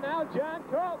 Huey, and now John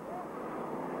Colton.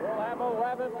 We'll have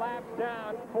 11 laps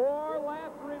down. 4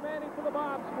 laps remaining for the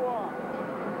bomb squad.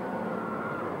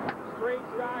 Street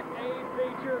Stock A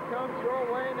feature comes your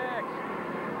way next.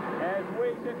 As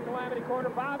Weiss hits Calamity Corner,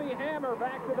 Bobby Hammer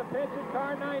back to the pits in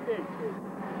car 90.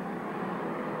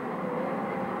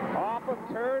 Off of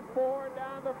turn 4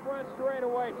 down the front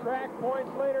straightaway. Track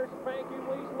points leader Spanky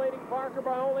Weiss leading Barker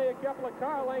by only a couple of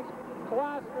car lengths.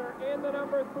 Kloster in the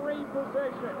number 3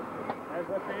 position as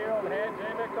the field heads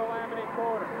into Calamity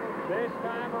Corner. This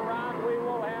time around we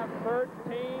will have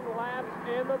 13 laps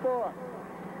in the book.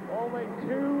 Only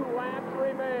 2 laps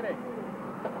remaining.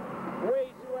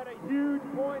 Weiss, who had a huge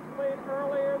points lead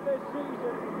earlier this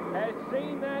season, has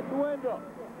seen that dwindle.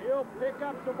 He'll pick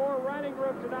up some more running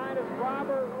room tonight as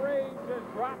Robert Reeves has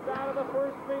dropped out of the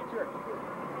first feature.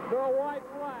 The white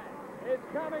flag is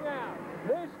coming out.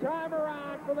 This time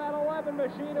around for that 11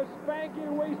 machine of Spanky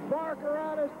Weiss, Barker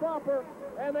on his bumper,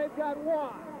 and they've got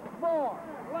 1 more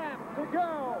lap to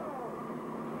go.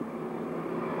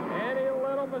 Any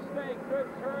little mistake could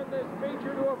turn this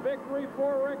feature to a victory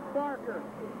for Rick Barker.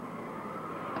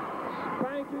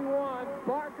 Spanky 1,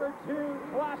 Barker 2,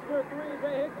 Kloster 3 as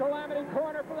they hit Calamity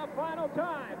Corner for the final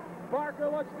time. Barker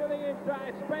looks to the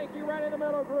inside, Spanky right in the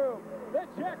middle groove. The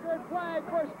checkered flag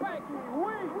for Spanky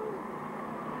Weiss.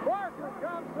 Barker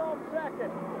comes home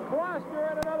 2nd.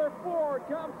 Kloster and another 4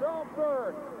 comes home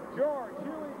 3rd. George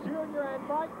Huey Jr. and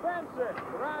Mike Benson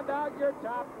round out your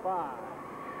top 5.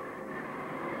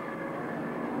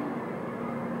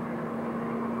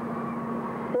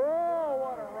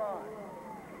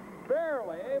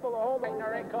 Barely able to hold it.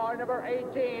 In car number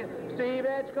 18, Steve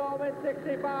Edgecombe in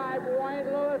 65, Wayne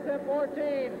Lewis in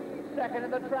 14. Second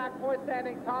in the track point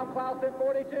standing, Tom Klaus in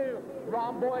 42,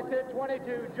 Ron Boyce in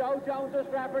 22, Joe Jones of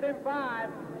Stratford in 5,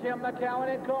 Jim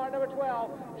McCowan in car number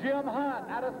 12, Jim Hunt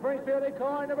out of Springfield in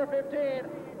car number 15,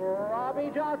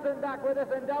 Robbie Johnson back with us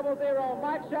in 00,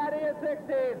 Mike Shaddy in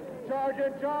 16,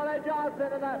 Sergeant Charlie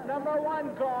Johnson in that number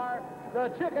 1 car. The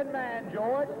Chicken Man,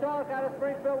 George Stark out of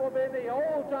Springfield, will be in the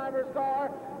old-timers car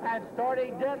and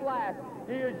starting dead last.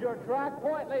 He is your track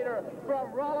point leader from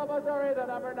Rolla, Missouri, the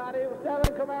number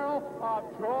 97 Camaro of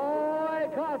Troy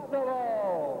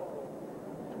Constable.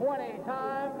 20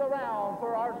 times around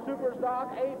for our Super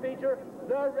Stock A feature.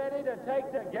 They're ready to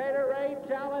take the Gatorade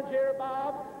Challenge here,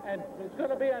 Bob, and it's going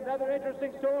to be another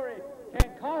interesting story. Can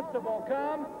Constable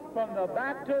come from the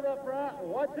back to the front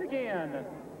once again?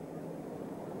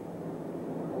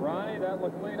 Ronnie, that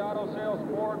LeClede Auto Sales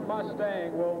Ford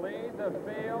Mustang will lead the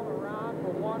field around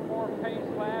for one more pace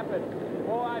lap. And,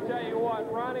 boy, I tell you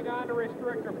what, running on the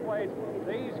restrictor plates,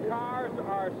 these cars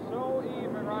are so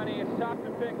even, Ronnie, it's tough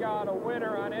to pick out a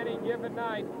winner on any given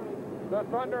night. The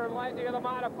Thunder and Lightning of the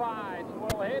Modifieds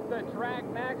will hit the track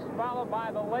next, followed by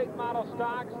the late model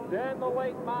stocks, then the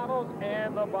late models,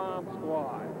 and the Bomb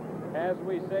Squad, as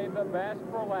we save the best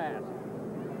for last.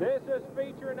 This is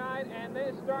feature night, and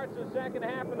this starts the second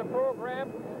half of the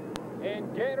program in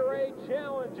Gatorade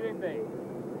Challenge evening.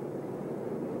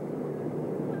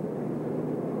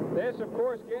 This, of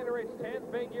course, Gatorade's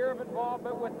 10th big year of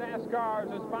involvement with NASCAR as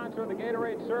a sponsor of the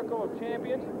Gatorade Circle of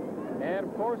Champions, and,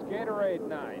 of course, Gatorade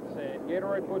Nights. And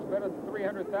Gatorade puts better than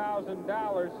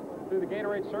 $300,000 through the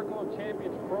Gatorade Circle of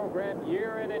Champions program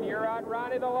year in and year out.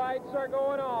 Ronnie, the lights are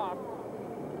going off.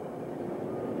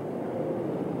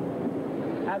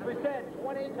 As we said,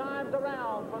 20 times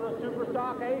around for the Super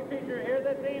Stock A feature here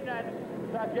this evening.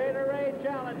 The Gatorade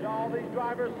Challenge. All these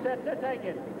drivers set to take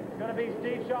it. It's going to be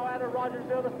Steve Shaw out of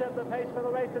Rogersville to set the pace for the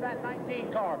race in that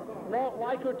 19 car. Walt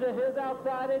Weichert to his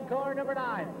outside in car number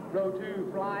 9. Row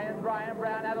 2, flying Brian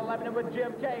Brown out of Lebanon with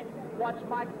Jim Kate. Watch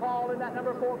Mike Paul in that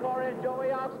number 4 car and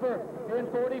Joey Oxford in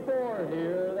 44.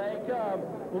 Here they come,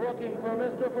 looking for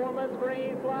Mr. Foreman's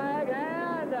green flag,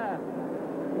 and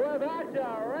we're back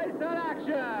to race in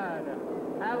action.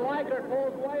 And Weichert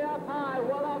pulls way up high,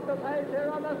 well off the pace here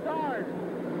on the start.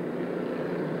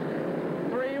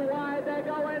 3 wide, they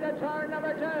go into turn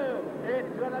number 2.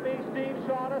 It's going to be Steve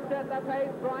Shaw to set the pace.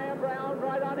 Brian Brown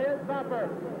right on his bumper.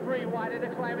 3 wide into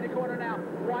Calamity Corner now.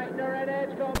 Whitener and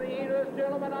Edgecombe, the English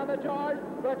gentleman on the charge.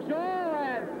 But sure,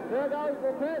 and there goes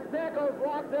the Chris Nichols,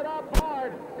 locks it up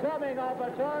hard, coming off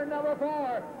of turn number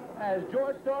 4. As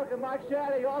George Stork and Mike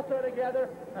Shaddy also together,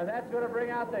 and that's going to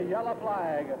bring out the yellow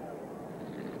flag.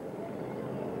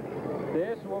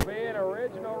 This will be an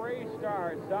original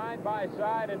restart, side by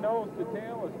side and nose to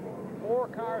tail as 4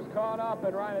 cars caught up.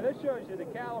 And Ryan, this shows you the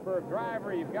caliber of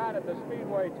driver you've got at the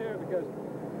Speedway too, because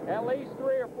at least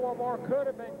 3 or 4 more could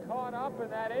have been caught up in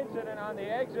that incident on the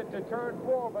exit to turn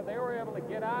 4, but they were able to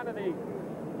get out of the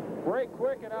brake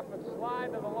quick enough and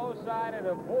slide to the low side and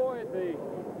avoid the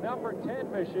number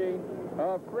 10 machine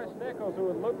of Chris Nichols, who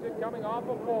had looked at coming off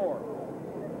of 4.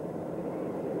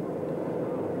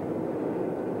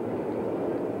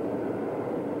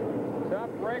 Tough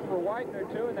break for Whitener,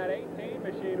 too, in that 18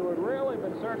 machine, who had really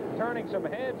been turning some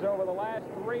heads over the last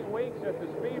 3 weeks at the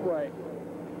Speedway.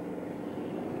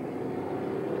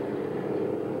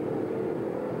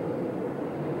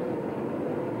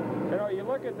 You know, you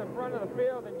look at the front of the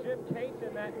field, and Jim Cates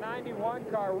in that 91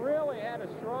 car really had a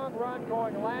strong run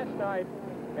going last night,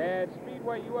 and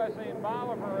Speedway USA and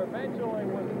Bolivar eventually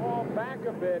would fall back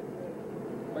a bit,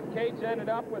 but Cates ended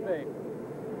up with a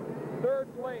 3rd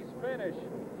place finish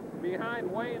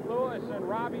behind Wayne Lewis and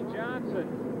Robbie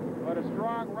Johnson, but a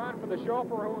strong run for the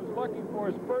chauffeur who was looking for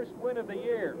his first win of the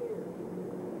year.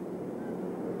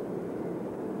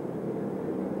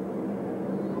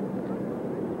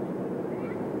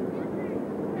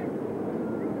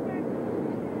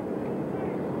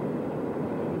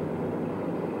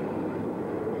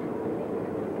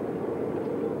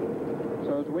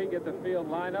 So as we get the field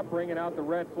lined up, bringing out the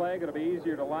red flag, it'll be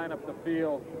easier to line up the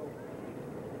field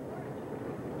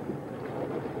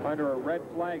under a red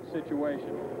flag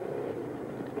situation.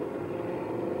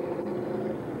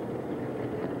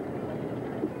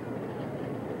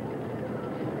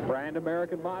 Brand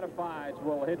American Modifieds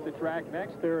will hit the track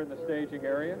next there in the staging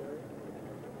area.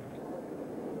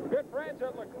 Good friends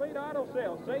at LeClede Auto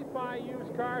Sales. Safe buy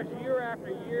used cars year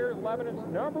after year. Lebanon's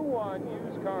 #1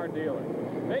 used car dealer.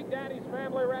 Big Daddy's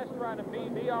Family Restaurant and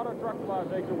B&D Auto Truck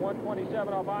Plaza, exit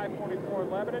 127 off I-44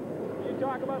 in Lebanon. You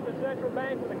talk about the Central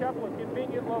Bank with a couple of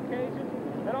convenient locations,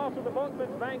 and also the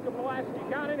Boatman's Bank of Pulaski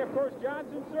County, and of course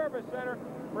Johnson Service Center,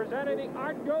 presenting the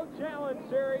Art Go Challenge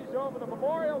Series over the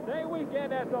Memorial Day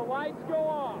weekend as the lights go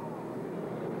off.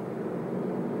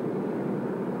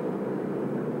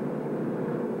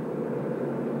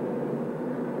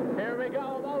 Here we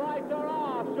go, the lights are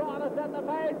off. Shaw to set the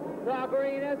pace. The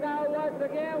green is out once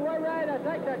again. We're ready to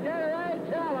take the Gatorade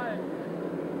Challenge.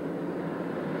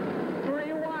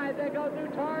 3 wide, they go through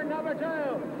turn number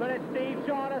 2. but it's Steve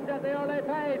Shaw to set the early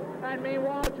pace. And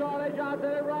meanwhile, Charlie Johnson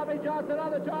and Robbie Johnson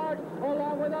on the charge,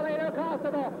 along with the leader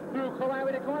Constable through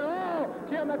Calamity Corner. Oh,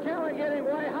 Kim McKellen getting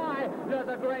way high. Does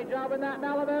a great job in that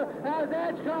Malibu as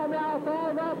Edgecombe now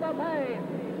throws up the pace.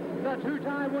 The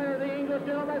two-time winner, the English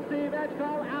gentleman, Steve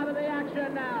Edgecombe, out of the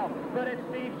action now. But it's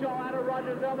Steve Shaw out of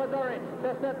Rogersville, Missouri,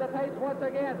 to set the pace once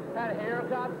again. And here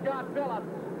comes Scott Phillips.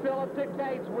 Phillips to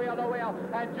Cates, wheel to wheel,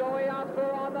 and Joey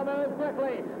Oscar on the move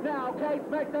quickly. Now Cates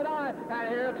makes it on, and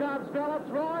here comes Phillips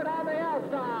roaring on the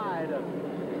outside.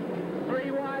 Three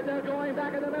wide, they're going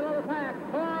back in the middle of the pack.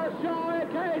 Oh, Shaw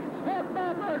and Cates, hit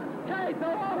bumpers. Cates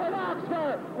along with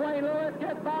Oxford. Wayne Lewis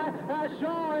gets by, as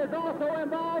Shaw is also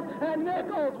involved, and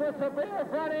Nichols with severe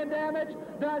front end damage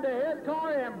done to his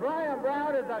car, and Brian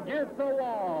Brown is against the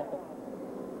wall.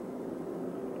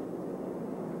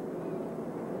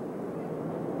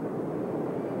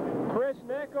 Chris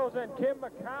Nichols and Kim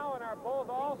McCowan are both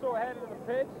also headed to the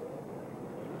pits.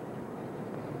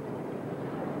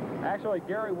 Actually,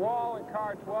 Gary Wall in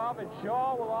car 12, and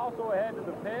Shaw will also head to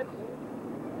the pits.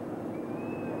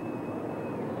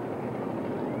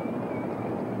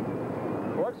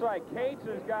 Looks like Cates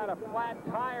has got a flat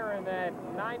tire in that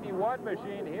 91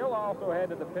 machine. He'll also head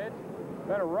to the pits.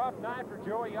 Been a rough night for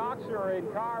Joey Oxer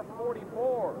in car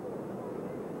 44.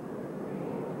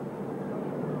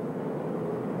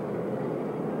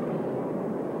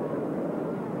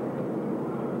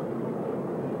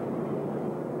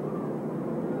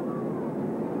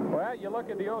 You look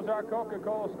at the Ozark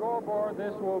Coca-Cola scoreboard,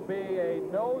 this will be a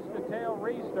nose-to-tail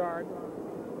restart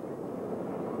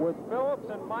with Phillips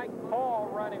and Mike Paul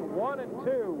running 1 and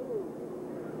 2.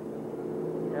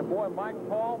 And boy, Mike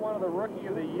Paul, one of the Rookie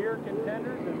of the Year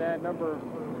contenders in that number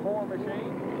 4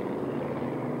 machine.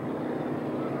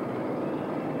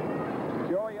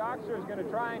 Joey Oxer is going to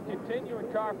try and continue in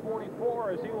car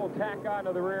 44 as he will tack on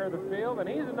to the rear of the field. And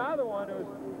he's another one who's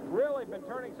really been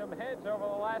turning some heads over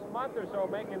the last month or so,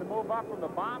 making the move up from the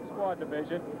Bomb Squad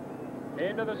division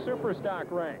into the Super Stock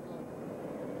ranks.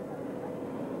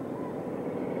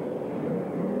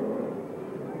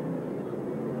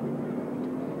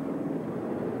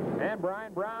 And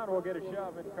Brian Brown will get a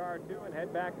shove in car 2 and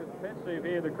head back to the pit, so if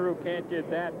any of the crew can't get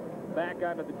that back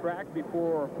onto the track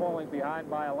before falling behind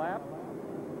by a lap.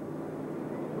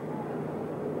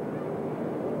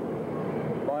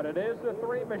 But it is the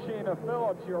 3 machine of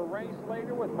Phillips, your race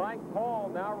leader, with Mike Paul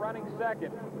now running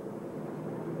second.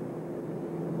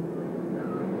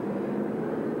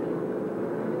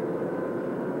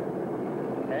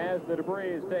 As the debris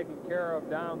is taken care of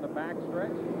down the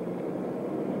backstretch.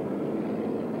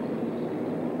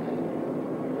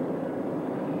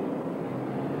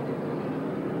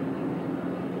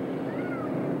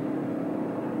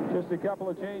 Just a couple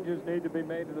of changes need to be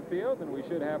made to the field, and we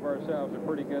should have ourselves a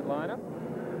pretty good lineup.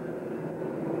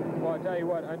 Well, I'll tell you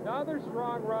what, another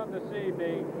strong run this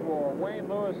evening for Wayne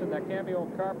Lewis in the Cameo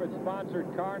Carpet sponsored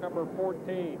car number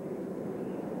 14.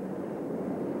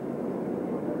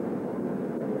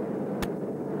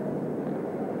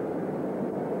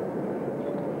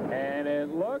 And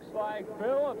it looks like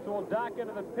Phillips will dock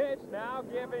into the pits now,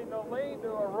 giving the lead to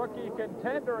a rookie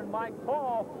contender in Mike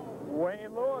Paul.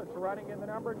 Wayne Lewis running in the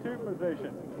number 2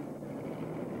 position.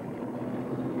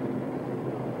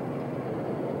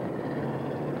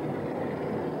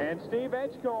 And Steve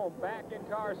Edgecombe back in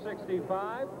car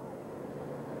 65.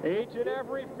 Each and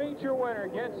every feature winner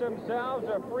gets themselves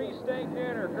a free steak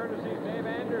dinner, courtesy of Dave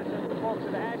Anderson, the folks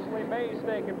at Ashley May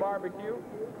Steak and Barbecue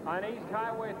on East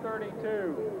Highway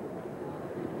 32.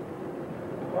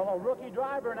 Well, a rookie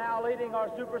driver now leading our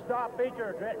Superstar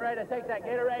feature, getting ready to take that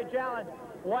Gatorade Challenge.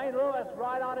 Wayne Lewis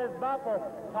right on his bumper.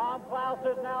 Tom Klaus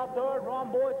is now third.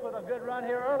 Ron Boyce with a good run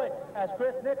here early as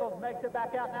Chris Nichols makes it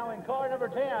back out now in car number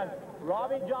 10.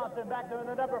 Robbie Johnson back there in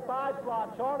the number 5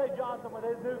 slot. Charlie Johnson with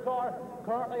his new car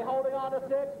currently holding on to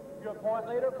 6. Your point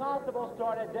leader Constable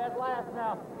started dead last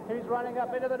now. He's running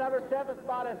up into the number 7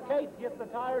 spot as Cates gets the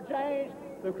tire changed.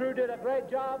 The crew did a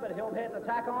great job, but he'll hit the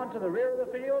tack on to the rear of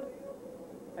the field.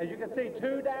 As you can see,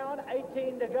 2 down,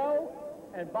 18 to go.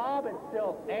 And Bob, it's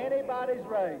still anybody's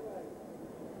race.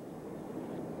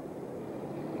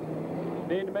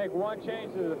 Need to make one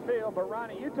change to the field, but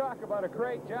Ronnie, you talk about a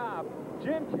great job.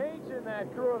 Jim Cates in that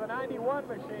crew of the 91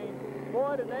 machine,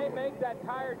 boy, did they make that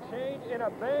tire change in a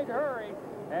big hurry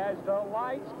as the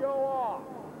lights go off.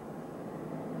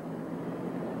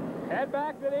 Head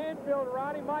back to the infield,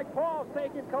 Ronnie. Mike Paul's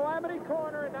taking Calamity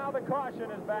Corner, and now the caution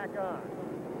is back on.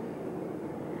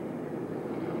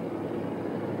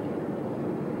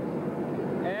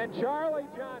 And Charlie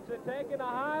Johnson taking the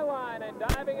high line and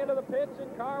diving into the pits in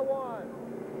car 1.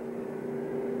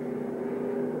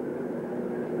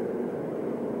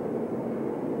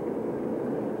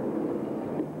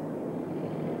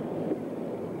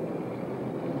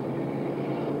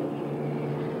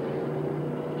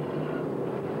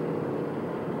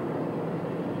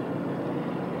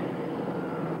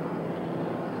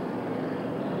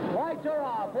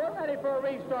 off. We're ready for a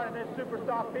restart in this super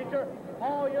stock feature.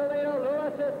 Paul, your leader.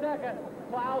 Lewis is second.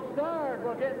 Klaus third.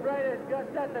 We're getting ready to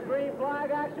set the green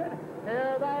flag action.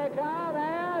 Here they come,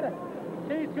 and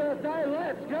she's going to say,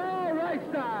 let's go,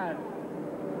 race time.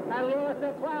 And Lewis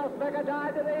and Klaus make a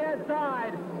dive to the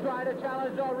inside. Trying to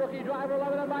challenge our rookie driver,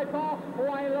 Lebanon by Paul.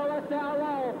 Wayne Lewis down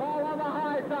low. Paul on the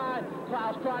high side.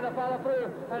 Klaus trying to follow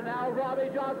through. And now Robbie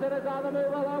Johnson is on the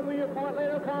move along with your point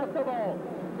leader, Constable.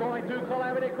 Going through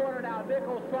Calamity Corner now.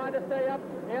 Nichols trying to stay up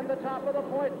in the top of the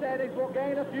point standings. Will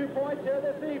gain a few points here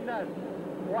this evening.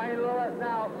 Wayne Lewis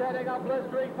now setting up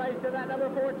blistering pace in that number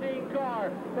 14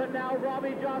 car. But now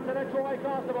Robbie Johnson and Troy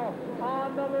Constable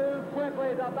on the move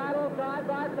quickly. The battle side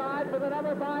by side for the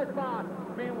number 5 spot.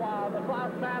 Meanwhile, the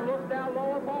Klaus man looks down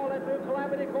low and falling through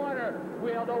Calamity Corner.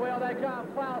 Wheel to wheel they come.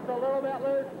 Klaus a little bit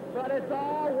loose, but it's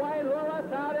all Wayne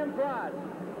Lewis out in front.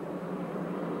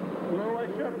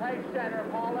 Lewis, your pace center,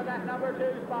 Paul in that number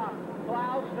 2 spot.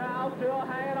 Klaus now still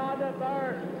hanging on to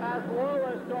third as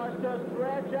Lewis starts to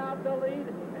stretch out the lead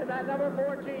in that number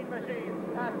 14 machine.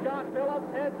 As Scott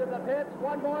Phillips heads to the pits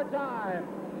one more time.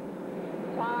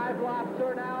 5 laps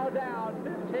are now down,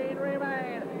 15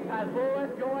 remain as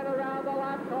Lewis going around the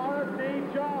lap car of Steve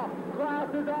Shaw. Klaus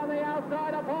is on the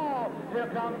outside of Paul. Here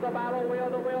comes the battle wheel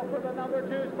to wheel for the number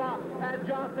 2 spot, and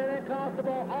Johnson and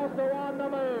Constable also on the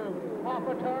move. Off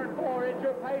of turn 4, it's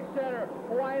your pace center,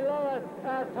 Wayne Lewis,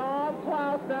 as Tom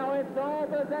Klaus now in sole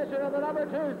possession of the number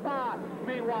 2 spot.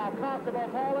 Meanwhile, Constable,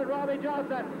 Paul, and Robbie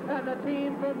Johnson, and the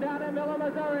team from down in Miller,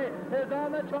 Missouri, is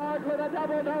on the charge with a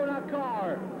double donut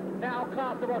car. Now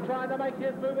Constable trying to make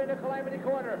his move into Calamity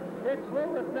Corner. It's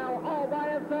Lewis now all by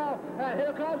himself. And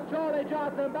here comes Charlie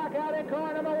Johnson back out in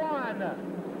car number 1.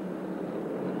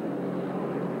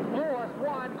 Lewis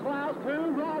 1, Klaus 2,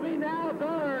 Robbie now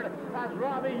third. As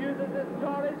Robbie uses his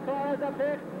Charlie's car as a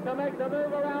pick to make the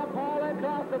move around Paul and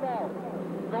Constable.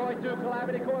 Going through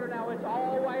Calamity Corner now, it's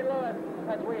all Wayne Lewis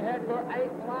as we head for 8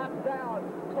 laps down.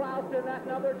 Klaus in that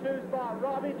number 2 spot.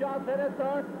 Robbie Johnson is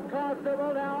third.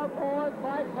 Constable now 4th.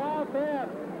 Mike Paul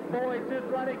 5th. Boyce is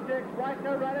running 6th.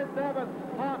 Whitener running 7th.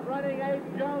 Hawk running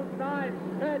 8th. Jones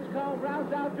 9th. Edgecombe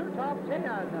rounds out your top 10.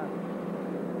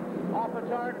 Off of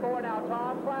turn 4 now,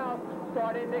 Tom Klaus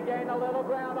starting to gain a little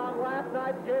ground on last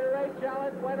night's Gatorade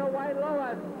Challenge winner Wayne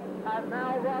Lewis. As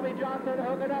now Robbie Johnson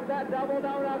hooking up that double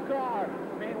donut car.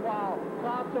 Meanwhile,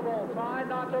 Constable trying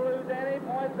not to lose any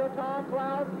points to Tom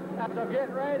Klaus after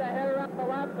getting ready to head around the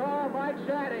lap car, Mike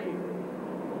Shatty.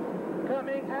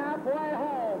 Coming halfway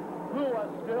home, Lewis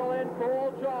still in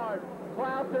full charge.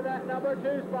 Klaus in that number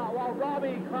 2 spot, while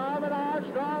Robbie coming on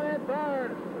strong in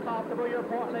third. Constable, your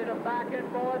point leader, back and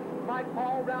forth. Mike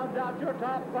Paul rounds out your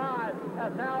top 5.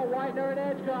 As now Whitener and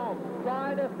Edgecombe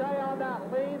trying to stay on that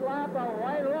lead lap of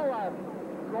Wayne Lewis.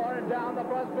 Roaring down the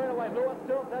front straightaway. Lewis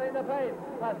still setting the pace.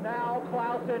 As now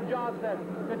Klaus and Johnson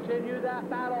continue that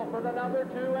battle for the number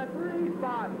 2 and 3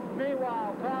 spot.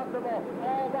 Meanwhile, Constable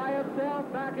all by himself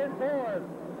back and forth.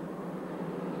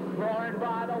 Roaring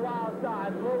by the wild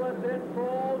side. Lewis in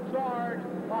full charge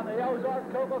on the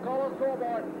Ozark Coca-Cola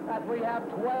scoreboard as we have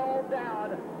 12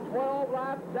 down. 12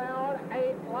 laps down,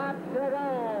 8 laps to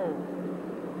go.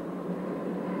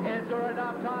 Is there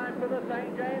enough time for the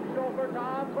St. James chauffeur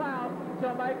Tom Klaus to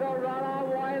make a run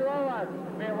on Wayne Lewis?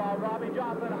 Meanwhile, Robbie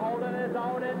Johnson holding his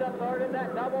own into third in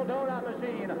that double donut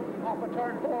machine. Off of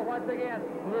turn 4 once again.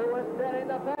 Lewis setting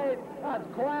the pace. That's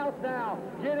Klaus now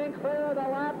getting clear of the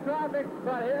lap traffic.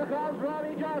 But here comes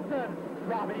Robbie Johnson.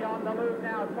 Robbie on the move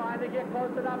now, trying to get close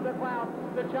enough to Klaus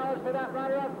to challenge for that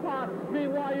runner-up spot.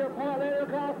 Meanwhile, your point leader,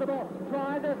 Constable,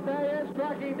 trying to stay in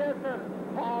striking distance.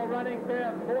 Paul running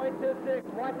 5th, Boyce is 6th,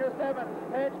 Whitener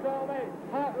 7th, Edgecombe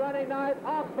 8th, Hart running 9th,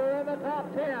 Oxford in the top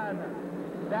 10.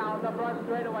 Down the front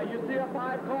straightaway, you see a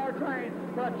 5-car train,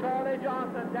 but Charlie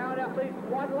Johnson down at least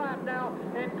 1 lap now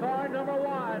in car number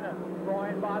 1.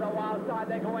 Going by the wild side,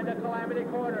 they go into Calamity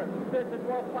Corner. This is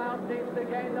where Klaus seems to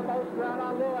gain the most ground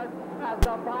on Lewis as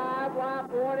the 5-lap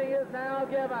warning is now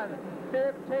given.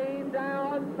 15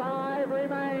 down, 5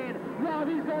 remain.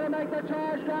 Robbie's going to make the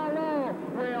charge down low.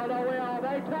 Wheel to wheel,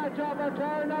 they touch up at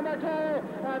turn number 2,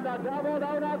 and the double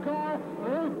donut car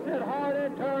loops it hard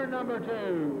in turn number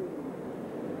 2.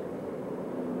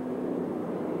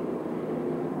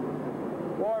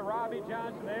 Boy, Robbie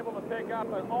Johnson able to pick up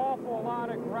an awful lot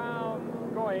of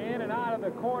ground going in and out of the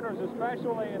corners,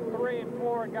 especially in 3 and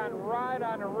 4, and got right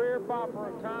on the rear bumper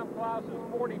of Tom Klaus's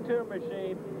 42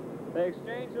 machine. They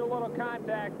exchanged a little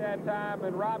contact that time,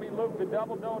 and Robbie looped the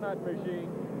double donut machine.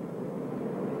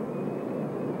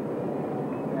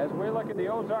 As we look at the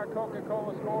Ozark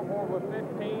Coca-Cola scoreboard with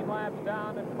 15 laps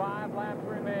down and 5 laps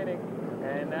remaining.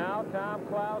 And now now. Tom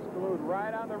Klaus glued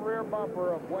right on the rear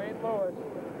bumper of Wayne Lewis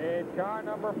in car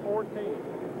number 14.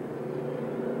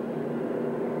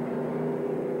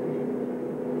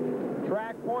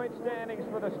 Track point standings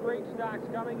for the street stocks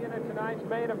coming in at tonight's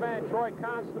main event. Troy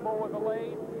Constable with the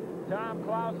lead. Tom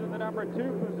Klaus in the number 2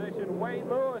 position. Wayne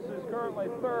Lewis is currently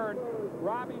 3rd.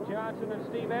 Robbie Johnson and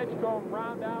Steve Edgecombe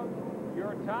round out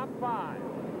your top 5.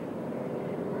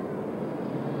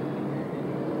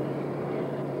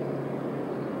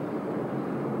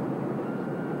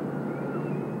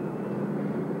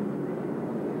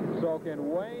 So can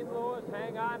Wayne Lewis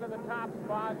hang on to the top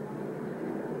spot?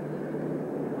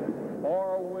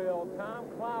 Or will Tom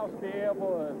Klaus be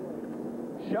able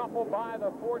to shuffle by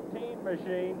the 14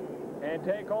 machine and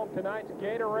take home tonight's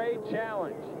Gatorade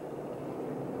Challenge?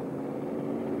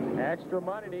 Extra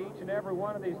money to each and every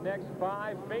one of these next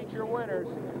 5 feature winners,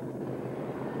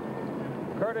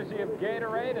 courtesy of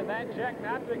Gatorade, and that check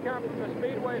not to come from the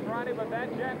Speedways, Ronnie, but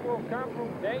that check will come from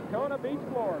Daytona Beach,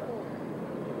 Florida.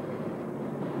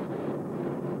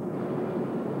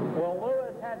 Well,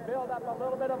 Lewis had built up a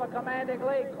little bit of a commanding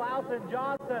lead. Klaus and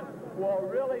Johnson were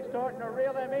really starting to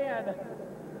reel him in.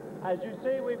 As you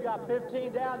see, we've got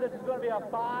 15 down. This is going to be a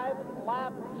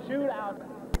 5-lap shootout.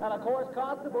 And of course,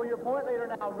 Constable, your point leader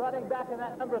now, running back in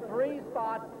that number 3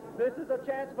 spot. This is a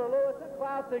chance for Lewis and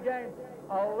Klaus to gain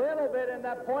a little bit in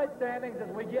that point standings as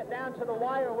we get down to the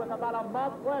wire with about a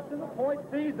month left in the point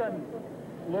season.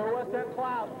 Lewis and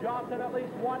Klaus, Johnson at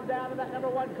least 1 down in that number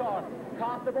 1 car.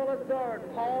 Constable is 3rd.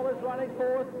 Paul is running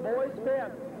 4th. Boyce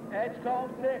 5th.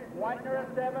 Edgecombe 6th. Whitener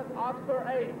at 7th. Oxford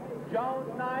 8th. Jones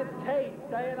 9th. Kate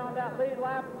staying on that lead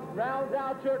lap. Rounds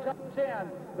out your top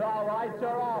 10. The lights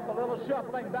are off. A little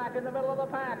shuffling back in the middle of the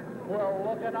pack. We're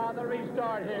looking on the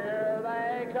restart. Here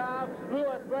they come.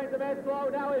 Lewis brings them in slow.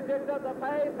 Now he picks up the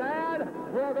pace, and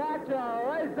we're back to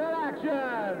race in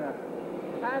action.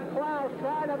 And Klaus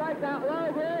trying to make that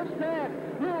low groove stick.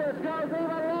 Lewis goes even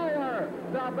lower.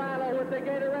 The battle with the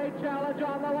Gatorade Challenge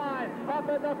on the line. Up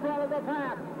in the front of the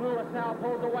pack. Lewis now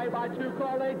pulls away by 2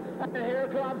 car lead. And here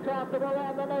comes Constable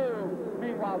on the move.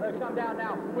 Meanwhile, they come down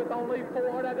now with only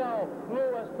 4 to go.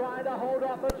 Lewis trying to hold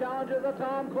off the challenges of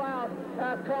Tom Klaus.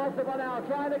 As Constable now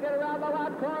trying to get around the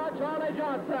lap car of Charlie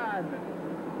Johnson.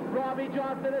 Robbie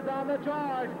Johnson is on the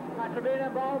charge after being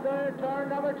involved in turn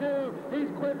number 2. He's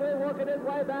quickly working his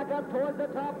way back up towards the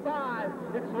top 5.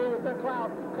 It's Lewis and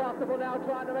Klaus. Constable now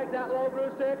trying to make that low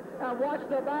groove stick, and watch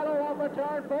the battle off of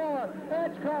turn 4.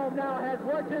 Edgecombe now has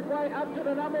worked his way up to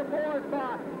the number 4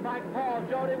 spot. Mike Paul,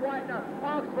 Jody Whitener,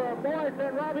 Oxford, Boyce,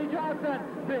 and Robbie Johnson.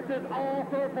 This is all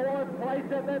for 4th place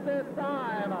at this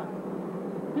time.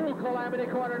 Through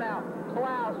Calamity Corner now.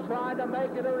 Klaus trying to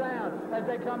make it around as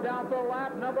they come down for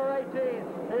lap number 18.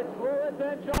 It's Lewis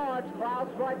in charge. Klaus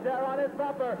right there on his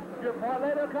bumper. Your point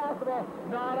leader, Constable.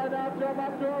 Not enough to him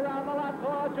up to around the lap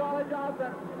car, Charlie Johnson.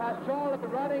 As Charlie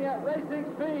running at racing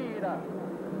speed.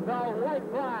 The white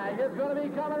flag is going to be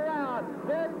coming around.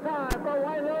 This time for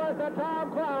Wayne Lewis and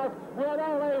Tom Klaus with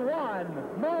only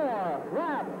 1 more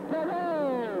lap to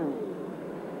go.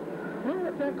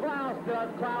 Lewis and Klaus. Does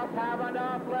Klaus have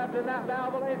enough left in that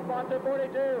Valvoline spot to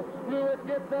 42? Lewis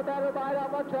gets the better bite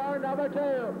up on turn number 2.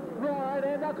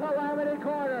 Roaring in the Calamity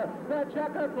Corner. The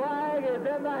checkered flag is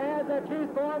in the hands of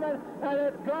Keith Foreman, and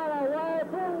it's gone away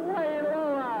for Wayne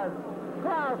Lewis.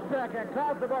 Klaus 2nd,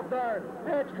 Constable 3rd,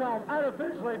 Edgecombe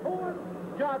unofficially 4th,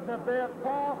 Johnson 5th,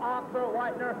 Paul, Oxford,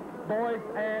 Whitener, Boyce,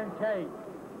 and Kate.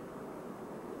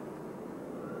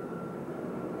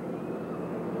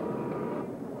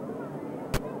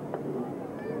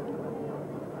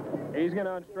 He's going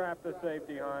to unstrap the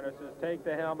safety harnesses, take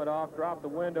the helmet off, drop the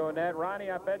window in that.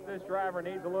 Ronnie, I bet this driver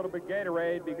needs a little bit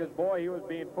Gatorade because, boy, he was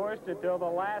being pushed until the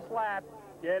last lap,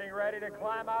 getting ready to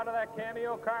climb out of that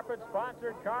Cameo Carpet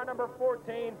sponsored car number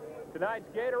 14. Tonight's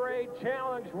Gatorade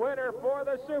Challenge winner for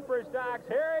the Super Stocks.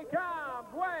 Here he comes,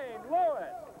 Wayne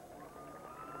Lewis.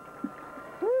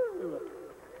 Woo!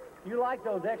 You like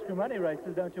those extra money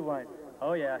races, don't you, Wayne?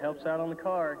 Oh, yeah, helps out on the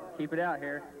car. Keep it out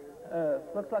here.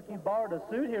 Looks like you borrowed a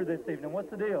suit here this evening. What's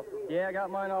the deal? Yeah, I got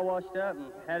mine all washed up and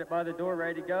had it by the door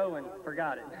ready to go and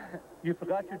forgot it. You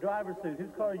forgot your driver's suit. Whose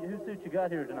suit you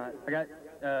got here tonight? I got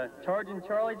Sergeant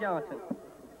Charlie Johnson.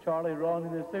 Charlie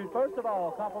rolling in his suit. First of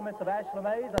all, compliments of Ashley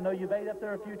Mays. I know you've ate up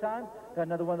there a few times. Got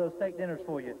another one of those steak dinners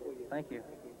for you. Thank you.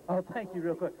 Oh, thank you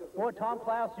real quick. Boy, Tom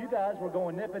Klaus, you guys were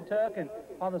going nip and tuck, and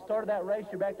on the start of that race,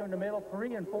 you're back there in the middle,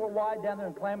 3 and 4 wide down there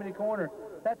in Calamity Corner.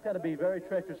 That's got to be very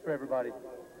treacherous for everybody.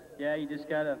 Yeah, you just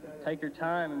got to take your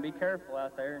time and be careful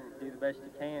out there and do the best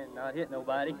you can, not hit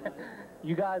nobody.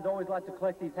 You guys always like to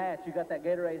collect these hats. You got that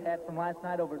Gatorade hat from last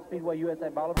night over at Speedway USA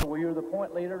Bolivar, where you were the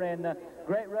point leader, and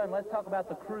great run. Let's talk about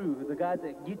the crew, the guys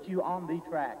that get you on the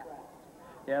track.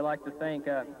 Yeah, I'd like to thank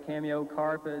Cameo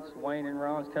Carpets, Wayne and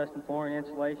Ron's Custom Flooring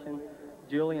Installation,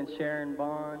 Julie and Sharon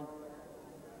Bond,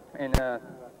 and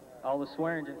all the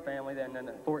Swearingen family, and then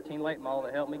the 14 Late Mall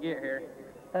that helped me get here.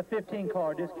 That 15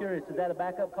 car, just curious, is that a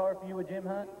backup car for you with Jim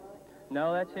Hunt?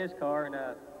 No, that's his car, and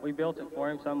we built it for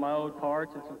him, some of my old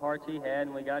parts and some parts he had,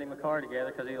 and we got him a car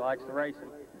together because he likes the racing.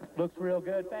 Looks real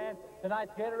good, fans.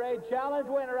 Tonight's Gatorade Challenge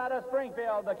winner out of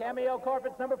Springfield, the Cameo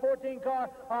Carpets number 14 car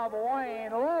of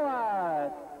Wayne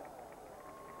Willard.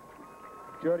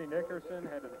 Jody Nickerson,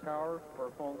 head of the tower, for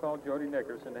a phone call. Jody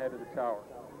Nickerson, head of the tower.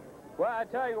 Well, I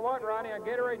tell you what, Ronnie, on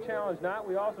Gatorade Challenge night,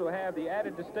 we also have the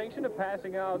added distinction of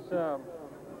passing out some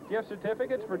gift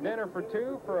certificates for dinner for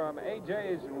two from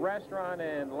AJ's Restaurant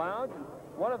and Lounge.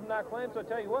 One of them not claimed, so I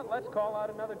tell you what, let's call out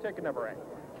another ticket number 8.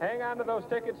 Hang on to those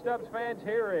ticket stubs, fans.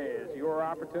 Here is your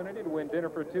opportunity to win dinner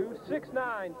for two.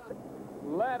 6-9,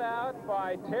 led out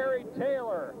by Terry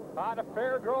Taylor out of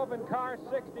Fairgrove in car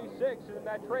 66 in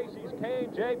that Tracy's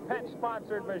K&J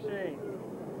Pet-sponsored machine.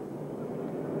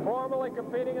 Formerly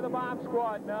competing in the Bomb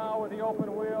Squad now with the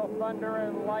open wheel Thunder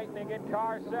and Lightning in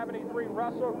car 73,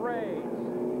 Russell Graves.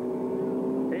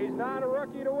 He's not a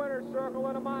rookie to winner's circle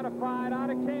in a modified out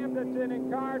of Camdenton in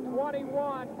car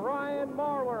 21, Brian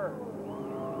Marler.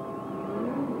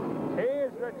 He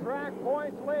is the track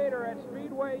points leader at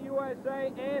Speedway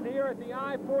USA and here at the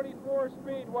I-44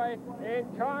 Speedway in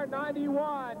car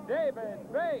 91, David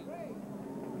Bates.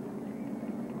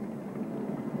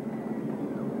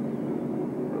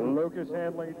 Lucas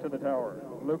Handley to the tower.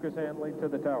 Lucas Handley to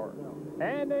the tower.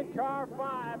 And in car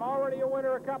 5, already a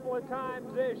winner a couple of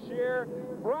times this year,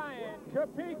 Brian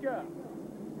Kapika.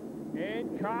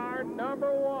 In car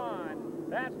number 1,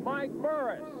 that's Mike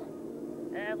Burris.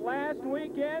 And last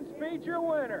weekend's feature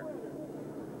winner.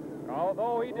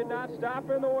 Although he did not stop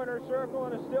in the winner's circle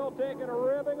and is still taking a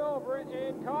ribbing over it,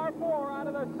 in car 4 out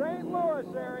of the St.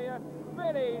 Louis area,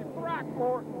 Vinny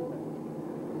Throckmorton.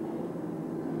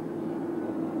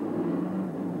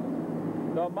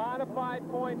 The modified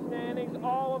point standings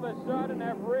all of a sudden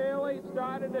have really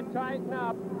started to tighten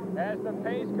up as the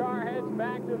pace car heads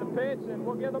back to the pits, and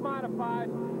we'll give the modified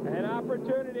an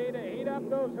opportunity to heat up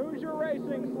those Hoosier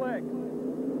Racing slicks.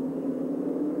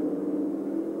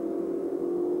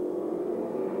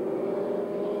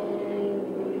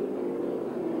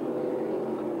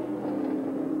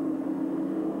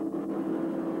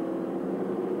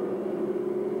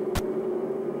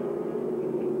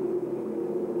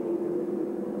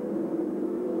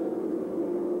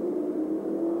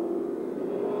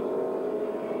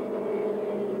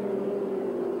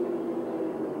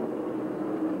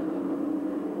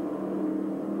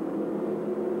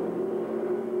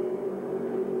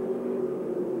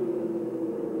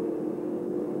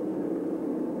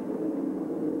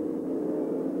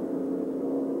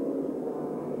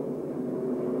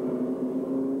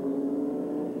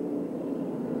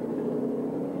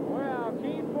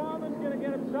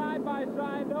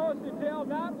 Side-by-side, nose to tail,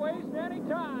 not waste any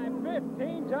time.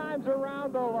 15 times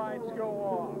around the lights go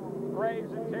off.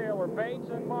 Graves and Taylor, Bates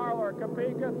and Marler,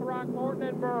 Kapika, Throckmorton,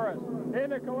 and Burris. In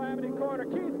the Calamity corner,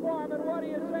 Keith Foreman, what do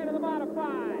you say to the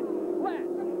modified?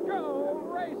 Let's go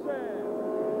racing!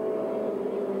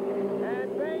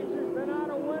 And Bates has been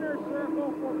out of winner's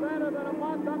circle for better than a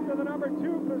month up to the number 2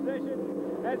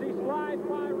 position as he slides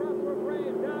by Russell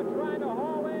Graves, now trying to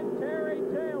haul in Terry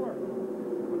Taylor.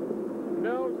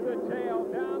 Nose to tail,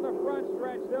 down the front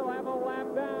stretch. They'll have a lap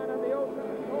down on the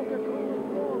Oka-Cooler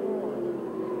scoreboard.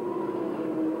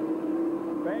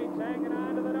 Bates hanging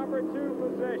on to the number 2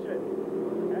 position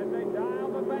as they dial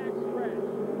the back stretch.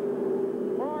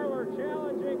 Marler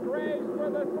challenging Graves for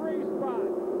the 3 spot.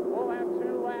 We'll have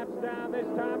 2 laps down this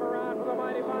time around for the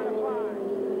Mighty Modified.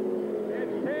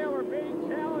 It's Taylor being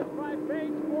challenged by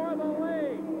Bates for the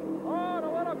lead. Oh, and a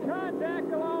little contact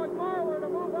allowing Marler to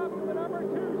move up to the number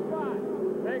 2 spot.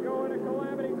 They go into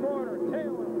Calamity corner.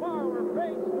 Taylor, Marler,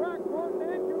 Bates, Throckmorton,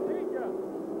 and Kapika.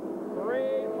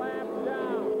 3 laps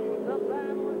down. The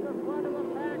battle at the front of the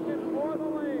pack is for the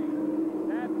lead.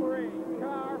 At 3,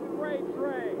 car freight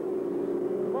train.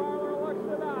 Marler looks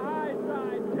to the high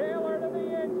side. Taylor to the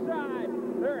inside.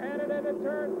 They're headed into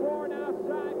turn 4 now,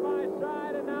 side by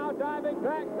side, and now diving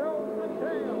back nose to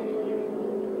tail.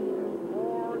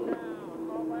 4 down.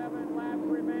 11 laps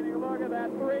remaining. Look at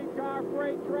that 3-car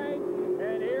freight train.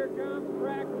 And here comes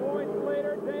track points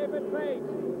leader David Bates.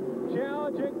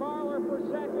 Challenging Marler for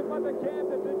second, but the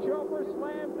Camden chauffeur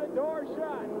slams the door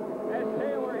shut as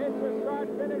Taylor hits the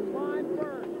start-finish line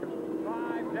first.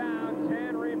 5 down,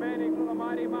 10 remaining for the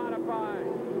Mighty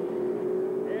Modifieds.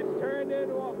 It's turned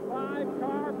into a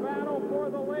 5-car battle for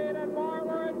the lead, and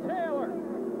Marler and Taylor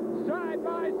side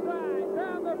by side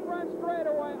down the front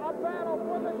straightaway. A battle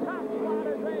for the top spot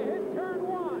as they hit turn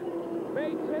 1.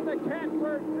 Bates in the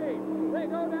catbird seat. They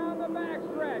go down the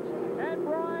backstretch, and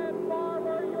Brian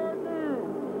Marler, your new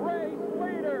race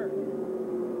leader.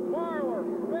 Marler,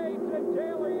 Bates, and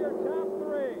Taylor, your top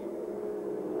 3.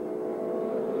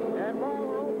 And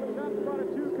Marler opens up about a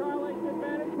 2-car length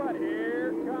advantage, but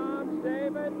here comes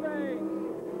David Bates.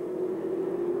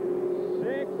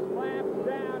 6 laps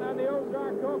down on the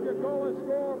Ozark Coca-Cola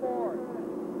scoreboard.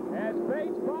 As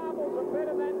Bates bobbles a bit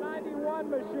of that 91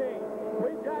 machine,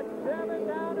 we've got 7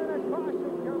 down and a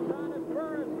caution comes on as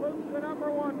Burris loops the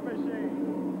number 1 machine.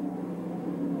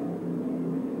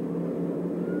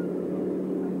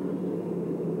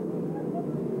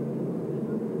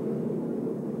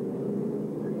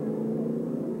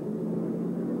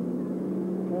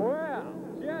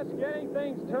 Getting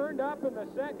things turned up in the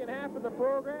second half of the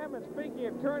program, and speaking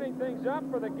of turning things up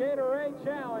for the Gatorade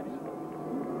Challenge,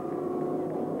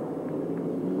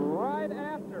 right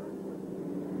after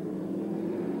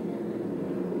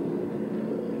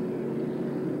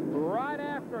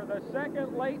the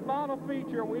second late model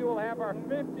feature, we will have our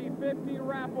 50-50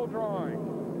 raffle drawing.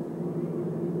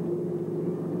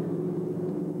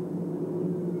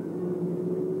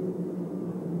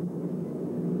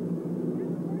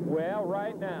 Well,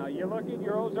 right now, you look at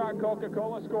your Ozark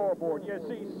Coca-Cola scoreboard. You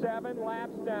see 7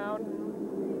 laps down,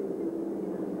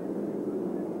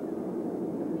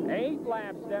 8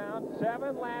 laps down,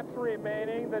 7 laps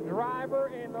remaining. The driver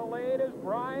in the lead is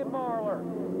Brian Marler.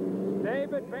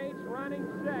 David Bates running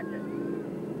second.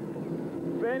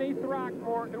 Benny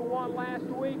Throckmorton, who won last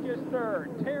week, is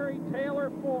third. Terry Taylor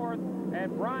fourth,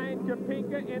 and Brian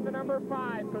Kapinka in the number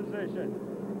 5 position.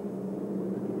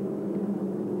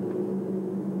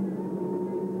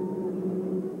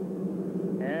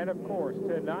 And of course,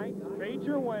 tonight's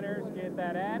feature winners get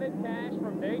that added cash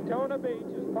from Daytona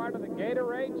Beach as part of the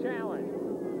Gatorade Challenge.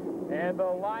 And the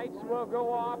lights will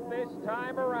go off this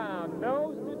time around.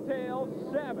 Nose to tail,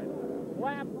 7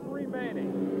 laps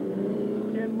remaining.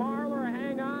 Can Marler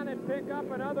hang on and pick up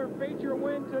another feature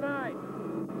win tonight?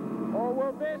 Or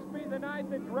will this be the night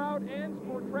the drought ends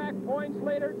for track points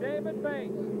leader David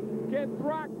Bates? Can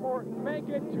Throckmorton make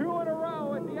it 2 in a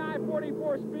row at the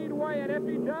I-44 Speedway? And if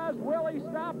he does, will he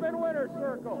stop in winner's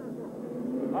circle?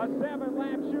 A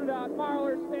 7-lap shootout.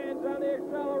 Marler stands on the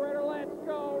accelerator. Let's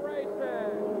go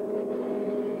racing.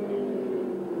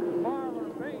 Marler,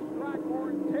 Bates,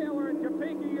 Throckmorton, Taylor, and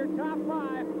Kapinka, your top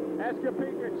 5, as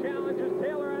Kapinka challenges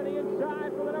Taylor on the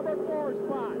inside for the number 4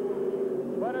 spot.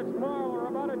 But it's Marler,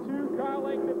 about a 2-car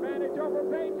length advantage over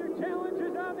Bates, who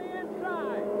challenges on the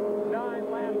inside.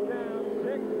 9 laps down,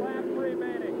 6 laps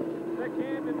remaining. The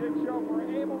Camden chauffeur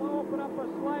able to open up a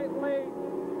slight lead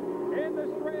in the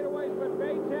straightaways, but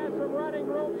Bates has some running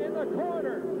room in the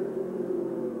corners.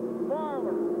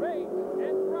 Marler, Bates,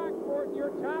 and Throckmorton,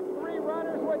 your top 3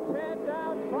 runners with 10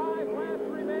 down, 5 laps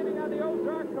remaining on the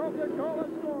Ozark Coca-Cola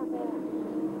scoreboard.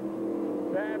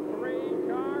 That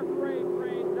 3-car freight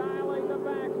train dialing the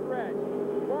backstretch.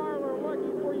 Marler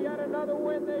looking for yet another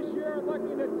win this year,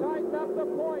 looking to tighten up the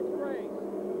points race.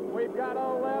 We've got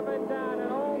 11 down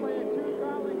and only a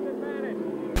 2-car length advantage.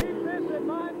 Keep this in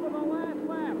mind for the last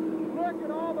lap. Look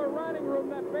at all the running room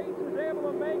that Bates is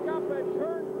able to make up at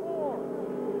turn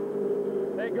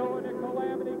 4. They go into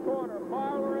Calamity Corner.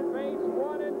 Marler and Bates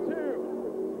 1 and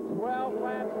 2. 12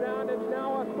 laps down. It's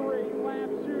now a 3-lap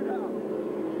shootout.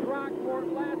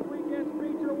 Throckmorton, last weekend's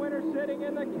feature winner, sitting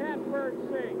in the catbird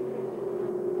seat,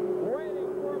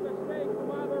 waiting for a mistake from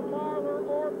either Marler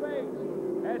or Bates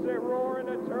as they roar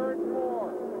into turn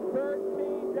 4.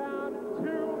 13 down, 2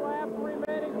 laps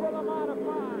remaining for the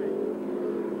Modifieds.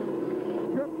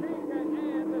 Kapinka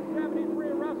and the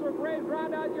 73 Russell Graves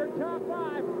round out your top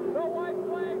 5. The white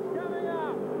flag's coming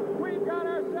up. We've got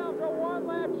ourselves a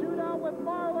 1-lap shootout with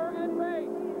Marler and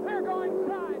Bates. They're going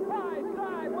side by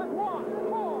side with 4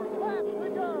 laps to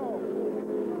go.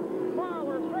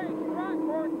 Marler, Bates,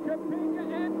 Throckmorton, Kapinka,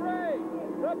 and Graves.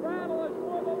 The battle is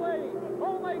for the lead.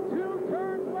 Only 2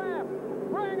 turns left.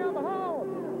 Bring them home.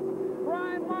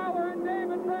 Brian Marler and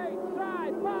David Bates,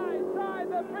 side by side.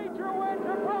 The feature win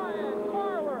to Brian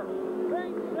Marler.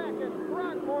 Bates second,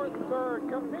 Throckmorton third,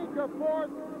 Kapinka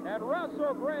fourth, and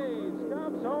Russell Graves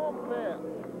comes home fifth.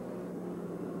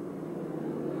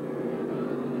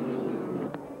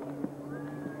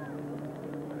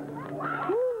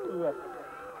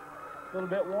 A little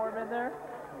bit warm in there?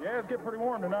 Yeah, it's getting pretty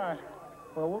warm tonight.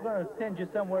 Well, we're going to send you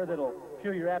somewhere that'll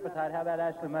fuel your appetite. How about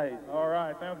Ashley Mays? All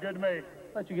right, sounds good to me.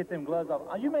 Let you get them gloves off.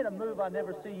 You made a move I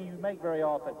never see you make very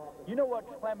often. You know what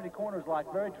Calamity Corner's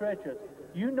like, very treacherous.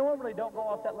 You normally don't go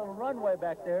off that little runway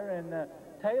back there, and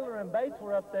Taylor and Bates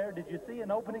were up there. Did you see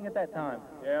an opening at that time?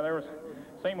 Yeah,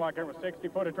 seemed like there was 60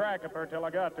 foot of track up there till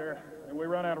I got there, and we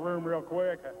run out of room real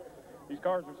quick. These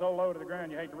cars are so low to the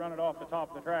ground, you hate to run it off the top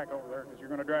of the track over there because you're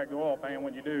going to drag the oil pan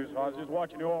when you do. So I was just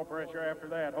watching the oil pressure after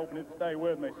that, hoping it'd stay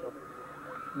with me. So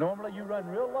normally you run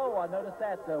real low. I noticed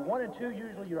that. 1 and 2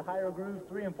 usually your higher grooves,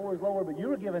 3 and 4 is lower, but you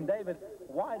were giving David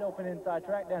wide open inside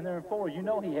track down there in 4. You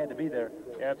know he had to be there.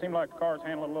 Yeah, it seemed like the cars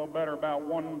handled it a little better, about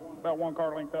one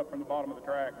car length up from the bottom of the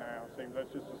track now. It seems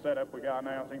that's just the setup we got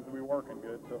now. It seems to be working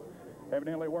good. So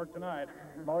evidently it worked tonight.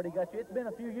 Marty got you. It's been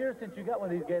a few years since you got one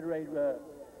of these Gatorade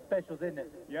specials, isn't it?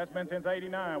 Yeah, it's been since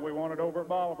 '89. We won it over at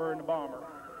Bolivar in the Bomber.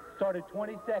 Started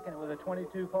 22nd with a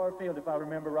 22-car field, if I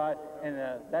remember right, and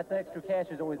that's extra cash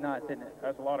is always nice, isn't it?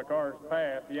 That's a lot of cars to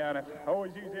pass. Yeah, and I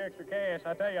always use the extra cash.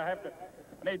 I tell you, I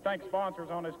need to thank sponsors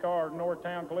on this car: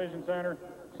 Northtown Collision Center,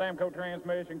 Samco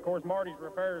Transmission. Of course, Marty's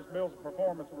Repairs, Bills of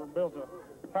Performance, builds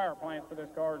the power plants for this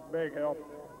car. Is a big help.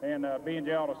 And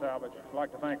B&J Auto Salvage. I'd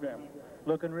like to thank them.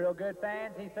 Looking real good,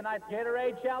 fans. He's tonight's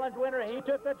Gatorade Challenge winner. He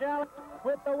took the challenge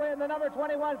with the win. The number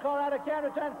 21 car out of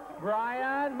Camden,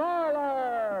 Brian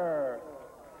Marler.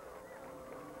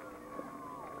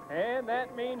 And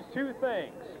that means two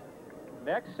things.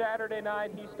 Next Saturday night,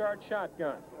 he starts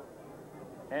shotgun.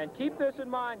 And keep this in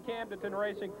mind, Camden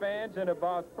Racing fans, in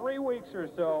about 3 weeks or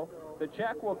so, the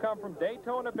check will come from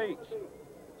Daytona Beach.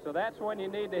 So that's when you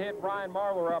need to hit Brian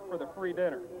Marler up for the free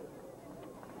dinner.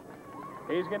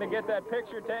 He's going to get that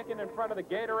picture taken in front of the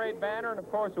Gatorade banner and, of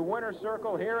course, the winner's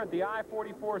circle here at the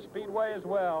I-44 Speedway as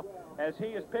well, as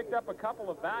he has picked up a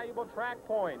couple of valuable track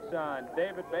points on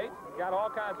David Bates. Got all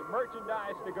kinds of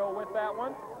merchandise to go with that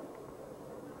one.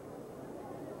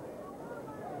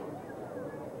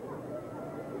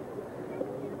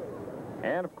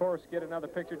 And, of course, get another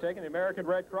picture taken. The American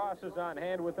Red Cross is on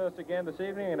hand with us again this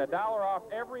evening, and $1 off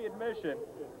every admission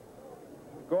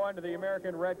going to the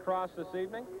American Red Cross this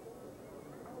evening.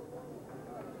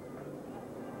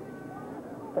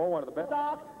 Or one of the best.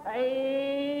 Stop,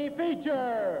 a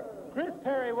feature. Chris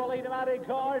Perry will lead him out in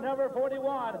car number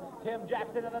 41. Tim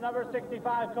Jackson in the number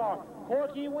 65 car.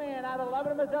 Corky Wynn out of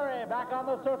Lebanon, Missouri, back on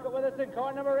the circuit with us in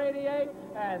car number 88.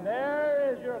 And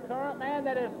there is your current man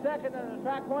that is second in the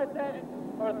track point standing,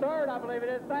 or third, I believe it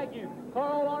is. Thank you.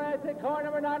 Carl Lawrence in car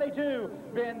number 92.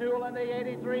 Ben Newell in the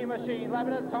 83 machine.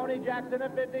 Lebanon's Tony Jackson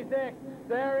at 56.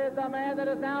 There is the man that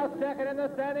is now second in the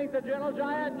standings, the Gentle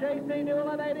Giant, J.C. Newell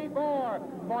at 84.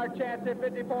 Mark Chance at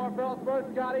 54. Phillipsburg,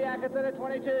 Scotty Atkinson at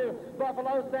 22.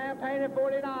 Buffalo, Sam Payne at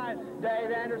 49.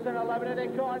 Dave Anderson, 11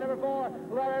 in car number 4.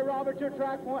 Larry Roberts, your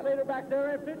track point leader, back there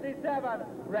at 57.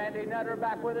 Randy Nutter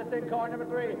back with us in car number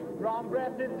 3. Ron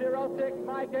Brett in 06.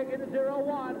 Mike Aiken in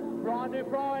 01. Ron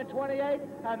Dupro in 28.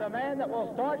 And the man that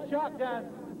will start shotgun,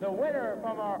 the winner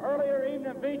from our earlier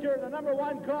evening feature, the number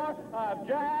 1 car of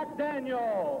Jack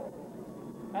Daniel.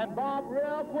 And Bob,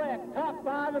 real quick, top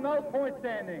 5 in those point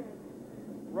standings.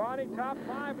 Ronnie, top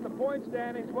 5 in the point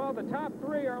standings. Well, the top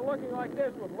 3 are looking like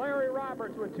this, with Larry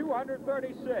Roberts with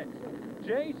 236.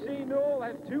 J.C. Newell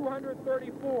has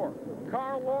 234.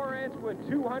 Carl Lawrence with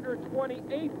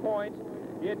 228 points.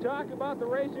 You talk about the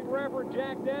racing reverend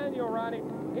Jack Daniel, Ronnie.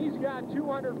 He's got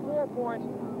 204 points.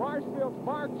 Marshfield's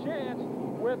Mark Chance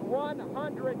with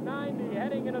 190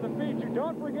 heading into the feature.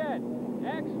 Don't forget,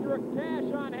 extra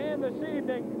cash on hand this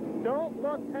evening. Don't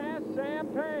look past Sam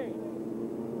Payne.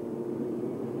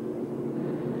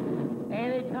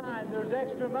 Anytime there's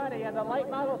extra money, and the late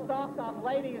model stock on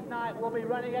ladies' night will be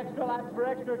running extra laps for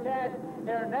extra cash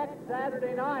here next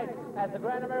Saturday night, as the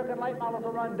Grand American late models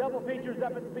will run double features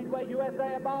up at Speedway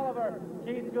USA at Bolivar.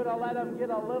 Keith's going to let them get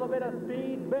a little bit of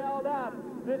speed build up.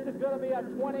 This is going to be a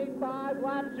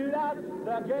 25-lap shootout.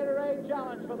 The Gatorade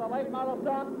Challenge for the late model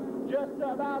stock just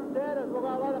about set, as we're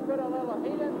going to let them put a little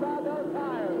heat inside those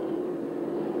tires.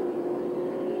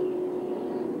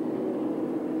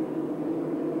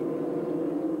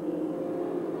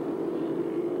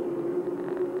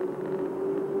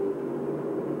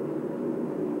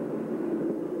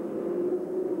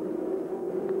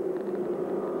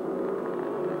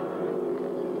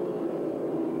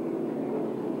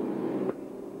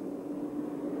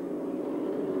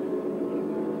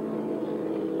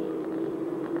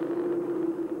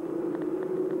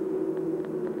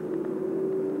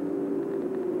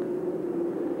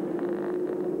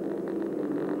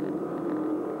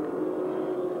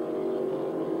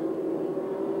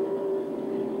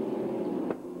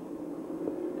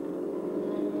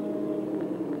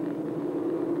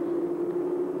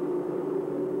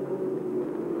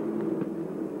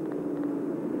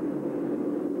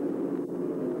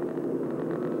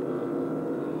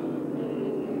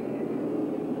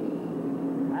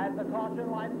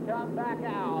 come back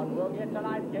out. We'll get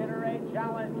tonight's Gatorade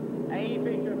Challenge A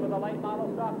feature for the late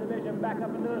model stock division back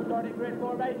up into the starting grid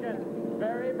formation.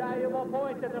 Very valuable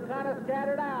points, and they're kind of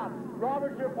scattered out.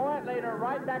 Roberts, your point leader,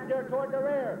 right back there toward the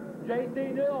rear.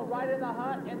 J.C. Newell right in the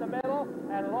hunt in the middle,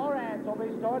 and Lawrence will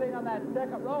be starting on that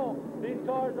second row. These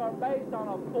cars are based on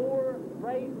a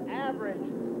 4-race average.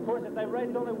 Of course, if they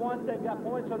race only once, they've got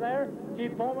points from there.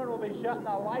 Keith Foreman will be shutting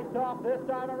the lights off this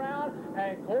time around.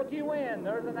 And Corky Wynn,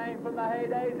 there's a name from the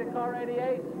heydays in car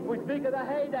 88. We speak of the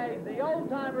heydays, the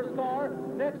old-timers car.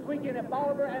 Next weekend at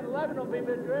Bolivar and Lebanon will be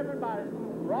driven by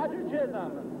Roger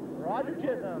Chisholm. Roger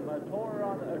Chisholm, a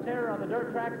terror on the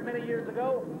dirt tracks many years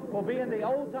ago, will be in the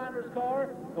old-timers car.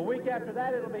 The week after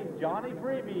that, it'll be Johnny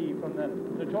Freebie from the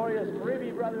notorious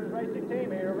Freebie Brothers racing team.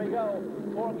 Here we go.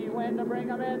 Corky Wynn to bring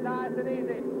them in nice and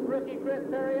easy. Rookie Chris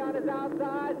Perry on his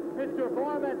outside. Mr.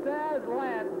 Foreman says,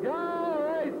 let's go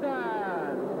racing!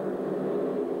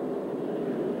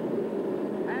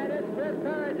 And it's Chris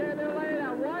Perry to the lane.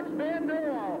 Now watch Ben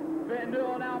Newell. Ben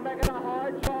Newell now making a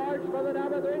hard charge for the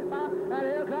number 3 spot. And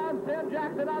here comes Tim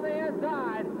Jackson on the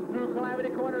inside. Through Calamity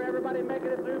Corner, everybody making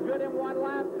it through good in one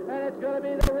lap. And it's going to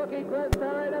be the rookie Chris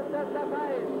Perry that sets the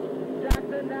pace.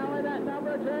 Jackson now in that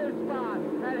number 2 spot.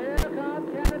 And here comes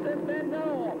Kenneth Ben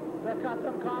Newell. The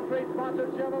custom concrete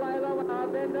sponsored Chevrolet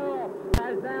Lebanon. Ben Newell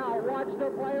has now watched the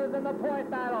players in the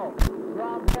point battle.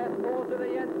 From West Bull to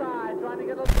the inside, trying to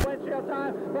get a little windshield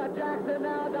time. But Jackson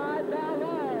now dives down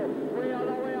low. Wheel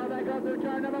to wheel, they go through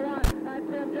turn number 1. And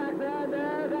Tim Jackson,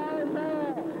 there goes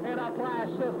Newell. In a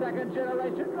flash, the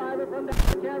second-generation driver from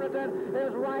Carrollton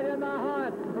is right in the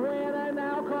hunt. Win and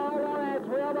now Carl Lawrence.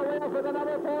 Wheel to wheel for the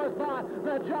number 4 spot.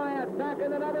 The Giants back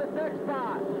in the number 6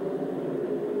 spot.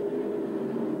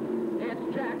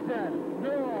 It's Jackson,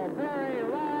 Newell, Perry,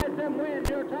 Rides, and wins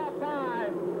your top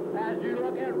 5. As you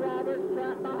look at Roberts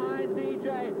trapped behind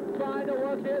DJ, trying to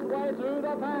work his way through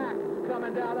the pack.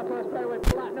 Coming down the first straightaway,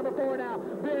 flat number 4 now.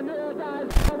 Ben Newell's eyes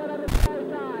coming on the far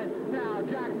side. Now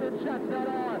Jackson shuts the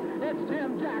door. It's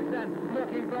Tim Jackson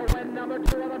looking for win number 2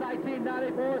 of the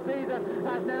 1994 season.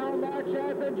 As now Mark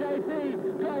Sharp and JC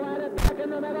go at it back in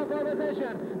the middle for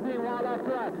position. Meanwhile up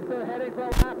front, they're heading for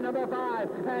lap number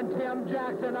 5. And Tim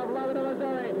Jackson of Lebanon,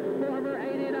 Missouri, former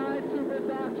 89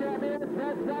 Superstock champion,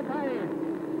 sets the pace.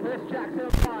 Chris Jackson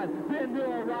won. Ben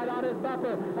Newell right on his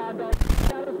bumper. On the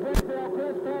Dallas Springfield,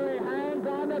 Chris Perry hangs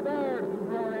on the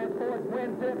 3rd. Lawrence fourth,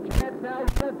 win 5th, chance now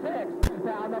to 6th.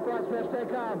 Down the front stretch they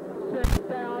come. 6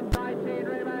 down, 19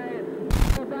 remain.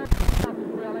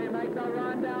 Really make the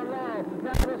run down low.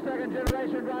 Now the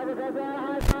second-generation driver goes down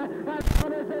high side. And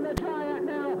Thomas in the Giant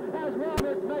now as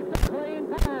Roberts makes a clean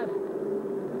pass.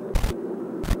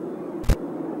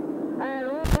 And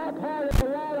up hard at the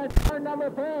wall at turn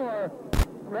number 4.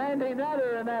 Randy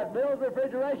Nutter in that Bill's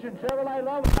Refrigeration Chevrolet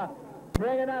Loma,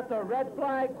 bringing out the red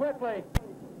flag quickly.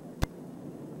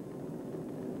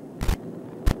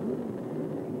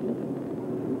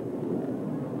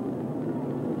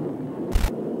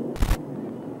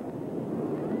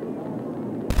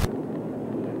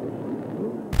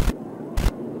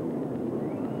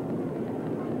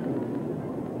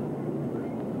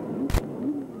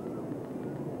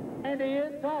 Randy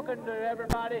is talking to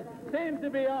everybody. Seems to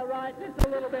be all right. Just a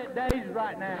little bit dazed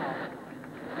right now.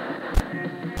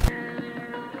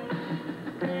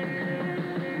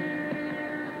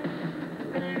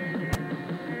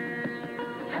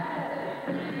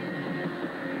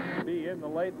 Be in the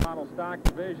late model stock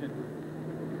division.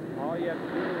 All you have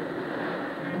to do is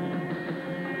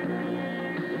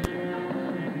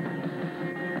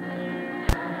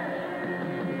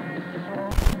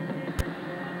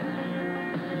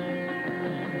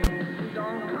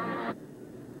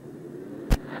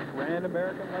Grand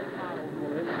American late models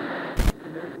will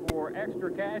hit for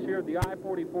extra cash here at the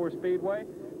I-44 Speedway.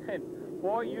 And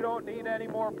boy, you don't need any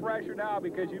more pressure now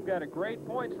because you've got a great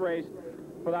points race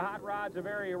for the hot rods of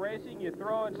area racing. You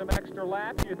throw in some extra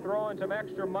laps, you throw in some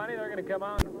extra money. They're going to come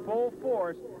out in full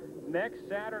force next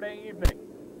Saturday evening.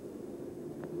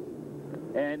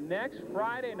 And next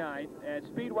Friday night at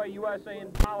Speedway USA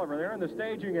in Bolivar, they're in the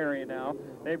staging area now.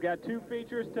 They've got 2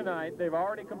 features tonight. They've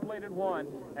already completed 1.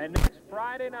 And next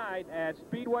Friday night at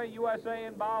Speedway USA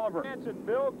in Bolivar, Lance and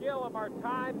Bill Gillum are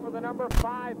tied for the number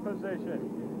 5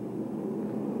 position.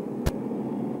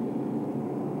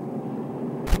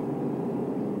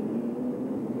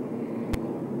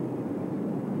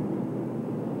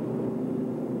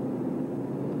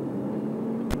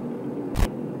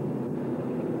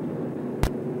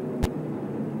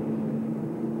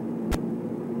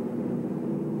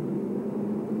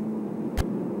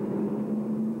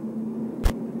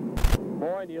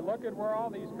 you look at where all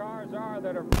these cars are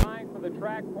that are vying for the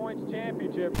Track Points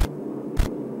Championship.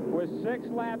 With 6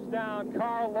 laps down,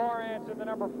 Carl Lawrence in the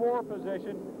number 4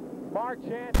 position. Mark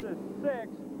Chance is 6th.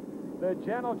 The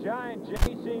Gentle Giant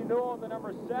J.C. Newell in the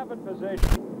number 7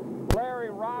 position.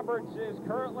 Larry Roberts is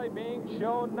currently being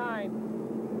shown 9th.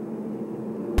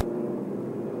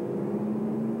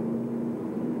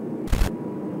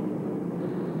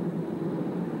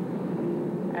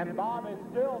 And Bob is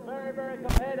still very, very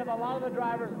competitive. A lot of the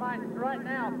drivers right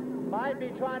now might be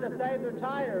trying to save their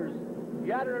tires. You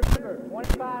got to remember,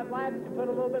 25 laps, you put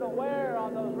a little bit of wear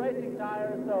on those racing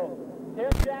tires. So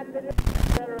Tim Jackson,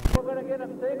 we're going to get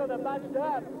them singled and bunched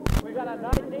up. We got a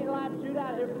 19-lap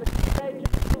shootout here for the stage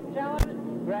challenge.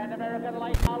 Grand American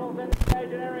late models in the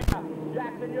stage area.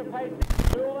 Jackson, your pace.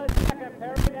 Newell in second.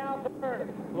 Perry now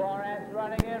third. Lawrence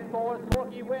running in fourth.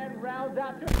 Corky Wind rounds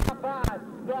out to top 5.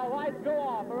 The lights go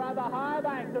off around the high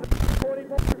banks of the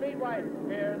 44 Speedway.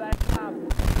 Here they come.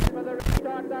 For the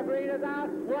restart, the green is out.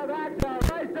 We're back to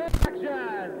race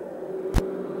action.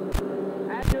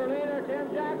 And your leader,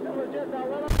 Tim Jackson, was just a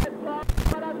little bit slow.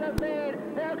 But up the speed.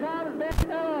 Here comes Big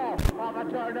Newell. Off of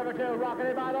turn number 2,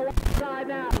 rocketed by the one side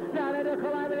now. Down into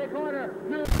Calamity Corner.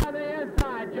 Newell on the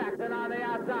inside. Jackson on the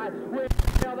outside.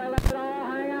 They let it all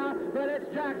hang out, but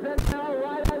it's Jackson now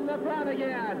right in the front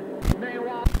again.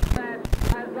 Meanwhile,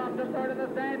 has bumped to third in the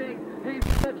standings.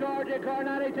 He's the charge at car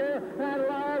 92, and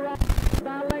Larry Roberts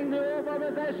battling Newell for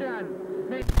position.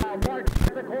 Meanwhile, Mark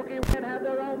and Corky Wind have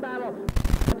their own battle.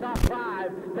 Top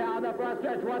 5 down the front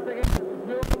stretch once again.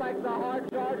 Newell makes a hard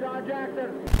charge on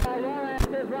Jackson. Lawrence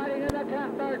is riding in the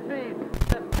third seat.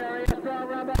 This very strong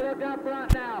run, but look up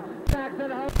front now.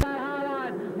 Jackson holds that high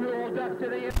line. Newell ducks to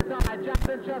the inside.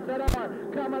 Jackson shuts it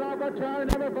over. Coming off of turn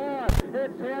number 4.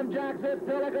 It's him, Jackson,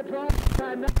 still in control.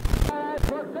 And now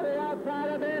looks to the outside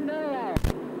of Newell.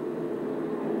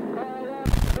 Carl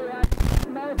Lawrence, who has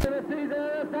most of the season in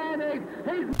the standings.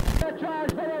 He's the charge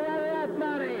for the runner-up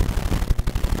money.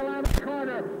 Around the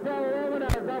corner, the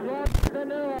Luminas of Lawrence and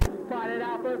Newell fight it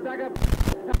out for a second.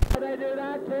 How they do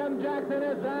that, Tim Jackson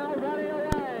is now running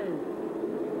away.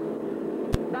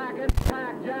 Back in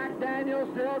back, Jack Daniels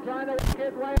still trying to work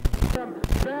his way some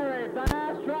very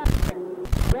fast traffic.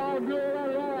 While Newell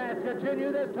and Lawrence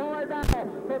continue this torrid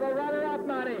battle for the runner-up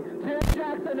money. Tim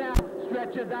Jackson now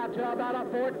stretches out to about a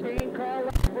 14-car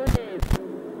lead.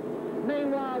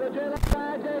 Meanwhile, the Gentle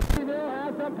Giant J.C. Newell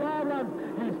has some problems.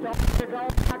 He's starting to go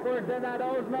backwards in that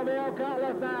Oldsmobile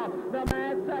Cutlass now. The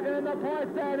man second in the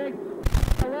point standing.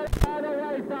 Right by the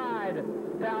wayside.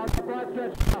 Down the front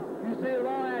stretch. You see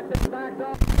Lawrence is backed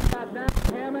up. Now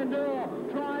him and Newell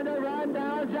trying to run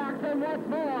down Jackson once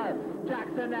more.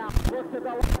 Jackson now looks at the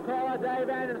left corner. Dave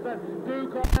Anderson through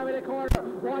Calamity Corner.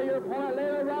 Warrior Point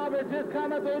leader Roberts is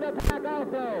coming through the pack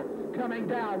also. Coming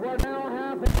down. We're now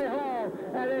halfway home.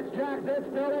 And it's Jackson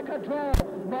still in control.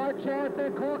 Mark Chance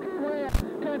and Corky Wind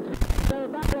continue the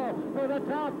battle for the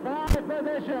top 5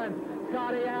 positions.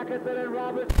 Scotty Atkinson and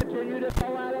Roberts continue to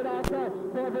go at it also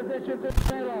for positions in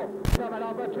the middle. Coming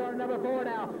off of turn number 4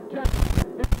 now.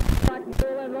 Jackson is like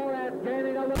Newell and Lawrence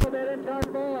gaining a little bit in turn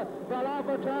 4. But off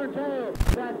of turn 2,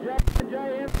 that J&J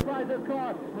Enterprises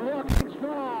car looking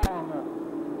strong.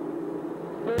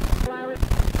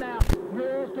 Now,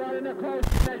 Newell starting to close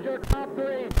as your top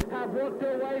 3 have worked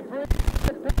their way through.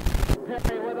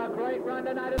 Perry with a great run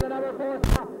tonight in the number 4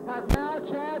 spot has now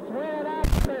Chance Win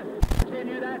Atkinson.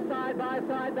 Continue that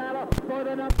side-by-side battle for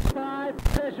the number 5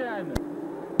 position.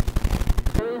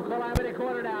 Through Calamity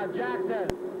Corner now, Jackson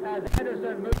as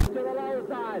Anderson moves to the low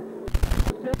side.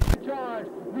 Still in charge.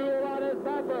 Newell on his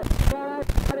bumper.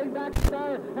 Lawrence heading back to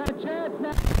third. And Chance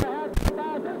now has the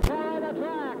fastest car on the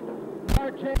track.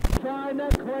 Chance trying to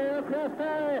clear Chris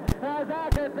Perry as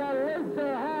Atkinson lifts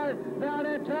her hard down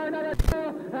in turn number 2.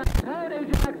 And Tony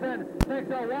Jackson takes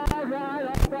a wild ride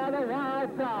up on the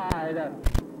wild side.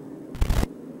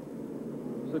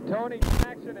 So Tony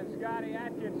Jackson and Scotty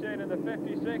Atkinson in the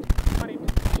 56 22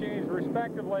 machines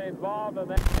respectively involved in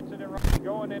that incident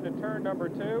going into turn number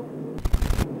 2.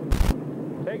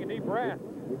 Take a deep breath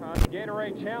on the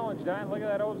Gatorade Challenge 9. Look at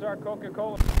that Ozark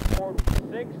Coca-Cola for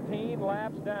 16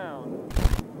 laps down.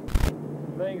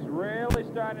 Things really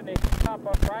starting to heat up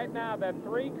right now. That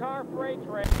 3-car freight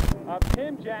train of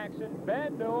Tim Jackson,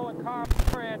 Ben Newell, and Carl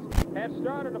Lawrence has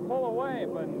started to pull away,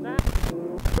 but now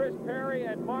Chris Perry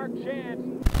and Mark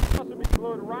Chance also be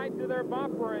glued right to their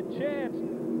bumper, and Chance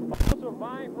also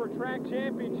vying for a track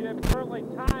championship, currently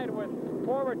tied with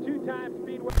former 2-time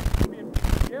Speedway champion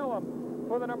Gillum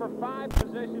for the number 5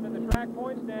 position in the track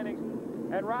point standings.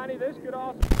 And Ronnie, this could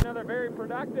also be another very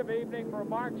productive evening for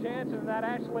Mark Chance and that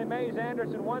Ashley Mays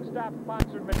Anderson one-stop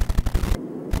sponsored.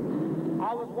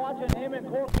 I was watching him and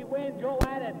Corky Wynn go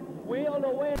at it, wheel to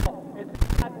wheel.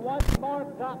 It's at one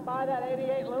mark got by that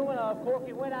 88 Lumina of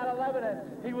Corky Wynn out of Lebanon.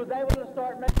 He was able to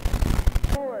start making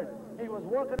forward. He was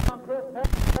working on Chris Perry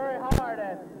very hard,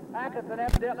 and Atkinson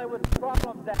evidently with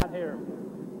problems down here.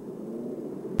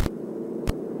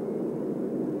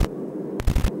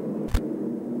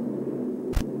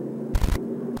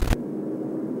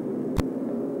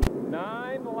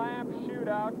 Nine-lap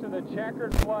shootout to the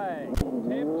checkered flag.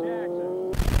 Tim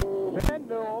Jackson, Ben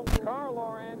Newell, Carl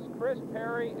Lawrence, Chris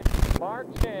Perry, and Mark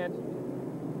Chance.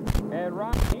 And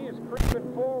Ron, he is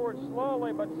creeping forward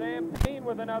slowly, but Sam Payne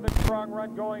with another strong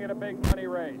run going in a big money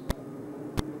race.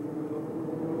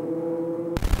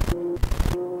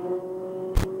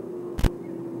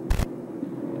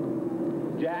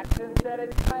 Jackson set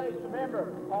his pace.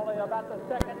 Remember, only about the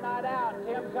second night out,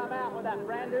 Tim come out with that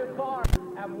brand new car,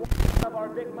 and one of our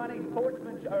big money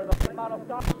sportsman, or the late model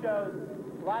stock shows.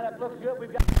 Lineup looks good.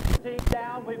 We've got 15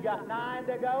 down. We've got 9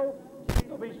 to go.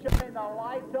 He'll be shutting the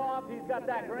lights off. He's got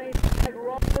that green flag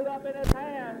rolled up in his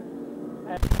hand.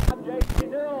 And J.C.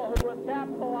 Newell, who was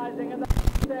capitalizing in the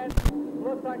set,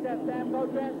 looks like that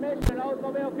Samco transmission,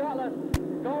 Oldsmobile Cutlass,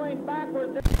 going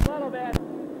backwards just a little bit.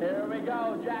 Here we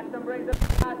go. Jackson brings it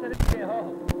back to the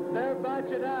oh, they're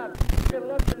bunching up. You can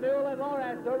look at Newell and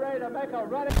Lawrence. They're ready to make a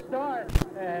running start.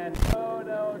 And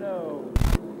no.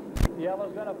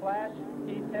 Yellow's going to flash.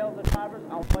 He tells the drivers,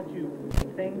 I want you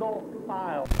single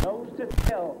file, nose to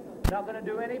tail. Not going to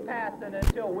do any passing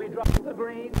until we drop the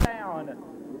green down.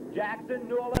 Jackson,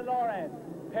 Newell, and Lawrence.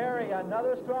 Perry,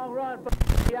 another strong run from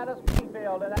out of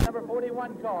Springfield in that number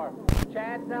 41 car.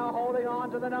 Chance now holding on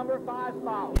to the number 5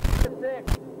 spot.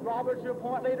 6. Roberts, your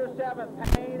point leader,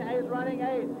 7th. Payne is running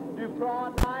 8th.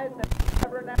 Dupron 9th. And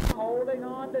Trevor now holding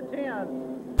on to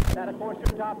 10th. That, of course,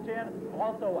 your top 10.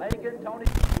 Also, Aiken, Tony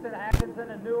Jackson,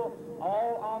 Atkinson, and Newell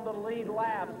all on the lead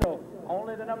lap. So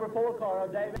only the number 4 car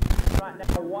of David right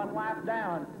now, 1 lap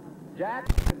down.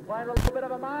 Jackson playing a little bit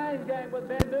of a mind game with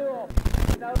Ben Newell.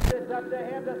 He knows it's up to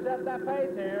him to set that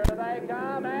pace. Here they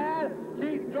come, and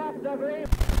Keith drops the green.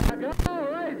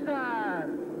 Go race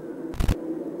time.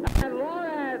 And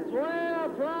Lawrence, real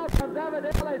problems,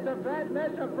 evidently some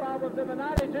transmission problems in the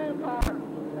 92 car.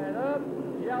 And up,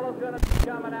 Yellow's going to be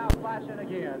coming out flashing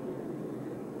again.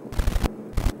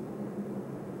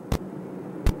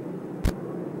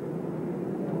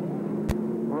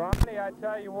 Ronnie, I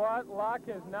tell you what, luck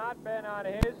has not been on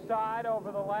his side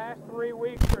over the last 3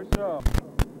 weeks or so.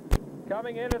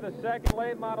 Coming into the second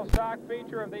late model stock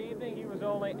feature of the evening, he was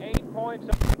only 8 points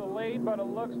off the lead, but it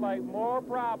looks like more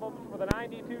problems for the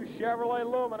 92 Chevrolet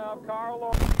Lumina of Carl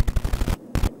Lawrence.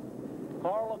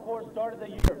 Carl, of course, started the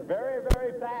year very,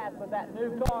 very fast with that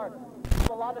new car.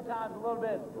 A lot of times a little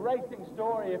bit racing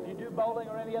story. If you do bowling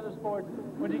or any other sport,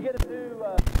 when you get a new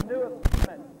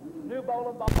equipment, new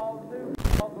bowling balls, new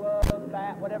ball gloves,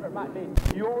 bat, whatever it might be,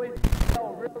 you always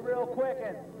go real quick.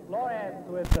 And Lawrence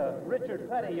with Richard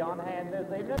Petty on hand this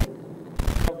evening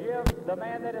will give the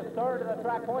man that is third in the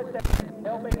track point stand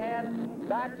helping hand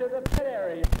back to the pit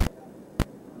area.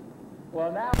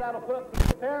 Well, now that'll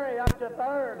put Perry up to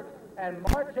third. And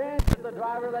Mark Chance is the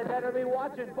driver they better be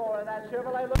watching for. And that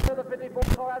Chevrolet looks to the 54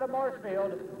 car out of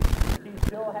Marshfield. He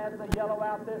still has the yellow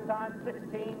out this time.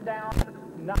 16 down,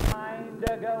 9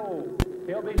 to go.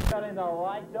 He'll be shutting the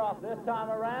lights off this time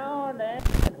around. And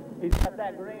he's got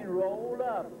that green rolled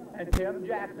up. And Tim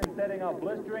Jackson setting a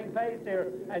blistering pace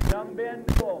here. And young Ben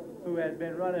Newell, who has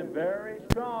been running very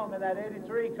strong in that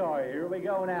 83 car. Here we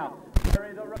go now.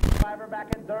 Perry, the driver,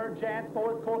 back in third. Chance,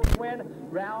 fourth. Corky Wynn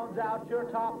rounds out your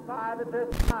top 5 at this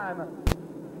time.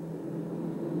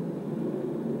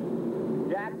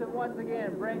 Jackson once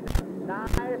again brings it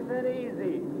nice and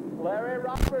easy. Larry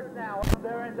Roberts now up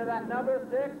there into that number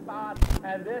 6 spot.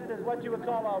 And this is what you would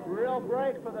call a real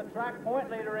break for the track point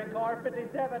leader in car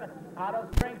 57 out of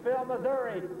Springfield,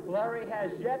 Missouri. Larry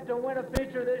has yet to win a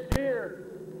feature this year.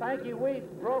 Frankie Wheat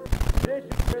broke position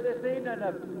here this evening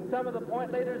of some of the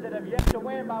point leaders that have yet to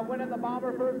win by winning the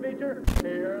Bomber first feature.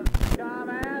 Here they come,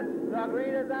 and the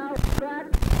green is out. Track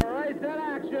race in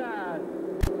action.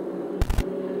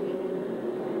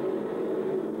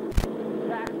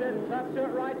 Jackson tucks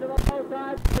it right to the low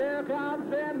side. Here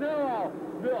comes Ben Newell.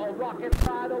 Newell rockets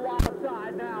by the wild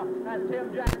side now as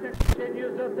Tim Jackson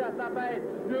continues to set the pace.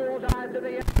 Newell dives to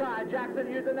the inside.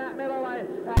 Jackson using that middle lane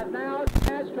as now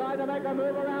Chance trying to make a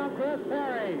move around Chris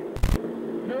Perry.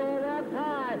 Newell runs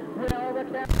high. Will the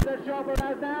captain chauffeur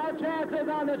has now Chances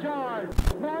on the charge.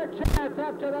 Mark Chance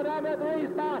up to the number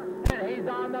 3 spot, and he's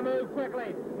on the move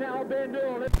quickly. Now Ben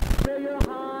Newell is a familiar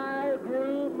high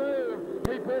groove move.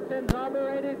 He puts in number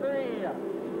 83.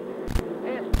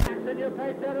 It's Jackson, you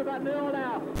face there about Newell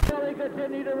now. Billy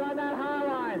continue to run that high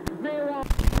line. Meanwhile,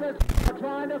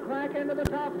 trying to crank into the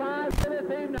top 5 for this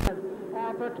evening.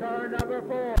 Off of turn number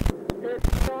 4.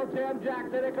 It's still Tim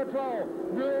Jackson in control.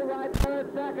 Newell right there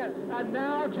in second. And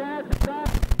now Chance is up.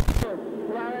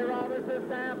 Larry Robinson,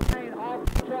 Sam Payne, all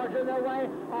charging their way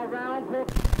around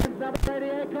number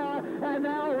 88 car. And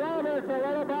now Roberts, a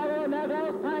little bubble, and there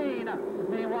goes Payne.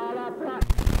 Meanwhile, up front,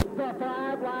 the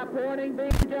 5-lap warning being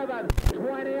given.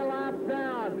 20 laps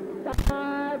down.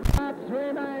 5 laps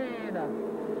remain.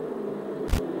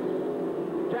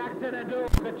 Jackson and Newell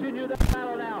continue the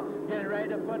battle now. Getting ready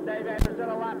to put Dave Anderson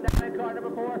a lap down in car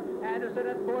number 4. Anderson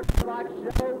at sportsmanlike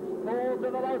show. Pulls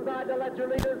to the low side to let your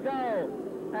leaders go.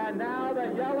 And now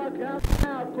the yellow comes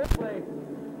out quickly.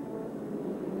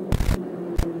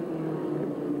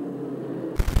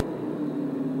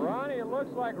 Ronnie, it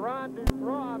looks like Ron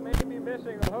Dutrois may be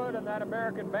missing the hood in that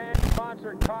American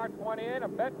band-sponsored car 28. I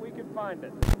bet we can find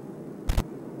it.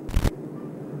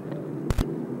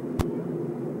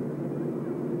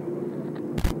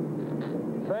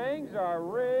 Things are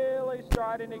really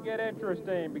starting to get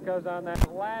interesting because on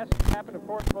that last lap, and of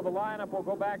course for the lineup, we'll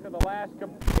go back to the last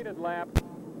completed lap.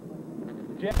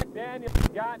 Jack Daniels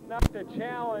gotten up to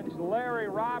challenge Larry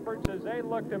Roberts as they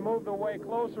look to move their way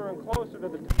closer and closer to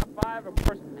the top 5. Of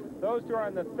course, those two are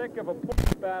in the thick of a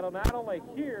points battle, not only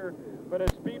here, but at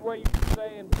Speedway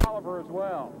USA in Bolivar as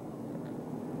well.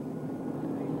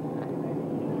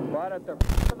 But at the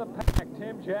front of the pack,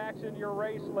 Tim Jackson, your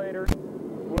race leader,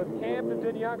 with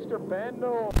Camdenton youngster Ben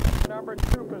Newell, number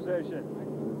 2 position.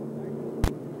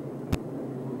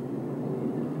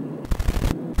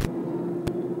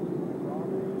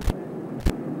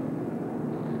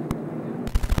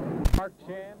 Mark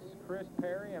Chance, Chris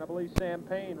Perry, and I believe Sam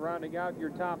Payne rounding out your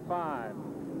top 5.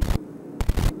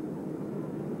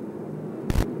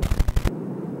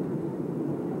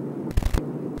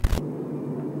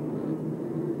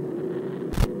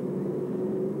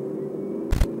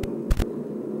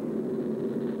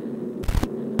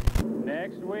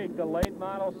 Next week, the late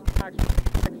model stocks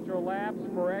extra laps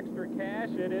for extra cash.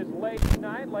 It is late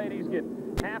tonight. Ladies get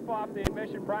half off the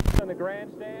admission price in the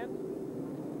grandstand.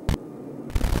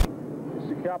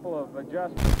 Just a couple of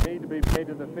adjustments need to be made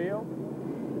to the field.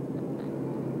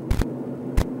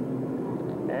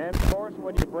 And of course,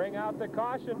 when you bring out the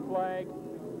caution flag,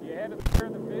 you head to the rear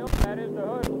of the field. That is the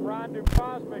hood of Ron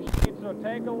Dutrois' machine. So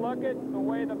take a look at the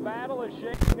way the battle is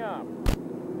shaping up.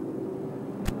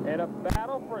 In a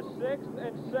battle for 6th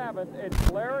and 7th,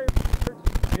 it's Larry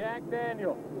Roberts, Jack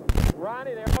Daniel.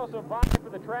 Ronnie, they're also vying for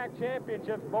the track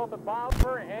championships, both at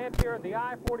Bolivar and here at the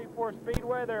I-44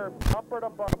 Speedway. They're bumper to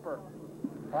bumper.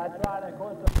 That's right, and of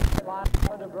course, the line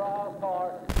for the Dutrois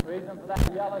car. Reason for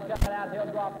that yellow coming out,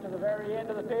 he'll drop to the very end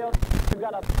of the field. We've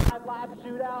got a 5-lap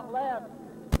shootout left.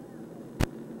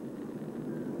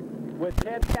 With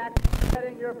Tim Jackson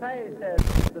setting your pace as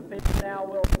the field now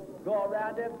will go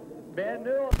around him. Ben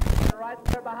Newell right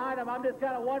there behind him. I'm just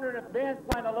kind of wondering if Ben's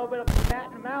playing a little bit of a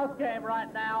cat and mouse game right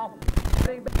now.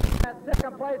 Getting back in that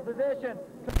second place position,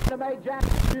 trying to make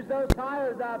Jackson use those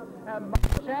tires up. And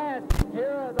Mark Chance,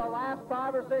 here are the last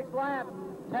 5 or 6 laps,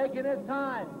 taking his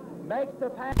time. Makes the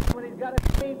pass when he's got a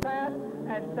clean pass.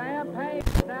 And Sam Payne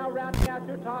is now rounding out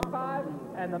your top 5.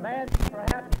 And the man,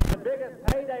 perhaps the biggest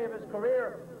payday of his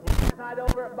career, last night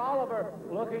over at Bolivar,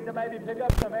 looking to maybe pick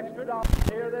up some extra dollars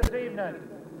here this evening.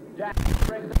 Jackson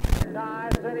brings it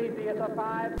nice and easy. It's a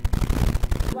 5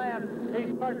 lap.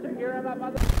 He starts to gear him up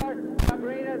on the start. The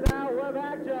green is out. We're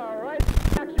back to race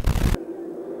action.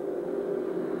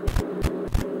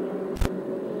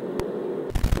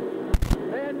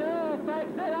 Ben Newell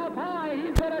fakes it up high.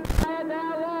 He's going to try it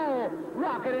down low.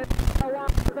 Rocket it to the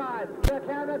wide side. The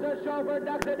Camdenton chauffeur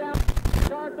ducks it down.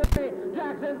 Start 3.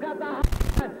 Jackson's got the high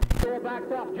line. Newell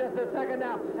backs off just a second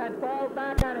now and falls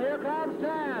back, and here comes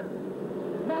Chance.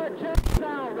 Mark Chance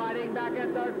now riding back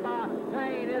in 3rd spot.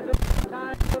 Payne is the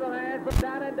time for the man from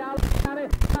down in Dallas County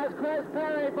as Chris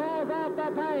Perry falls off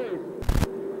the pace.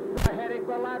 They're heading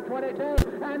for lap 22,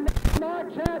 and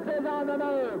Mark Chance is on the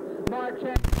move. Mark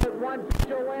Chance has 1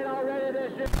 feature win already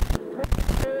this year.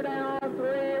 22 down,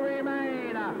 3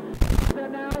 remain. They're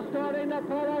now starting to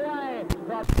pull away.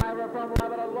 The driver from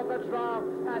Lebanon looking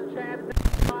strong as Chance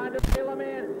trying to reel him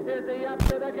in. Is he up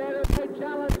to the Gatorade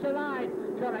Challenge tonight?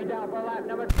 Coming down for lap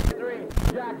number 23.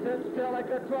 Jackson still in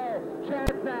control.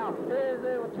 Chance now is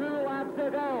 2 laps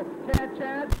to go. Can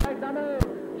Chance make the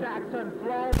move? Jackson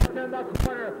flows in the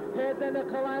corner. Heads into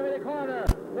Calamity Corner.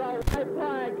 The white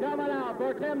flag coming out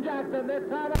for Tim Jackson this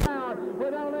time around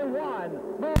with only 1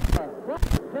 more lap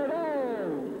to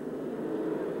go.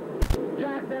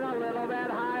 Jackson a little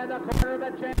bit high in the corner,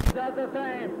 but Chance does the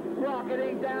same.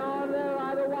 Rocketing down there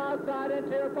on the wild side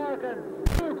interior parking.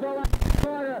 Ducal on the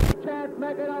corner. Chance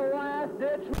making a last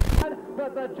ditch run,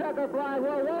 but the checker flag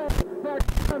will roll for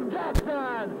Tim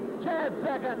Jackson. Chance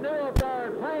second, Newell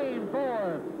third, Payne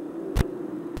fourth.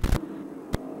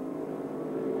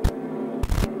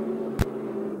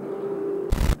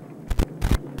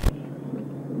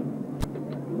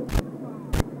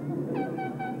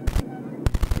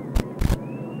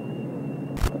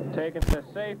 Taking the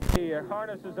safety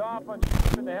harnesses off on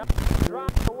and they help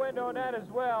drop the window on that as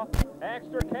well.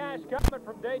 Extra cash coming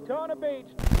from Daytona Beach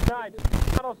tonight.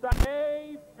 Final stop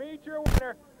A feature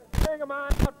winner. Bring them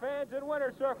on out, fans in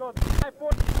winner circle.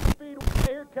 I-44 Speedway.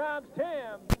 Here comes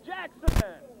Tim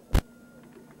Jackson.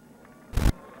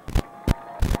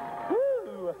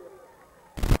 Woo!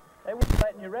 They weren't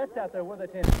letting you rest out there, were they,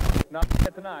 Tim? Not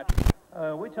yet tonight.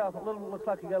 We talk a little. Looks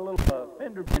like you got a little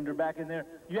fender bender back in there.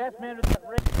 You asked me under that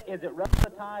race, is it rough the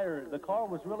tire? The car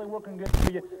was really working good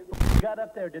for you. When you got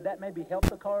up there, did that maybe help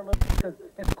the car a little? Because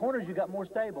in the corners you got more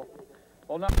stable.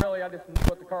 Well, not really. I just knew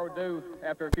what the car would do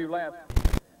after a few laps.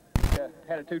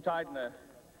 Had it too tight in the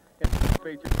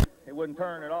feature. It wouldn't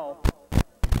turn at all.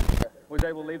 Was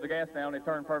able to leave the gas down. It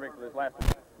turned perfect for this last one.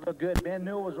 Looked good. Ben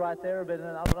Newell was right there, but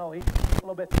I don't know, he a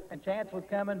little bit. And Chance was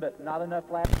coming, but not enough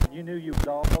laps. You knew you was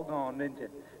all gone, didn't you?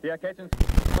 Yeah, catching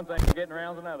one thing and getting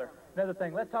around's another. Another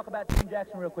thing, let's talk about Tim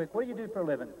Jackson real quick. What do you do for a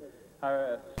living?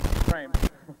 Frame.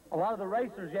 A lot of the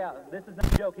racers, yeah, this is no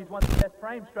joke. He's one of the best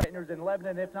frame straighteners in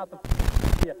Lebanon, if not the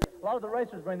yeah. A lot of the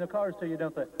racers bring their cars to you,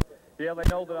 don't they? Yeah, they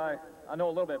know that I know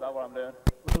a little bit about what I'm doing.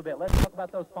 A little bit. Let's talk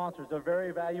about those sponsors. They're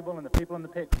very valuable, and the people in the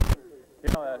picture.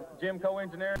 You know, Jim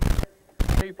Co-Engineering,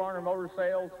 Steve Farner Motor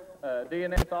Sales,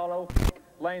 DNS Auto,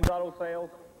 Lane's Auto Sales,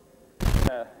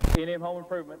 E&M Home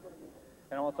Improvement.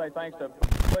 And I want to say thanks to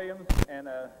Williams and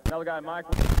another guy,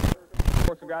 Michael, of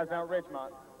course, the guys down at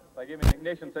Richmond. They gave me an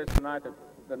ignition system tonight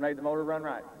that made the motor run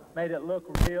right. Made it look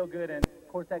real good, and of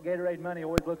course that Gatorade money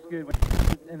always looks good when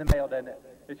it's in the mail, doesn't it?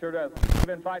 It sure does. We've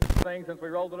been fighting this thing since we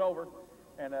rolled it over,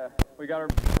 and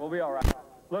we'll be all right.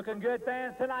 Looking good,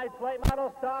 fans. Tonight's late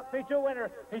model stock feature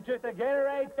winner. He took the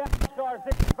Gatorade Challenge Car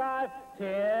 65,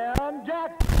 Tim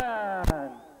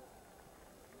Jackson.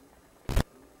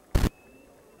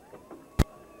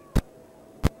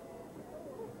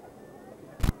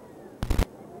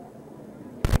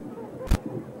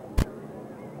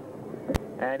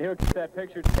 And here's that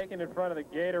picture taken in front of the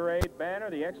Gatorade banner.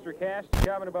 The extra cash is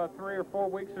coming about 3 or 4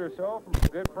 weeks or so from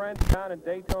good friends down in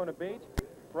Daytona Beach.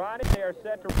 Friday, they are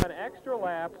set to run extra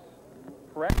laps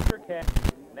for extra cash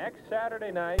next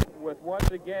Saturday night with once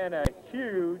again a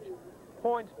huge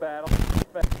points battle.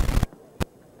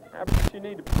 How much you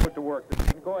need to put to work?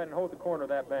 Go ahead and hold the corner of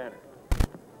that banner.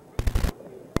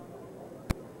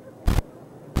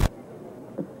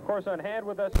 Of course, on hand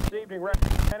with us this evening,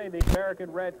 representing the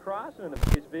American Red Cross in the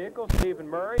police vehicle, Stephen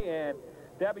Murray and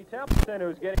Debbie Templeton,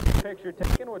 who's getting the picture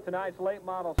taken with tonight's late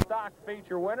model stock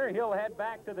feature winner. He'll head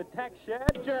back to the tech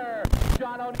shed.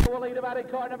 John O'Neill will lead about in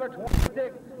car number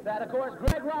 26. That, of course,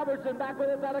 Greg Robertson back with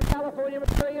us out of California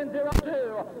with 3 and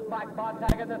 02. Mike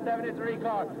Montag in the 73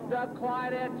 car. Doug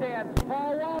Klein in 10.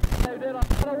 Paul Walsh, they did a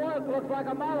lot of work. Looks like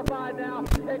a modified now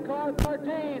in car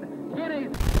 13.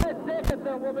 Giddy's Chris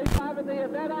Dickinson will be driving the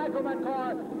Yvette Eichelman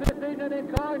car this evening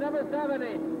in car number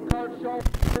 70. Coach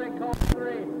Schultz in car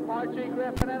 3. Archie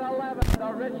Griffin in 11.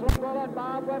 The Rich Lingle and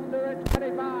Bob Webster in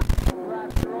 25.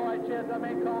 Roy Chisholm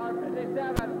in car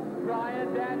 57.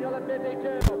 Brian Daniel at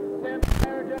 52. Tim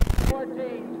Harrington at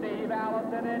 14. Steve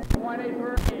Allison in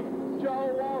 23.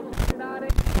 Joe Walsh in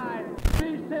 99.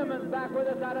 Steve Simmons back with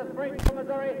us out of Springfield,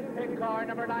 Missouri in car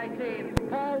number 19.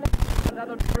 Paul,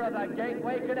 another member of the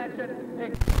Gateway Connection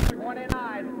in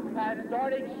 29. And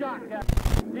starting shot,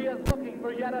 he is looking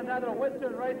for yet another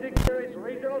Winston Racing Series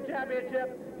Regional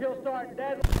Championship. He'll start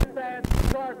dead fans.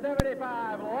 Car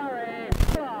 75, Larry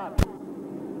Phillips.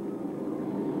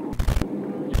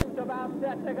 Just about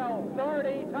set to go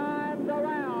 30 times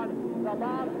around. The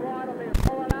Bob squad will be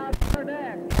rolling out their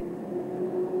next.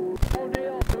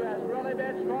 O'Neill, who has really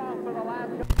been strong for the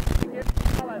last couple of years,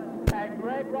 and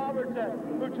Greg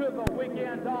Robertson, who took a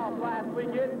weekend off last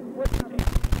weekend with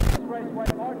the Raceway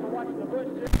Park to watch the Bush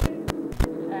Series.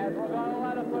 As we're going to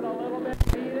let it put a little bit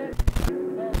of heat in,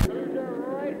 the Hoosier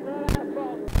Racing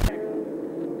Asphalt Stick.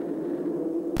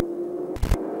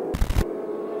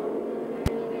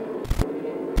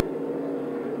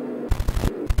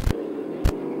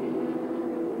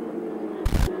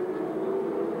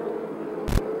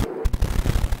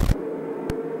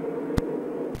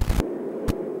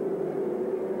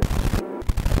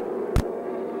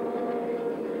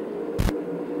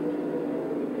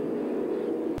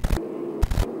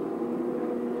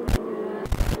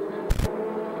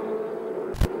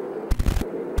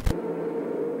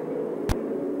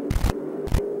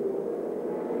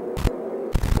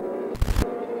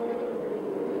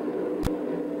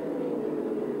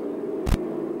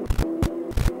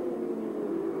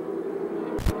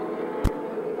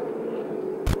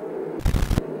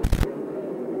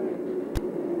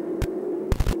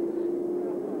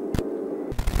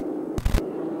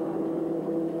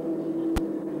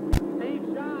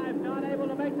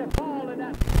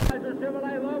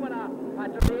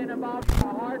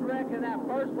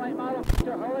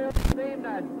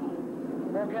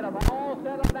 one. We'll get them all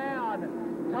settled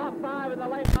down. Top 5 in the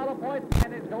late model points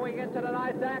standings going into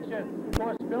tonight's action. Of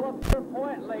course, Phillips, your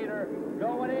point leader,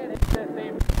 going in this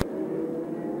team.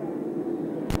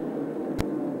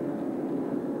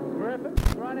 Griffin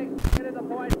running in the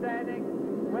point standing.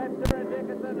 Webster and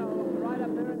Dickinson are right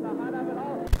up there at the height of it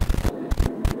all.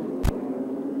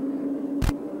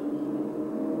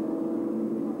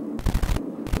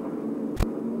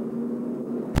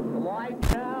 The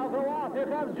lights now go off. Here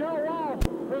comes Joe Walsh,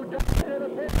 who jumped into the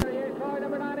picture. He is car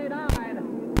number 99.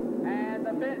 And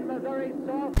the Benton, Missouri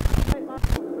soft late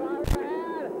model driver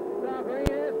ahead. The green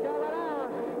is coming out.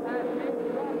 And he's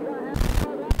dropped the head.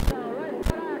 Race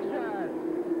for action.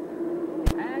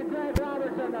 And Greg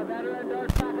Robertson, the veteran dirt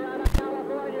tracker out of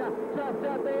California, just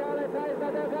at the early pace,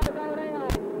 but there goes O'Neill.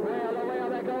 Wheel to wheel,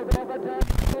 they go over turn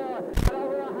 4 at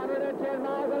over 110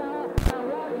 miles an hour. And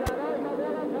watch that over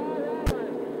Willard VHS.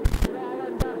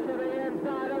 Rolling back to the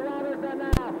inside of Robertson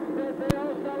now. It's the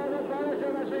old Sullivan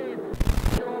furniture machine.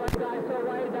 Rolling dice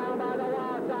away down by the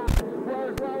wild side.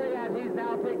 Where's Larry at? He's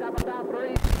now picked up about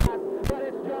 3 spots, but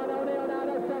it's John O'Neill now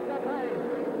to set the pace.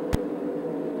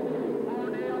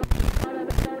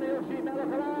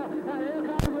 And here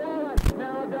comes Wallace.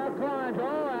 Now Doug climbs.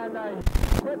 Oh, and the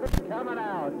equipment coming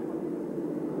out.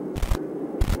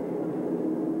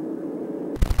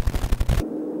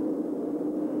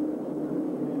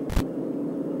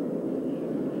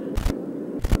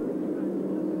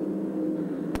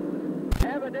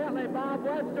 Evidently, Bob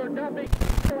Webster dumping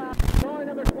out car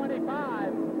number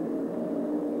 25.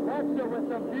 Webster with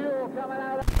some fuel coming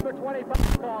out of number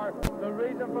 25 car. The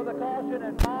reason for the caution,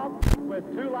 and Bob with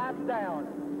 2 laps down.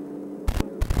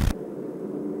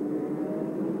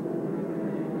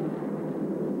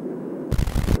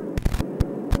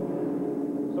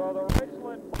 So the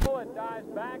Richland Bullet dives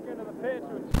back into the pits,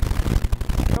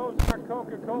 which shows our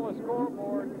Coca-Cola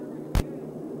scoreboard.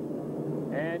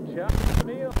 And John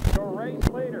O'Neill, your race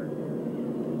leader.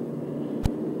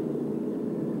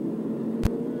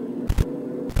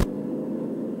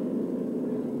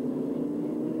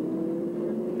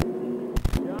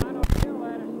 John O'Neill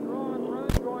had a strong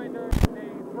run going during the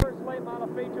first late model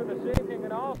feature this evening,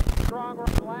 and also a strong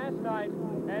run last night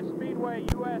at Speedway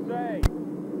USA.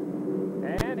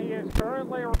 And he is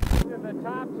currently ranked in the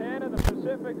top 10 of the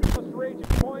Pacific Coast Region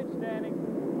point standing.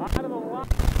 Out of the line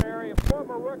area,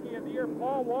 former Rookie of the Year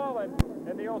Paul Wallen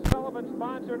and the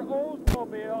O'Sullivan-sponsored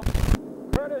Oldsmobile,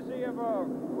 courtesy of a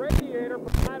radiator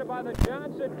provided by the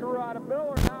Johnson crew out of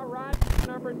Miller, now riding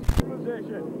number 2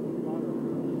 position.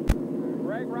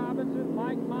 Greg Robinson,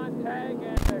 Mike Montag,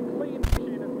 and the clean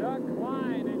sheet of Doug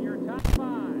Klein in your top 5.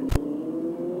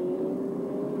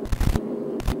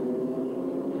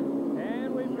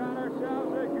 And we've got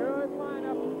ourselves a good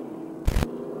lineup.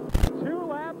 2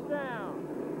 laps down.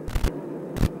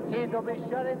 He's going to be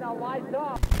shutting the lights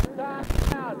off. Time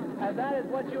out. And that is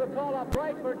what you would call a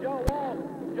break for Joe Walsh.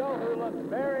 Joe, who looks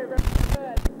very, very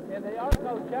good in the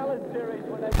Arco Challenge Series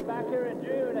when they were back here in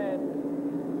June. And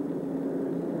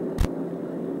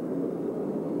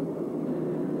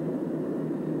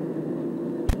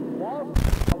Walsh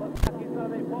looks like he's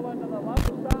going to be pulling to the low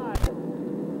side.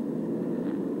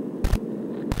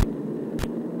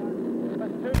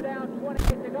 But 2 down,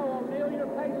 28 to go. O'Neill, your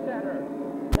pace setter.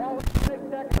 Wallace, 6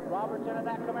 seconds. Robertson in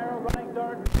that Camaro running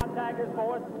 3rd. Montag is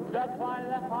 4th. Doug Klein in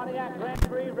that Pontiac Grand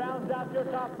Prix rounds out your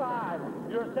top 5.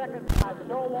 Your second 5.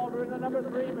 Showalter in the number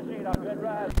 3 machine. A good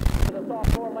ride for the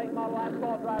sophomore late model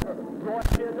asphalt driver. Roy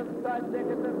Chisholm, Stud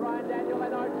Dickinson, Brian Daniel,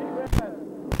 and Archie Griffin.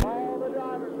 All the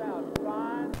drivers now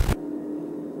trying.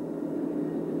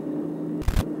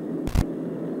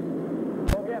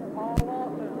 We'll get Paul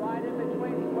Lawson right in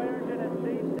between Swearingen and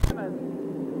Steve Simmons.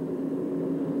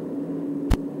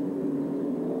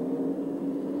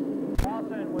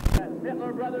 With that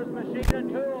Sittler Brothers Machine and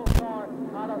Tools car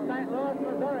out of St. Louis,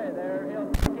 Missouri. There he'll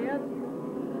kick in.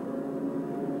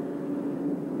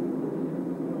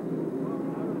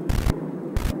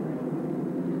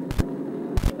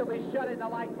 He'll be shutting the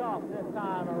lights off this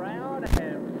time around, and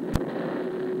they're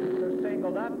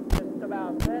singled up, just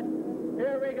about set.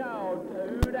 Here we go,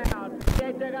 2 down,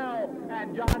 8 to go,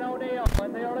 and John O'Neill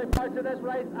in the early parts of this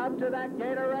race up to that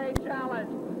Gatorade Challenge.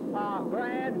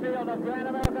 Grand field of Grand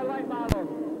American late models.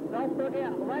 Don't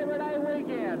forget, Labor Day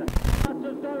weekend.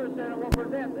 Johnson Service Center will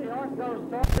present the Arco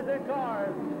Stars and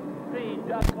Cars. Speed,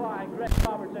 Doug Klein, Greg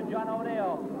Robertson, John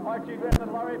O'Neill, Archie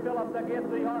Griffin, Larry Phillips against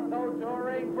the Arco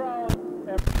Touring Pros.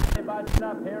 Everybody bunches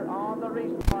up here on the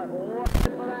restart.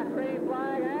 Looking for that green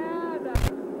flag, and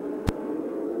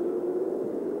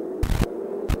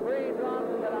green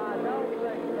drops, but I don't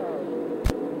think so.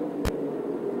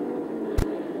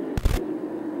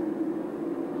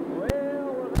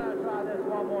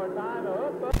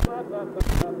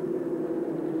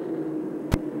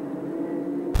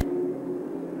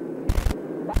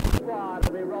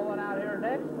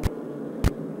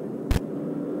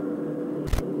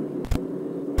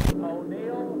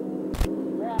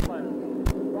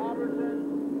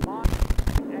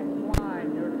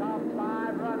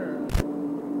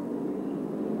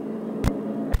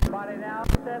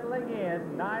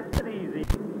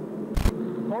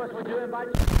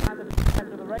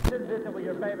 After the races, visit with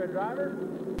your favorite driver.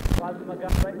 Lots of them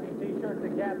got racing t-shirts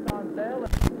and caps on sale.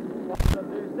 Lots of them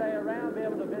do stay around, be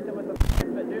able to visit with the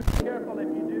fans, but do be careful if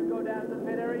you do go down to the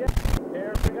pit area.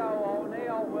 Here we go,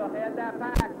 O'Neill will head that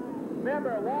pack.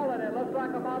 Remember, Wallen, it looks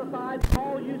like a modified.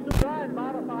 Paul used to run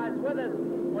modifieds with us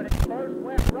when he first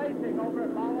went racing over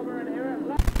at Bolivar and here at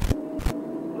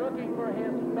Lebanon. Looking for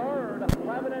his third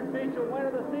Lebanon feature win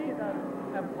of the season,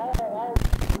 and Paul already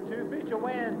 2 feature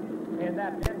wins in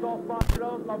that Penzo-sponsored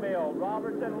Oldsmobile.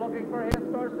 Robertson looking for his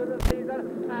first of the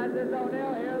season, as is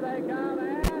O'Neill. Here they come,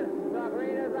 and the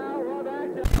green is out. We're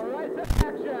back to the race of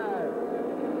action.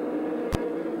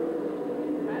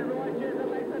 And Roy Chisholm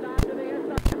makes a nod to the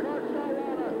inside. Kurt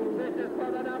Showalter. This is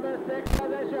for the number 6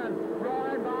 position.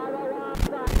 Roy by the wild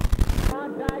side.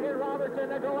 Montag and Robertson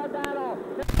to go in battle.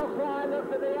 Clyde looks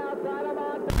to the outside of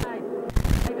Montag.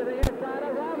 To the inside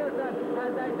of Robertson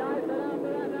as they dice it out to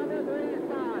that number 3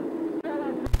 spot.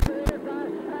 Phillips to the inside,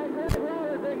 and Greg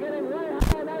Robertson getting way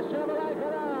high in that Chevrolet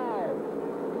Canal.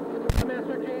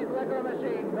 Mr. G's liquor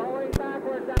machine going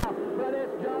backwards now, but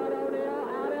it's John O'Neill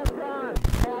out in front.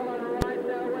 Falling right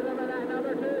there with him in that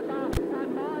number 2 spot,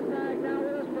 and Montag now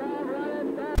with a strong run in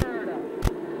third.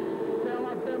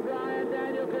 Phillips and Brian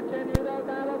Daniel continue their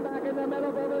battle back in the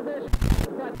middle position.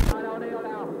 But John O'Neill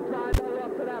now trying to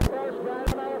look for that first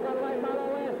Grand American late model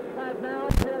win, as now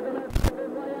here's the mess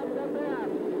his way up the map.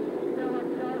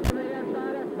 Phillips goes to the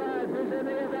inside of Spurs, who's in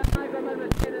the event. Michael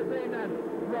machine this evening.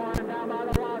 Roaring down by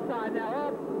the wild side now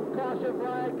up. Caution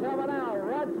flag coming out.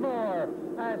 Rutsmore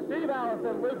as Steve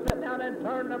Allison loops it down in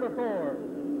turn number 4.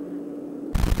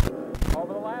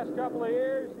 Over the last couple of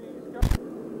years, he's come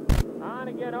on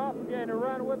again, off again to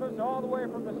run with us all the way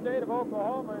from the state of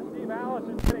Oklahoma. Steve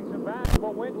Allison getting some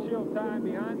valuable windshield time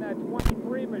behind that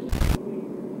 23 machine.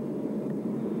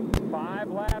 5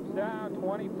 laps down,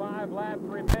 25 laps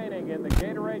remaining in the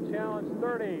Gatorade Challenge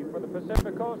 30 for the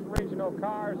Pacific Coast Regional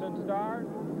Cars and Stars.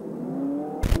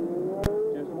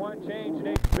 Just one change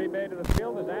needs to be made to the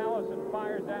field as Allison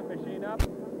fires that machine up.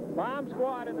 Bomb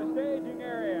squad in the staging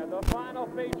area, the final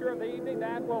feature of the evening,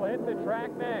 that will hit the track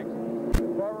next.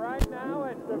 But right now,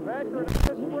 it's the veteran of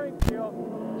the Springfield,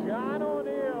 John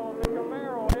O'Neill, the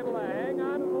Camaro, able to hang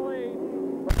on to the lead.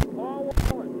 But Paul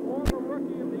Wallen, former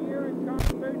Rookie of the Year in car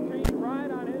 13, right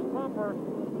on his bumper.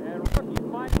 And rookie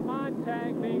Mike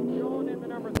Montag being shown in the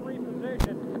number 3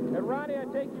 position. And Ronnie, I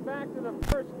take you back to the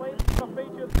first late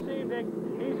feature this evening.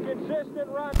 He's consistent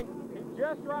running.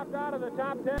 Just dropped out of the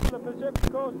top 10 of the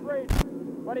Pacific Coast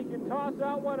region, but he can toss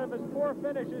out one of his 4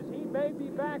 finishes. He may be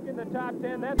back in the top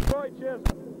 10. That's Roy Chisholm.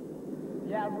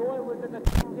 Yeah, Roy was in the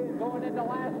top 10 going into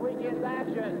last weekend's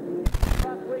action.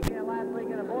 Tough weekend last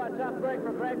weekend. And boy, a tough break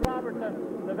for Greg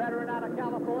Robertson, the veteran out of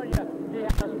California. He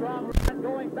has a strong run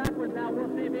going backwards now. We'll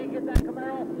see if he can get that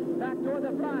Camaro back toward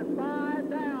the front. 5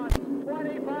 down,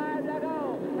 25 to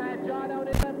go. And John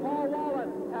O'Neill and Paul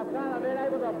Wallen have kind of been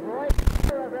able to break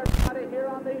through everybody here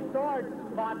on these starts.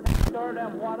 Montag third,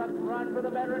 and what a run for the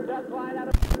veteran Dutch line out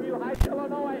of New Heights,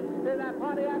 Illinois in that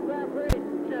Pontiac Grand Prix.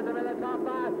 Chisholm in the top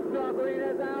 5. The green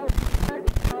is out.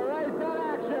 A race in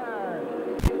action.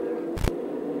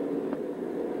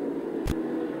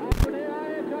 O'Neill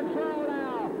in control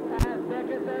now. As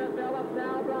Dickinson and Phillips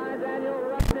now. Brian Daniel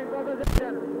rushing for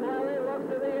position. Larry looks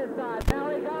to the inside. Now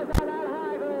he goes on that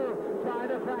high groove. Trying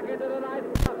to crack into the night.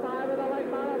 5 of the late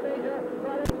model feature.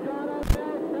 But it's John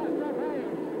O'Neill sets the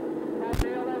pace. And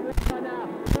Neil and one now.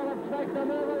 Phillips makes a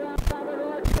move around.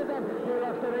 Chisholm. He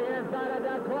looks to the inside of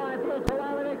that climb through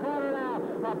Calamity Corner now.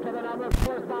 Up to the number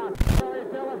 4 spot. Larry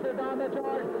Phillips is on the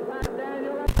charge. And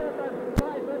Daniel and Griffin.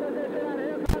 Right for position. And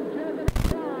here comes Chisholm.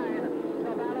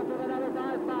 The battle for the number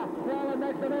 5 spot. Wallen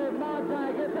makes the move.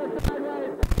 Montag gets it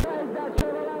sideways. Plays that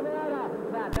Chevrolet Verona.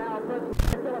 That now puts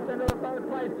Phillips into the 3rd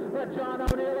place. But John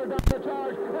O'Neill is on the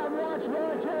charge. And watch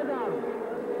Roy Chisholm.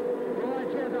 Roy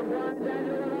Chisholm. Brian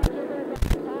Daniel and Archie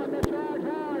Griffin on the charge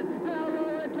hard. Now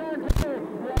Roy in turn 2.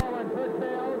 Wallen puts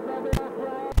the Oldsmobile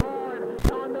crawl hard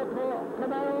on the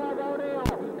Camaro of O'Neill.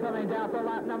 Coming down for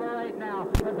lap number 8 now.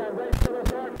 As they race to the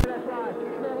start finish line.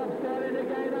 Phillips starting to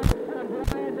gain up. And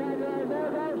Brian Daniel, and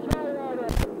there goes Showalter.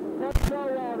 But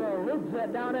Showalter loops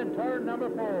it down in turn number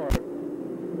 4.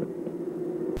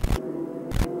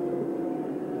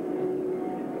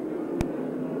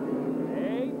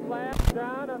 Laps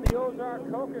down on the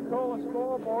Ozark Coca-Cola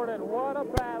scoreboard, and what a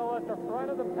battle at the front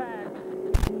of the pack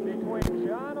between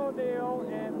John O'Neill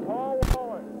and Paul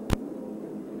Wallen.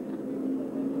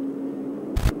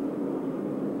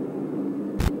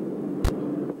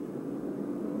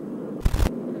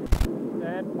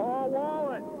 And Paul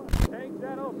Wallen takes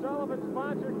that O'Sullivan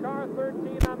sponsored car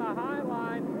 13 on the high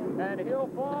line. and he'll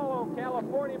follow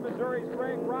California, Missouri's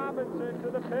Greg Robinson to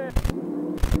the pit.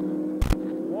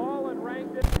 Wallen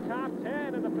ranked in the top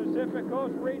 10 in the Pacific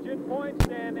Coast Region point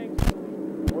standings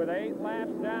with 8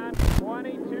 laps down,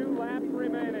 22 laps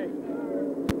remaining.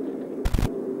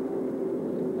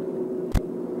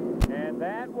 And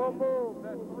that will move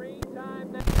the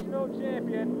 3-time national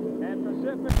champion and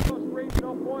Pacific Coast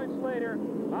Regional points leader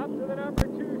up to the number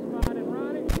 2 spot. And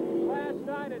Ronnie, last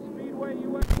night at Speedway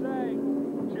USA,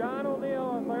 John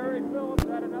O'Neill and Larry Phillips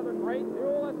had another great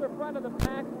duel at the front of the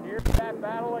pack. Here's that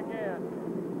battle again.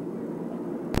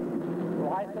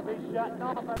 Lights will be shutting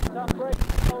off on some break.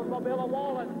 Oldsmobile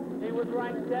Wallen. He was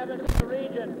ranked 7th in the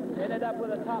region. Ended up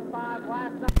with a top 5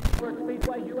 last night for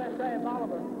Speedway USA in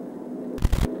Bolivar.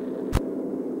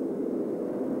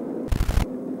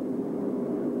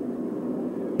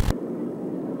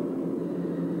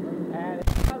 And it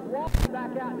does Wallen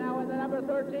back out now in the number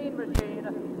 13 machine.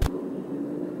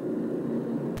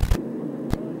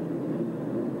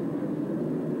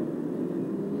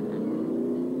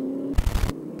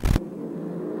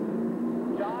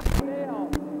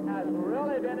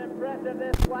 Impressive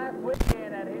this last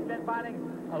weekend, and he's been finding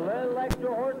a little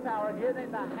extra horsepower,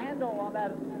 getting the handle on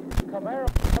that Camaro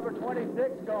number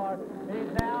 26 car.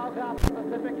 He's now got the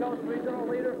Pacific Coast Regional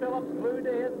leader Phillips glued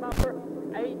to his bumper.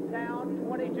 8 down,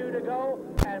 22 to go,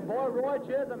 and boy, Roy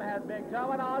Chisholm has been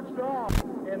coming on strong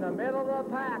in the middle of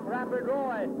the pack. Rapid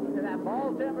Roy in that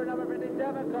ball timber number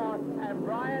 57 car, and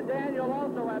Brian Daniel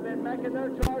also have been making their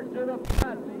charge to the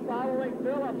front, following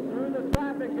Phillips through the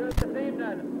traffic here this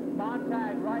evening.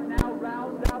 Montag right now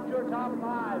rounds out your top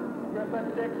 5.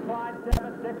 Griffin 6, Klein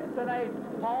 7, 6 and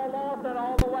 8. Paul Lawson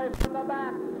all the way from the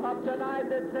back up to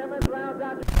 9th, and Simmons rounds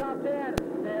out your top 10.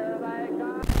 There they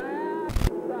come.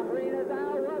 The green is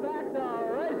out. We're back to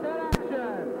race in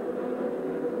action.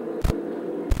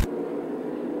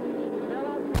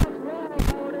 Phillips looks wrong.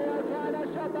 O'Neill trying to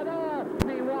shut the door.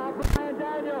 Meanwhile, Brian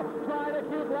Daniel trying to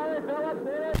keep Larry Phillips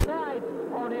in his sight.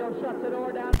 O'Neill shuts the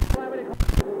door down. Calamity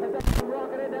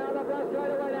rocketing down the front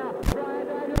straight away now. Brian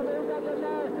Daniel moves up the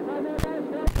there, and then there's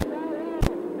Phillips downhill.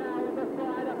 Now with the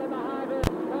slide up in the high bit.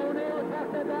 O'Neill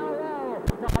tested down low.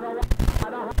 Not a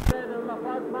 100 in the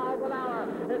first miles an hour.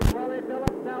 It's Larry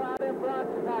Phillips now out in front.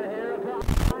 And here comes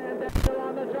Brian Daniel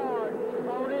on the charge.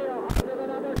 O'Neill up to the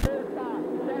number 2 spot.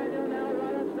 Daniel now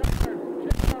running third.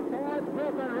 Chisholm fourth.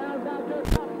 Griffin rounds out to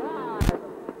top 5.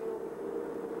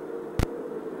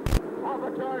 Off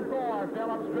of turn 4,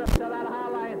 Phillips drifts to that high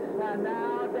lane, and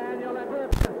now Daniel and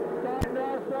Griffin starting to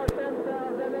assert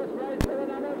themselves in this race for the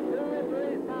number 2 and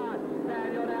 3 spot.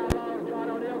 Daniel now low, John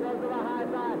O'Neill goes to the high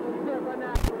side. Griffin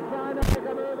now trying to make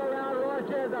a move around Roy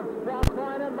Chisholm. Rob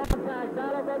Klein and Montag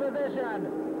battle for position.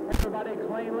 Everybody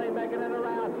cleanly making it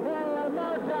around. Oh, and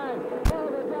Montag, all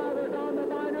the drivers on the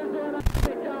minors doing a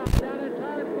great job down in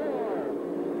turn 4.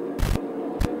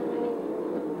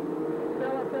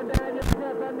 Phillips and Daniel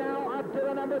Griffin now up to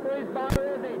the number 3 spot.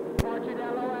 Where is he?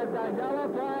 Marchinello has the yellow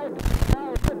flag.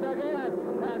 Now it's again.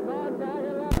 And Montag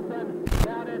and Lawson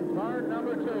down in turn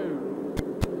number 2.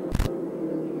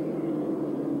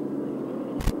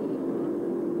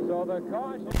 So the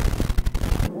caution,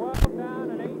 12 down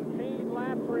and 18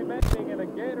 laps remaining in the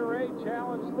Gatorade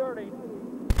Challenge 30.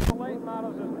 The late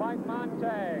models is Mike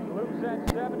Montag, Lucette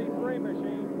 73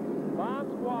 machine. Bomb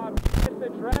Squad hit the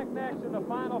track next in the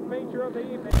final feature of the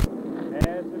evening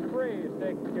as the tree is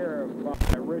taken care of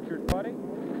by Richard Putty.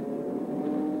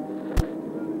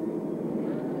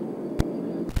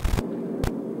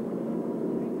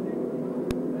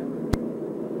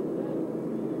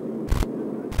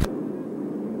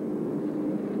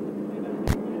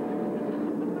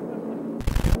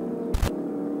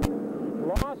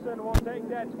 Lawson will take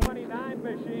that 29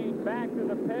 machine back to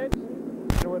the pits.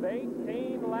 And with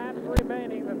 18 laps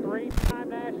remaining, the 3-time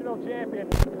national champion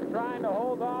trying to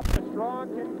hold off the strong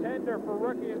contender for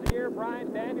Rookie of the Year,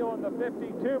 Brian Daniel, in the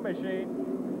 52 machine.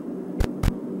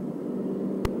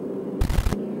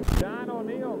 John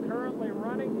O'Neill currently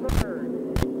running third.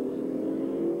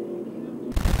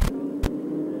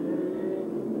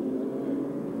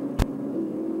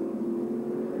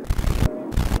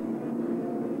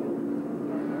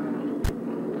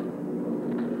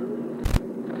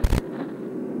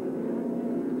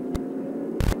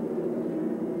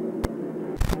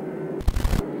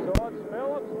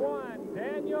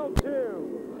 Daniel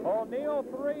 2, O'Neill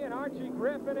 3, and Archie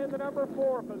Griffin in the number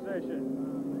 4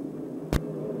 position.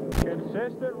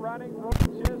 Consistent running, Roy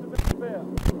Chisholm in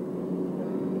 5th.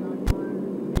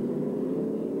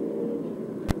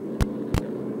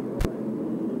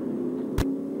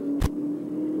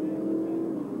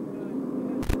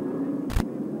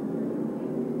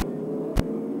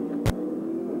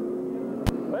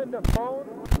 Linda Phone,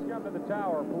 please come to the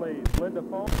tower, please. Linda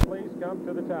Phone, please come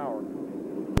to the tower.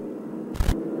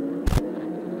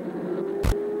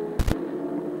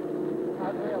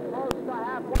 As we approach the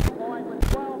halfway point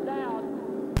with 12 down,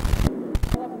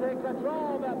 Phillips in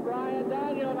control, but Brian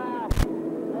Daniel now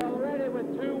already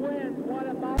with 2 wins, one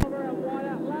at Bolivar and one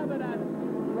at Lebanon.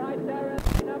 Right there in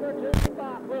the number 2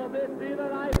 spot. Will this be the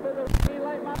night for the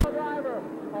late model driver?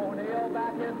 O'Neill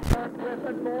back in third,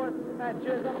 Griffin fourth, and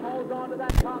Chisholm holds on to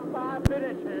that top 5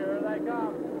 finish. Here they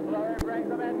come. Flurry brings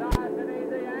them in nice and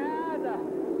easy, and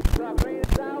the green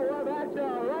is out. We're back to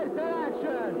race in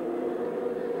action.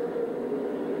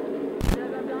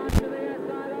 Chisholm down to the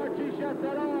inside. Archie shuts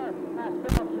the door as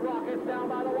Phillips rockets down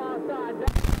by the wild side.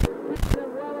 Peterson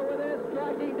Weller within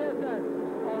striking distance.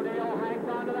 O'Neill hangs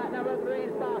on to that number 3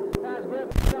 spot as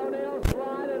Griffin and O'Neill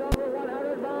slide at over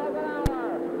 100 miles an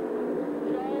hour.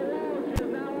 Joe Walsh is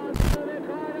now on to the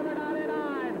car number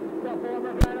 99. The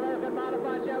former Great American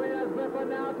Modified Chevy as Griffin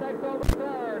now takes over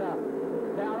third.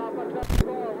 Down off the truck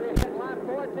score, we hit lap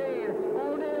 14.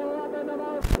 O'Neill up in the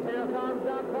most. Here comes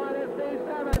up front is Steve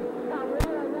Simmons. And what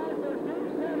a run for Steve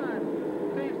Simmons.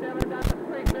 Steve Simmons has a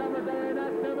streak number there.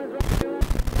 That's Simmons right here.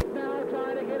 Now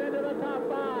trying to get into the top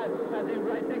 5 as he's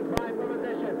racing prime for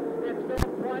position. It's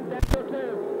Phillips 1, Daniel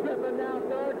 2. Griffin now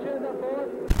third, Chin the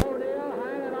 4th. O'Neill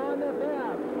hanging on the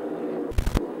 5th.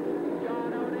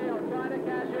 John O'Neill trying to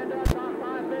cash into a top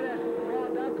 5 finish.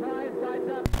 While Doug Klein sights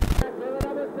up back to the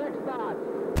number 6 spot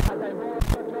as they roll up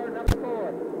to turn number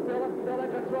 4. Phillips still in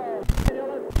control.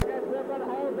 Daniel is second. Griffin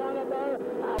holds on to third.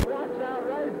 Watch that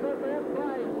race for 5th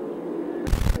place.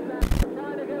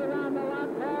 Trying to get around the lap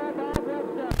car. Bob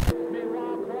Webster.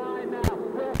 Meanwhile, Klein now.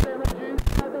 Will Simmons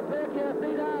has a pick? Yes,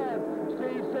 he does.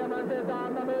 Steve Simmons is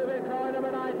on the move in car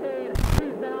number 19.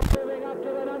 He's now moving up to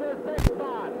the number 6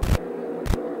 spot.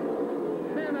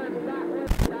 Simmons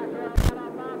backwards. Back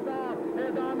around bombs off.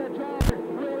 Is on the charge.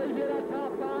 Will he get a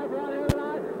top 5 run here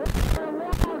tonight? And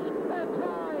Walsh and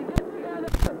Klein get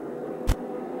together.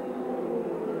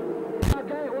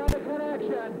 Okay, what a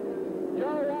connection.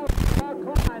 Joe Walsh,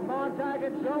 Klein, Montag,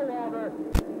 and Showalter.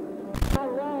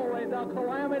 Roll in the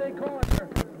Calamity Corner.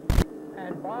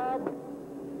 And Bob,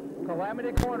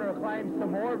 Calamity Corner claims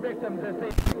some more victims this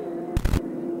season.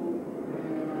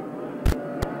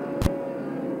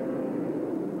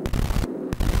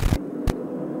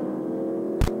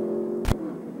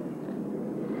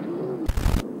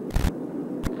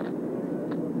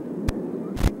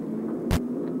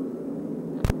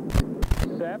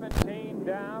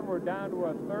 Down, we're down to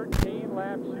a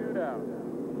 13-lap shootout.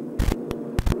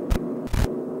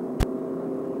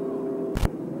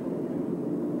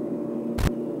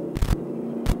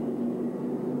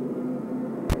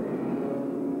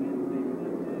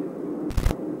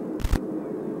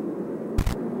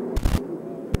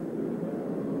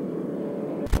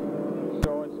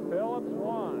 So it's Phillips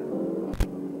 1.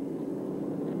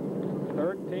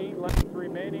 13 laps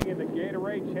remaining in the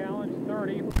Gatorade Challenge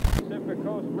 30. Pacific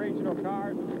Coast Regional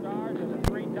Cars and Stars is a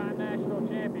 3-time national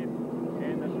champion.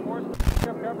 And the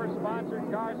Sportsmanship Cover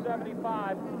sponsored Car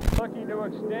 75 looking to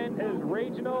extend his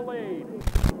regional lead.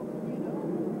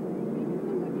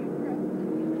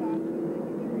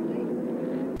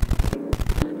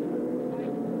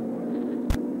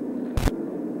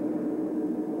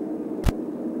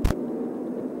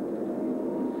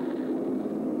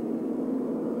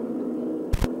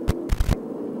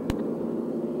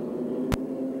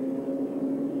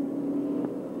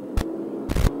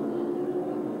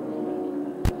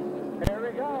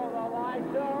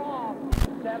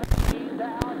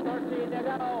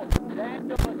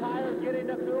 Daniel, the tires getting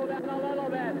to cool down a little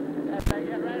bit as they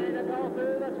get ready to go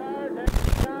through the turns.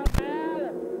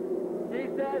 And he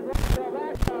says, let's go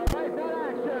back to race in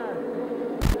action.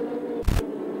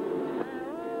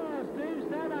 And Steve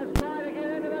Simmons trying to get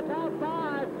into the top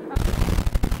 5.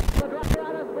 The driver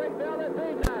out of Springfield this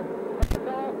evening. It's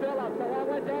all Phillips along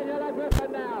with Daniel and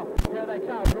Griffin now. Here they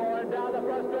come, roaring down the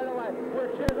front straightaway.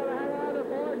 With Chisholm hanging on the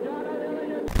board. John O'Neill in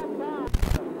your top 5.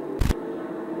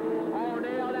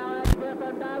 O'Neill now has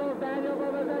Griffin battles Daniel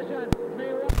for position.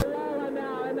 Meanwhile, Roland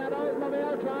now in that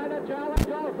Oldsmobile trying to challenge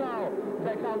also.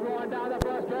 They come roaring down the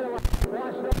front straightaway.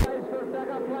 Watch the race for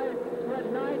second place with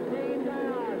 19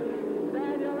 down.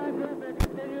 Daniel and Griffin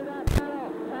continue that battle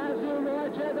as do Roy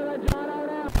Chisholm and John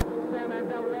O'Neill.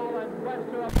 Simmons and Roland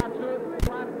Webster about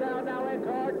 2 laps down now in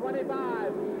car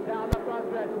 25. Down the front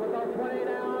stretch with those 20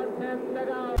 down, 10 to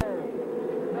go.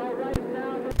 No race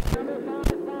now for number 5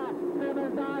 spot.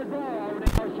 Simmons eyes low.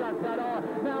 O'Neill shuts that off.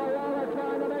 Now Waller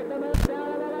trying to make the move down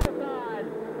on the left side.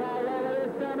 Now Waller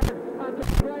is Simmons. A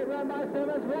great run by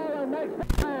Simmons. Waller makes the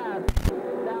pass.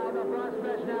 Down the front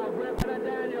stretch now. Griffin and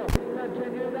Daniel.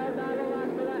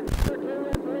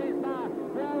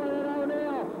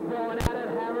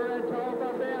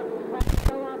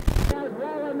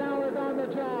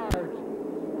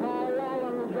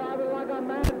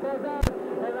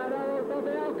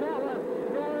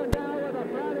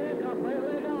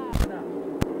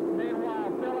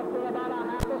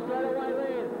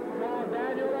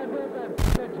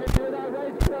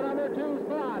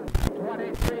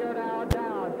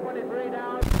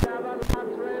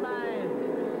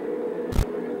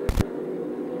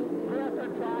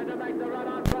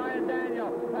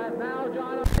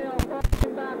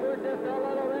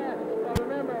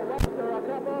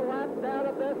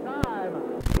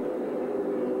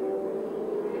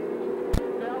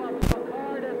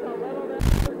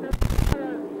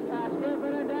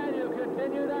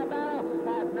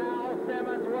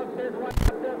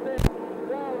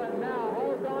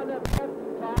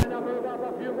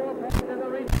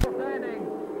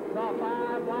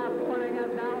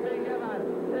 challenge now being given.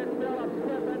 It's Phillips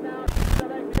slipping now to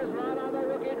make his run on the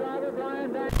rookie driver,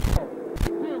 Brian Daniel.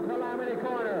 New Calamity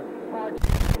Corner.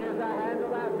 Here's a handle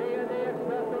that B&D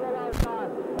Express to the low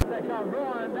side. They come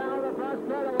roaring down the front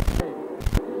straightaway.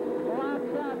 Lot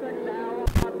traffic now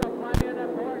on the play in the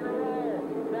corner roll.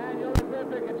 Daniel and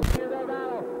Griffin continue their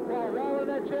battle while rolling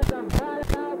the Chisholm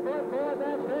right out foot fourth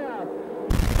and fifth.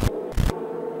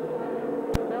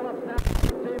 Phillips now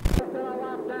in a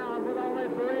lap down with only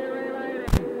 3 remaining.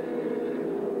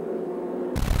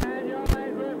 Daniel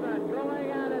and Griffin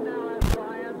going at it now as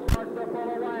Brian starts to pull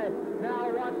away.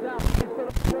 Now watch out, he's for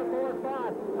the fourth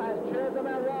spot as Chisholm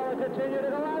and Waller continue to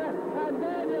go at it. And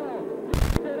Daniel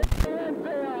gets it in the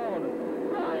infield.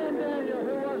 Brian Daniel,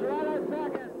 who was right at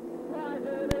second, flies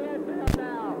into the infield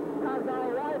now. As the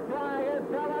white flag is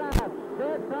coming out.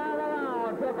 This time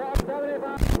around, took off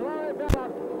 75. Larry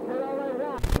Phillips with only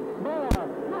one more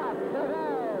lap to go.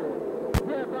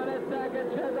 Griffin is second,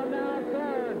 Chisholm now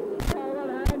third. Nolan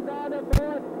hangs on to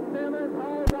fourth. Simmons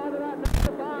holds on to that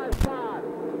number 5 spot.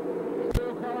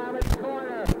 Through Calamity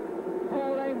Corner,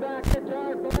 holding back to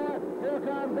turn 4. Here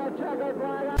comes the checkered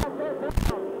flag out for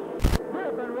Phillips.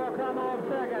 Griffin will come on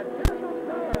second. Chisholm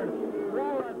third.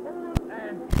 Rollins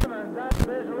and Simmons, that's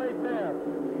visually fifth.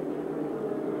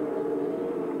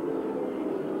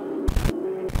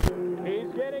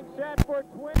 He's getting set for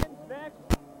Twins next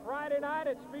Friday night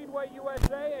at Speedway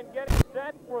USA and getting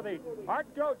set for the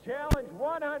ARTCO Challenge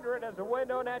 100 as the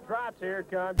window net drops. Here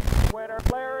comes winner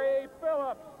Larry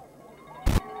Phillips.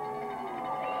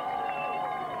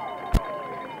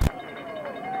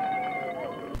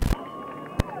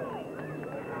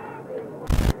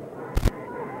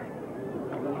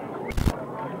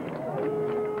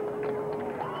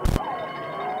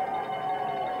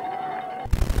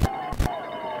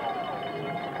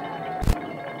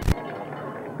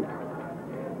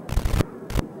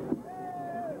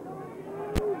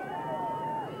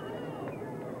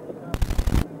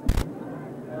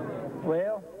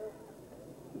 Well,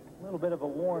 a little bit of a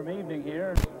warm evening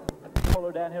here.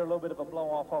 Cooler down here, a little bit of a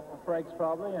blow-off off the brakes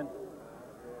probably, and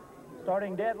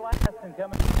starting dead last and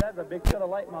coming, that's a big set of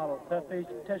late models. Tough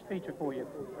feature for you.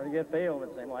 Pretty good field. It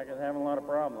seemed like it's having a lot of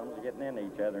problems getting into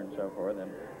each other and so forth. And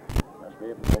must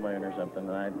be a full moon or something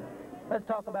tonight. Let's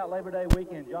talk about Labor Day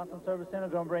weekend. Johnson Service Center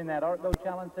going to bring that ARTCO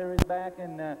Challenge Series back,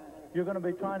 and you're going to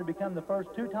be trying to become the first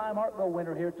 2-time ARTCO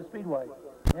winner here at the Speedway.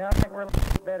 Yeah, I think we're a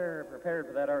little better prepared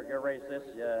for that ARTCO race this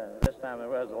time than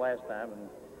it was the last time, and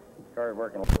started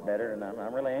working a little better, and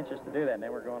I'm really anxious to do that. And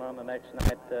then we're going on the next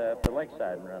night to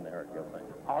Lakeside and run the ARTCO thing.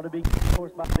 Ought to be, of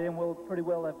course, by then we'll pretty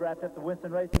well have wrapped up the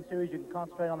Winston Racing Series. You can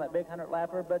concentrate on that big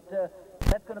 100-lapper, but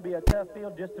that's going to be a tough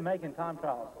field just to make in time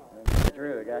trials. That's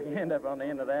true. You end up on the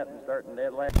end of that and starting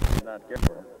dead last if you're not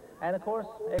careful. And, of course,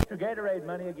 extra Gatorade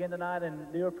money again tonight, and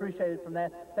you're appreciated from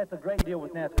that. That's a great deal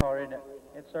with NASCAR, isn't it?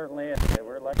 It certainly is.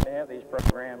 We're lucky to have these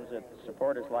programs that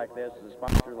support us like this. The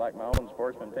sponsors like my own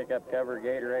Sportsman Pickup Cover,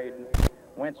 Gatorade,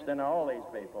 Winston, all these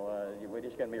people. We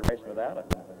just couldn't be racing without it.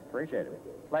 Appreciate it.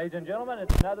 Ladies and gentlemen,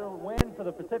 it's another win for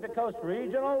the Pacific Coast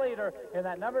regional leader in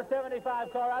that number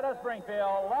 75 car out of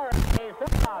Springfield, Larry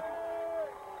Phillips.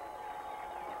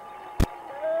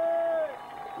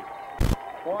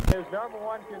 Well, his number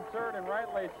one concern, and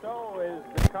rightly so,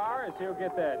 is the car, as he'll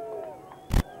get that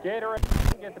Gatorade,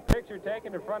 get the picture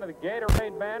taken in front of the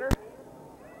Gatorade banner,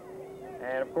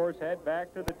 and of course head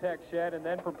back to the tech shed and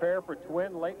then prepare for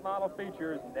twin late model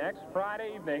features next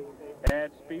Friday evening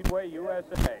at Speedway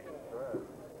USA.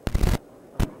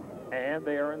 And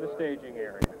they are in the staging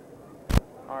area.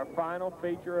 Our final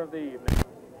feature of the evening.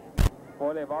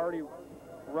 Boy, they've already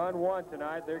run one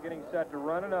tonight. They're getting set to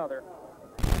run another.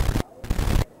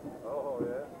 Oh,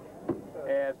 yeah.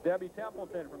 As Debbie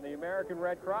Templeton from the American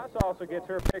Red Cross also gets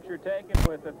her picture taken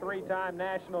with the 3-time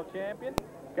national champion.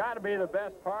 Got to be the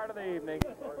best part of the evening.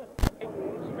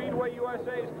 Speedway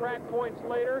USA's track points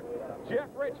leader, Jeff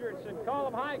Richardson,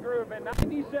 Column High Groove in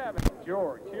 97.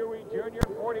 George Huey Jr.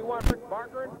 41, Rick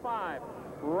Barker in 5.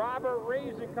 Robert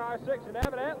Reeves in car 6, and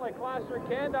evidently Classer and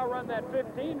Candow run that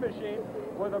 15 machine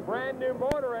with a brand new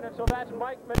motor in it, so that's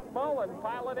Mike McMullen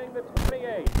piloting the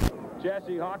 28.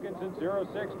 Jesse Hawkins in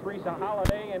 06, Teresa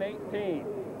Holiday in 18.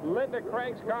 Linda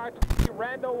Craig's car 20,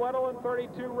 Randall Weddle in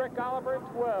 32, Rick Oliver in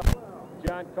 12.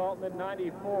 John Colton in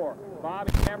 94.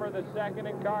 Bobby Hammer the second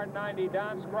in car 90.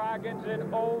 Don Scroggins in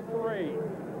 03.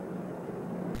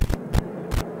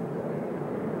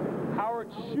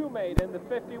 Howard Shoemate in the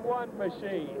 51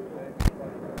 machine.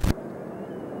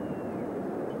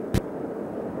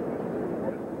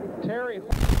 Terry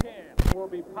Holcamp will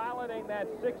be piloting that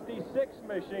 66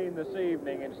 machine this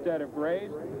evening instead of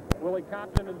Graves. Willie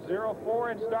Compton in 04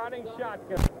 and starting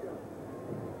shotgun.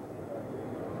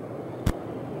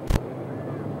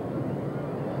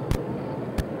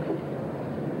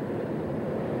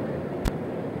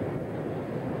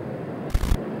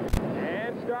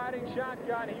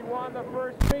 shotgun. He won the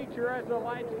first feature as the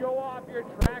lights go off. Your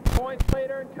track points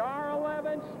later in car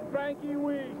 11, Spanky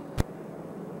Weiss.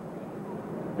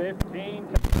 15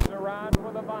 times around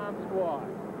for the bomb squad.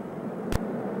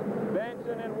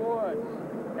 Benson and Woods.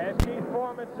 As Keith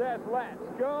Foreman says, let's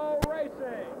go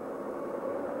racing.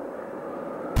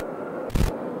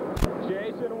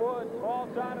 Jason Woods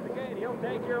falls out of the gate. He'll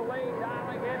take your lead,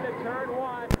 dialing into turn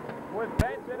 1 with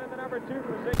Benson in the number 2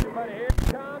 position. But here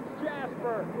comes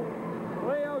Jasper.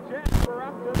 Cleo Jasper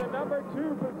up to the number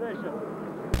 2 position.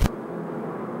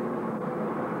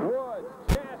 Woods,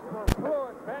 Jasper,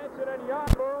 Pruitt, Benson, and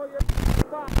Yarborough, your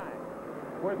 5.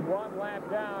 With 1 lap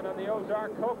down on the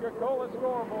Ozark Coca-Cola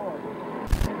scoreboard.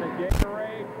 In the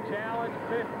Gatorade Challenge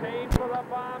 15 for the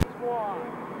bomb squad.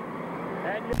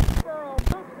 And Yarborough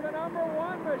moves the number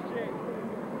 1 machine.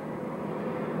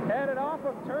 Headed off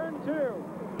of turn 2.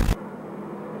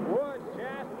 Woods,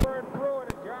 Jasper, and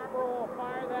Pruitt, and Yarborough will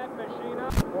fire that machine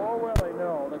up. Or will he?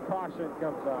 No, the caution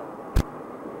comes on.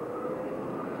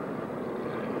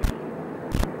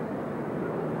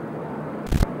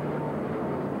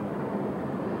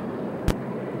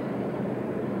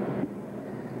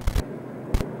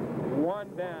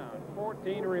 Down,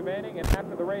 14 remaining, and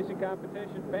after the racing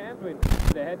competition, fans, we need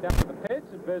to head down to the pits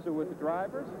and visit with the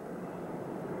drivers.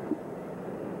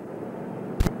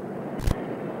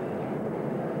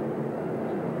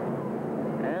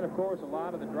 And of course, a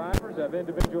lot of the drivers have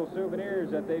individual souvenirs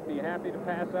that they'd be happy to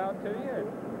pass out to you,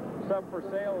 and some for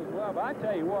sale as well. But I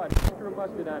tell you what, this crew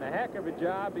must have done a heck of a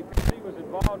job, because he was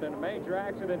involved in a major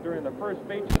accident during the first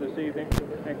feature this evening.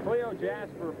 And Cleo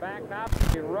Jasper back not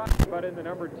in rush, but in the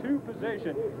number 2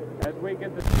 position as we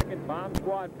get the second bomb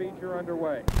squad feature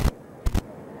underway.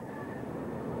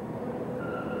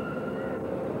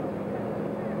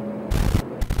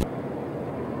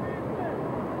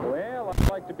 Well, I'd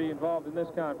like to be involved in this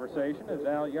conversation as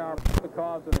Al Yarborough, the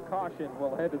cause of the caution,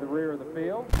 will head to the rear of the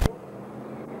field.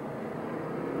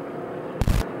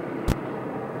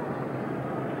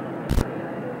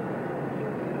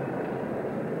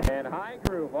 High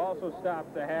Groove also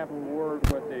stops to have a word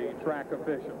with the track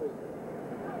officials.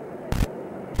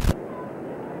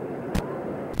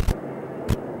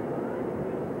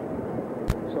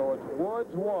 So it's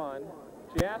Woods 1,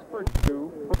 Jasper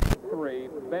 2, 3,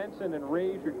 Benson and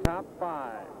Reeves your top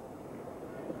 5.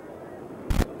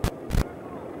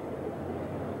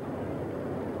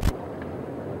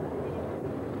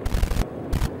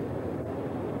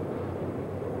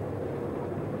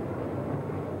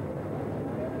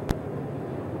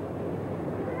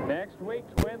 Next week,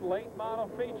 twin late model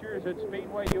features at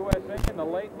Speedway USA, and the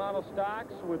late model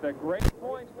stocks with a great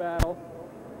points battle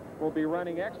will be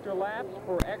running extra laps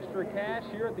for extra cash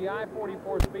here at the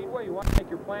I-44 Speedway. You want to make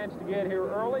your plans to get here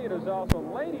early. It is also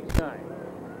ladies' night.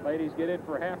 Ladies get in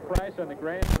for half price on the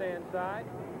grandstand side.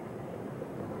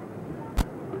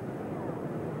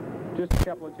 Just a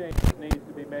couple of changes needs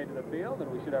to be made to the field,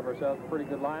 and we should have ourselves a pretty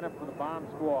good lineup for the bomb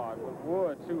squad, with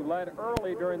Woods, who led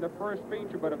early during the first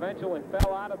feature but eventually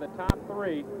fell out of the top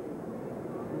 3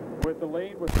 with the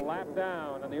lead with the lap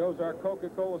down on the Ozark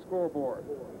Coca-Cola scoreboard.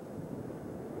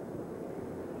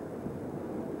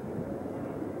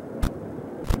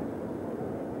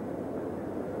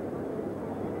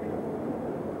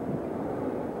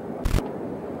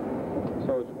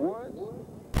 So it's Woods,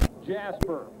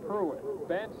 Jasper, Pruitt,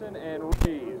 Benson, and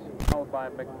Reeves, followed by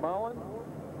McMullen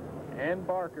and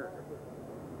Barker.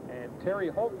 And Terry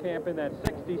Holtkamp in that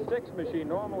 66 machine,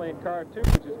 normally in car 2,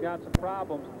 which has got some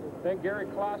problems. Then Gary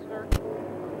Klossner,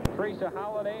 Teresa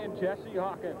Holliday, and Jesse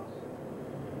Hawkins.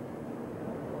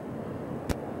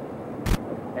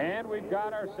 And we've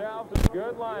got ourselves a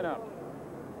good lineup.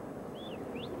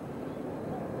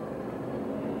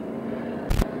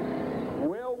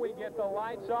 Will we get the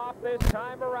lights off this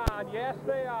time around? Yes,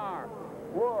 they are.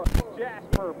 Woods,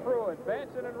 Jasper, Pruitt,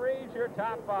 Benson, and Reeves, your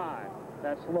top 5.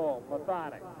 That's slow,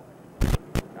 methodic.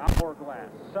 Hourglass,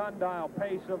 sundial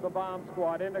pace of the bomb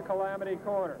squad into Calamity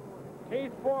Corner.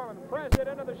 Keith Foreman,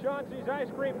 president of the Chauncey's Ice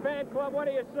Cream Fan Club. What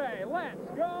do you say? Let's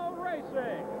go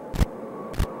racing!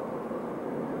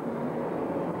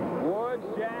 Woods,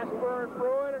 Jasper, and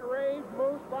Pruitt, and Reeves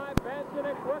moves by Benson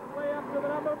and quickly up to the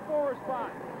number 4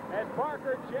 spot as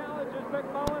Barker challenges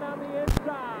McMullen on the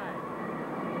inside.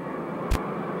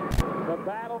 The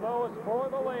battle, though, is for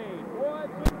the lead.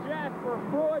 Woods and Jasper.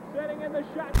 Pruitt sitting in the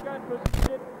shotgun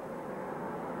position,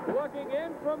 looking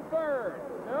in from 3rd.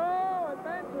 No, and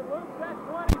Benson loops that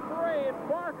 23, and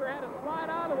Barker had to slide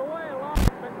out of the way along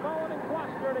with McMullen and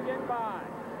Klossner to get by.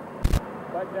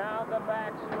 But down the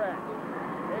back stretch,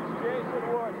 it's Jason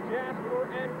Woods, Jasper,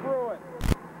 and Pruitt.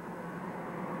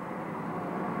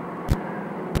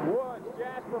 Woods,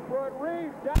 Jasper, Jasper Pruitt.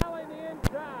 Reeves dialing the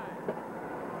inside.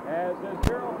 As the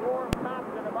 04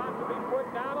 Compton about to be put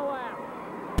down a lap.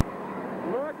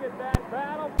 Look at that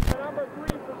battle for the number 3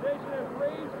 position as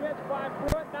Reeves gets by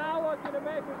Pruitt. Now looking to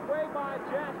make his way by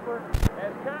Jasper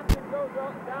as Compton goes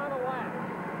down a lap.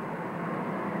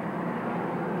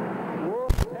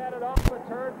 Wolf's headed off of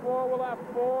turn 4. We'll have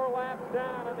 4 laps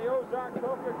down on the Ozark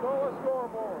Coca-Cola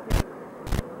scoreboard.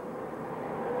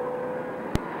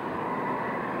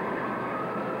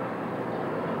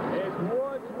 It's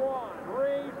Woods 1,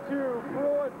 Reeves 2,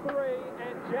 Pruitt 3,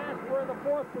 and Jasper in the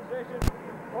 4th position.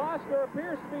 Foster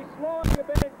appears to be slowing a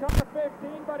bit in car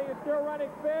 15, but he is still running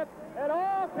 5th. And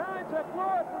all kinds of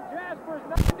fluid from Jasper's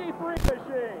 93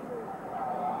 machine.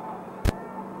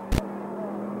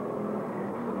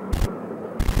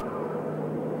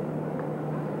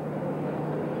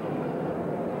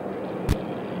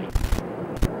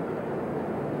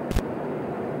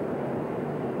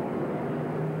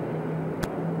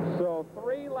 So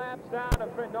 3 laps down,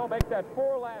 no, make that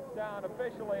 4 laps down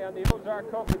officially on the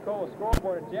Ozark Coca-Cola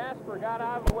scoreboard. And Jasper got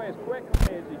out of the way as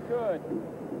quickly as he could.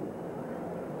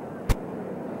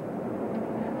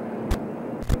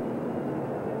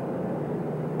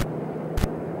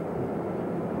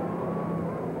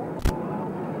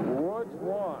 Woods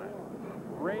 1,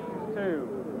 Reeves 2.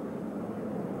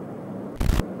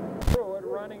 Pruitt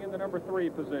running in the number 3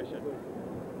 position.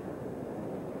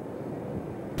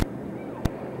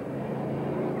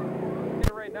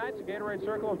 Nights, the Gatorade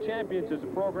Circle of Champions is a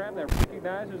program that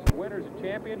recognizes the winners and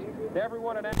champions in every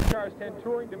one of NASCAR's 10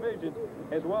 touring divisions,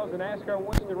 as well as the NASCAR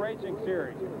Winston Racing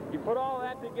Series. You put all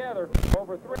that together,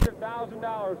 over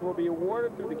 $300,000 will be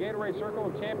awarded through the Gatorade Circle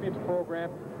of Champions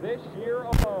program this year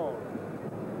alone.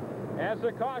 As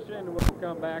the caution will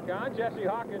come back on, Jesse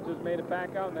Hawkins has made it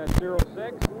back out in that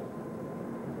 06.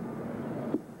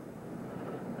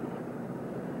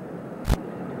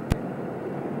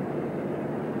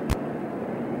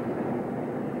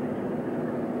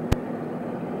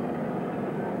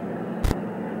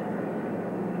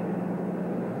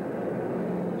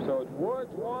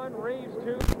 Woods 1, Reeves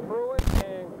 2, Pruitt,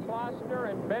 and Klossner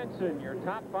and Benson, your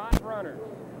top 5 runners.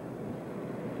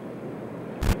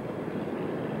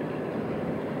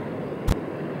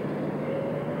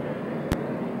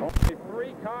 Only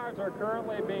 3 cars are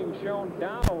currently being shown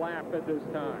down a lap at this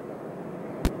time.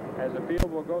 As the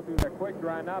field will go through that quick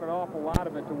dry, not an awful lot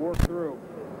of it to work through.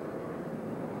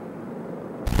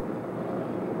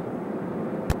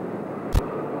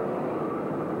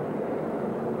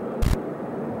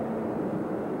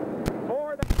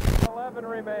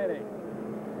 Remaining.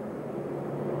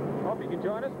 Hope you can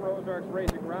join us for Ozark's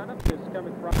Racing Roundup this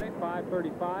coming Friday,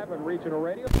 5:35 on regional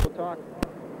radio. We'll talk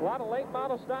a lot of late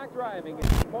model stock driving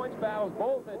and points battles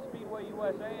both at Speedway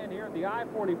USA and here at the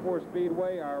I-44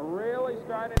 Speedway are really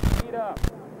starting to heat up.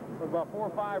 With about 4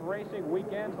 or 5 racing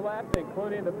weekends left,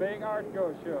 including the big Art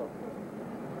Go Show.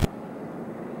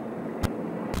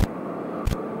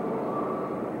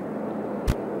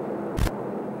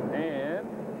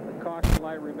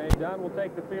 Light remains on. We'll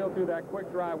take the field through that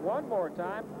quick drive one more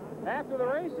time. After the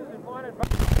races, and want to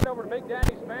invite over to Big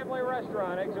Daddy's Family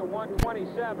Restaurant, exit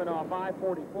 127 off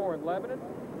I-44 in Lebanon.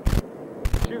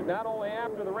 Shoot, not only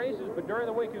after the races, but during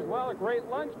the week as well, a great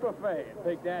lunch buffet at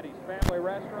Big Daddy's Family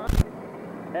Restaurant.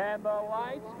 And the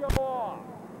lights go off.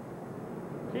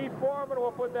 Keith Foreman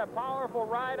will put that powerful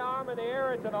right arm in the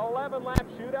air. It's an 11-lap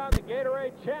shootout in the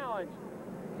Gatorade Challenge.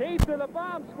 Keith to the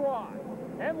bomb squad.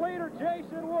 And leader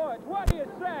Jason Woods, what do you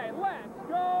say? Let's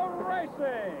go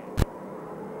racing!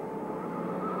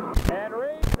 And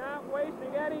Reeves not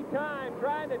wasting any time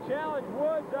trying to challenge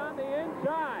Woods on the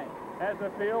inside as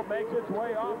the field makes its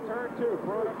way off turn 2.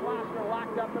 Pruitt and Klossner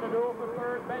locked up in a duel for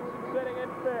 3rd. Benson sitting in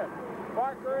 5th.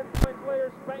 Parker and points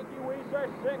leader Spanky Weiss are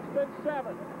 6th and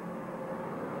 7th.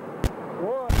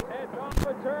 Woods heads off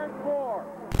of turn 4.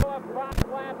 We'll have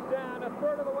 5 laps down, a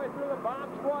third of the way through the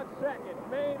bomb squad second.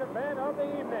 Main event of the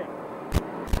evening.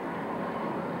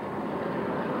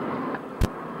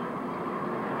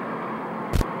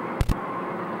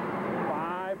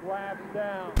 5 laps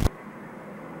down.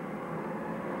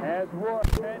 As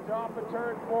Woods heads off of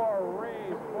turn 4,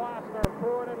 Reeves, Klossner,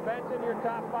 Pruitt, and Benson, your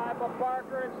top 5, but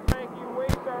Parker and Spanky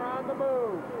Weiss are on the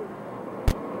move.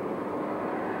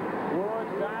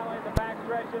 Woods dialing the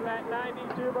backstretch in that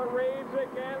 92, but Reeves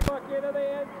again looking to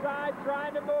the inside,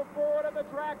 trying to move forward at the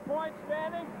track point,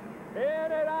 standing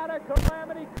in and out of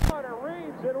Calamity Corner.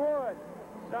 Reeves and Woods,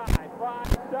 side by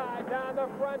side down the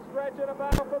front stretch in a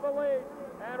battle for the lead.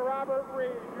 And Robert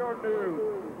Reeves, your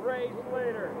new race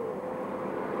leader.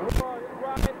 Woods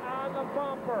right on the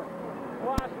bumper.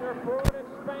 Klossner, Pruitt, and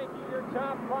Spanky, your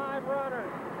top 5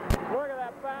 runners. Look at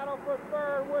that battle for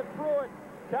third with Pruitt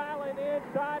dialing the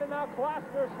inside, and now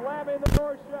Klossner slamming the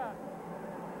door shut.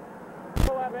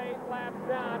 We'll have 8 laps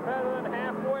down, better than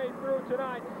halfway through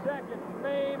tonight's second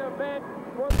main event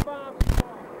for the bomb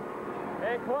squad.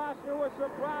 And Klossner with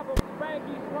some problems.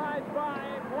 Spanky slides by,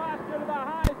 and Klossner to the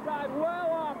high side,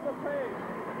 well off the pace.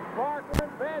 Barker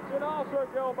and Benson also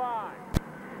go by.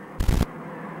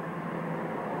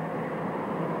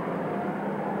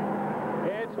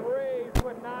 It's Reeves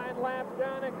with 9 laps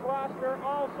down, and Klossner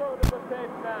also to the pit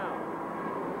now.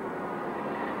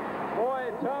 Boy,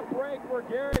 a tough break for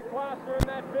Gary Klossner in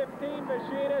that 15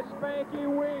 machine as Spanky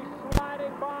Weiss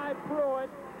sliding by Pruitt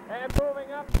and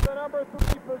moving up to the number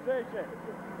 3 position.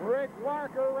 Rick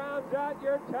Larker rounds out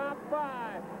your top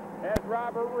 5 as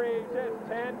Robert Reeves has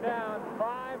 10 down,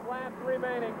 5 laps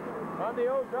remaining on the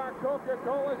Ozark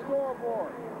Coca-Cola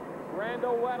scoreboard.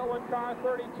 Randall Weddle in car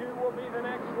 32 will be the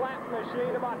next lap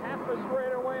machine, about half a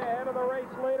straightaway ahead of the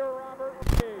race leader, Robert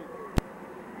Reeves.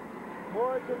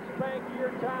 Woods and Spanky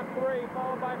your top 3,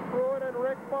 followed by Pruitt and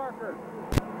Rick Barker.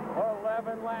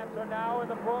 11 laps are now in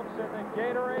the books in the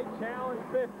Gatorade Challenge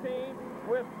 15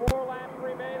 with 4 laps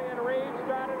remaining, and Reeves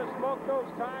starting to smoke those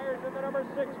tires in the number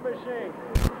 6 machine.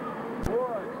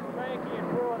 Woods, Spanky, and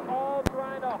Pruitt all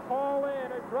trying to haul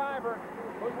in a driver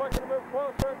who's looking to move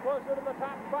closer and closer to the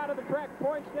top spot of the track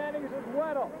point standings as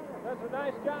Weddle does a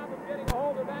nice job of getting a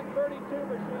hold of that 32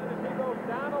 machine as he goes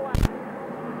down a lap.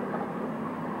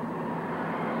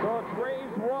 So it's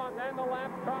Reeves 1, then the lap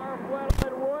car of Weddle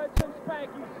and Woods and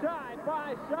Spanky side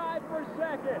by side for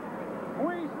second.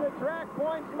 Weiss the track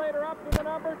points later up to the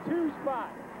number 2 spot.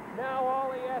 Now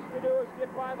all he has to do is get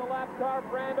by the lap car,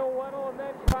 Brandon Weddle, and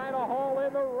then try to haul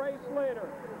in the race leader.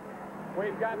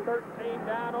 We've got 13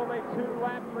 down, only 2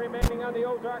 laps remaining on the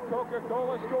Ozark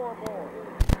Coca-Cola scoreboard.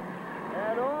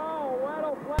 And oh,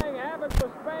 Weddle playing havoc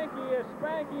with Spanky as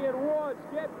Spanky and Woods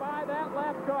get by that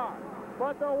lap car.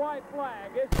 But the white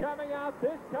flag is coming out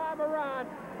this time around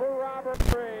for Robert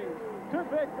Reeves to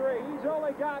victory. He's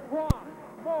only got 1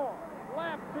 more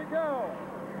lap to go.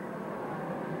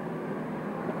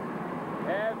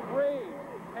 As Reeves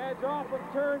heads off of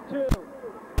turn 2.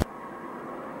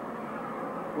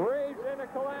 Reeves in the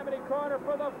Calamity Corner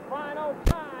for the final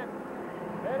time.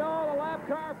 And all the lap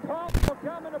car pumps will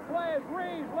come into play as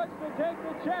Reeves looks to take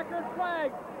the checkered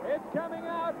flag. It's coming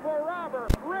out for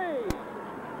Robert Reeves.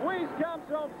 Weiss comes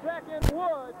home second,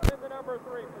 Woods in the number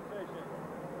 3 position.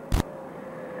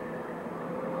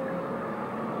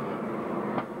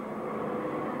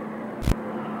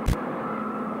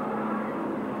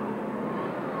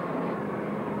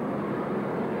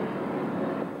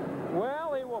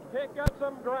 Well, he will pick up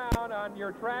some ground on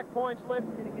your track points list.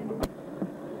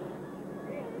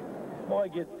 Boy,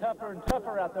 it gets tougher and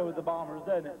tougher out there with the Bombers,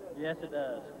 doesn't it? Yes, it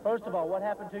does. First of all, what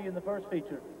happened to you in the first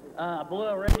feature? I blew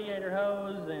a radiator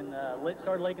hose and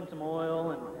started leaking some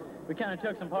oil, and we kind of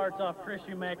took some parts off Chris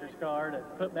Shoemaker's car to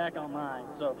put back on mine.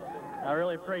 So I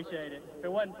really appreciate it. If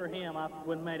it wasn't for him, I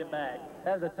wouldn't have made it back.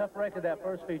 That was a tough record, that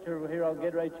first feature here on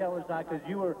Gatorade Challenge night, because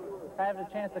you were having a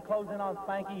chance to close in on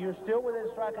Spanky. You're still within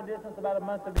striking distance about a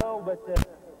month ago, but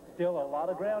still a lot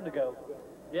of ground to go.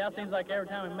 Yeah, it seems like every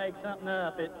time we make something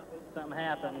up, something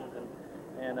happens,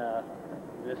 and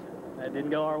just it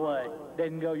didn't go our way.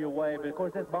 Didn't go your way, but of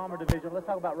course this Bomber division. Let's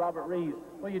talk about Robert Reeves.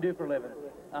 What do you do for a living?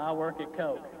 I work at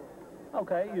Coke.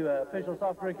 Okay, you official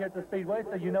soft drink here at the Speedway,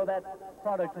 so you know that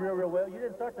product real well. You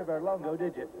didn't start there very long ago,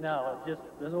 did you? No, just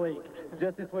this week.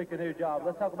 Just this week, a new job.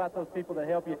 Let's talk about those people that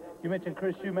help you. You mentioned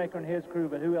Chris Shoemaker and his crew,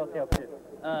 but who else helps you?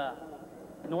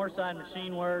 Northside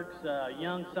Machine Works,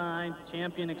 Young Sign,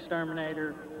 Champion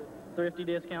Exterminator, Thrifty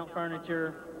Discount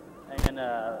Furniture, and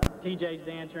TJ's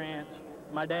Dance Ranch.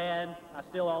 My dad, I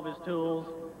steal all of his tools.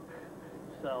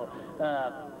 So,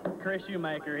 Chris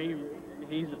Shoemaker,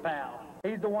 he's the pal.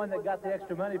 He's the one that got the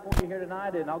extra money for you here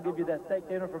tonight, and I'll give you that steak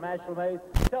dinner from Ashland Mays.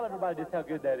 Tell everybody just how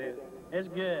good that is. It's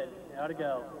good. You ought to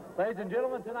go. Ladies and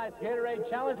gentlemen, tonight's Gatorade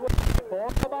Challenge for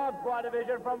the Bomb Squad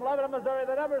division from Lebanon, Missouri,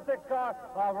 the number 6 car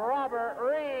of Robert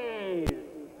Reeves.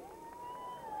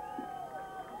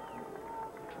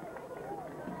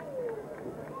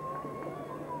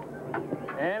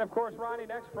 And, of course, Ronnie,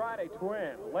 next Friday,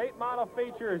 twin. Late model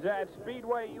features at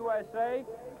Speedway USA.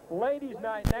 Ladies'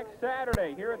 night next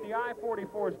Saturday here at the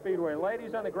I-44 Speedway.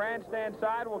 Ladies on the grandstand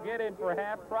side will get in for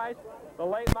half price. The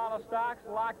late model stocks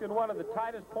locked in one of the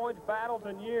tightest points battles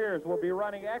in years. Will be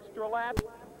running extra laps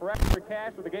for extra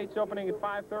cash with the gates opening at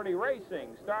 5:30.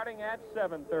 Racing starting at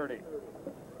 7:30.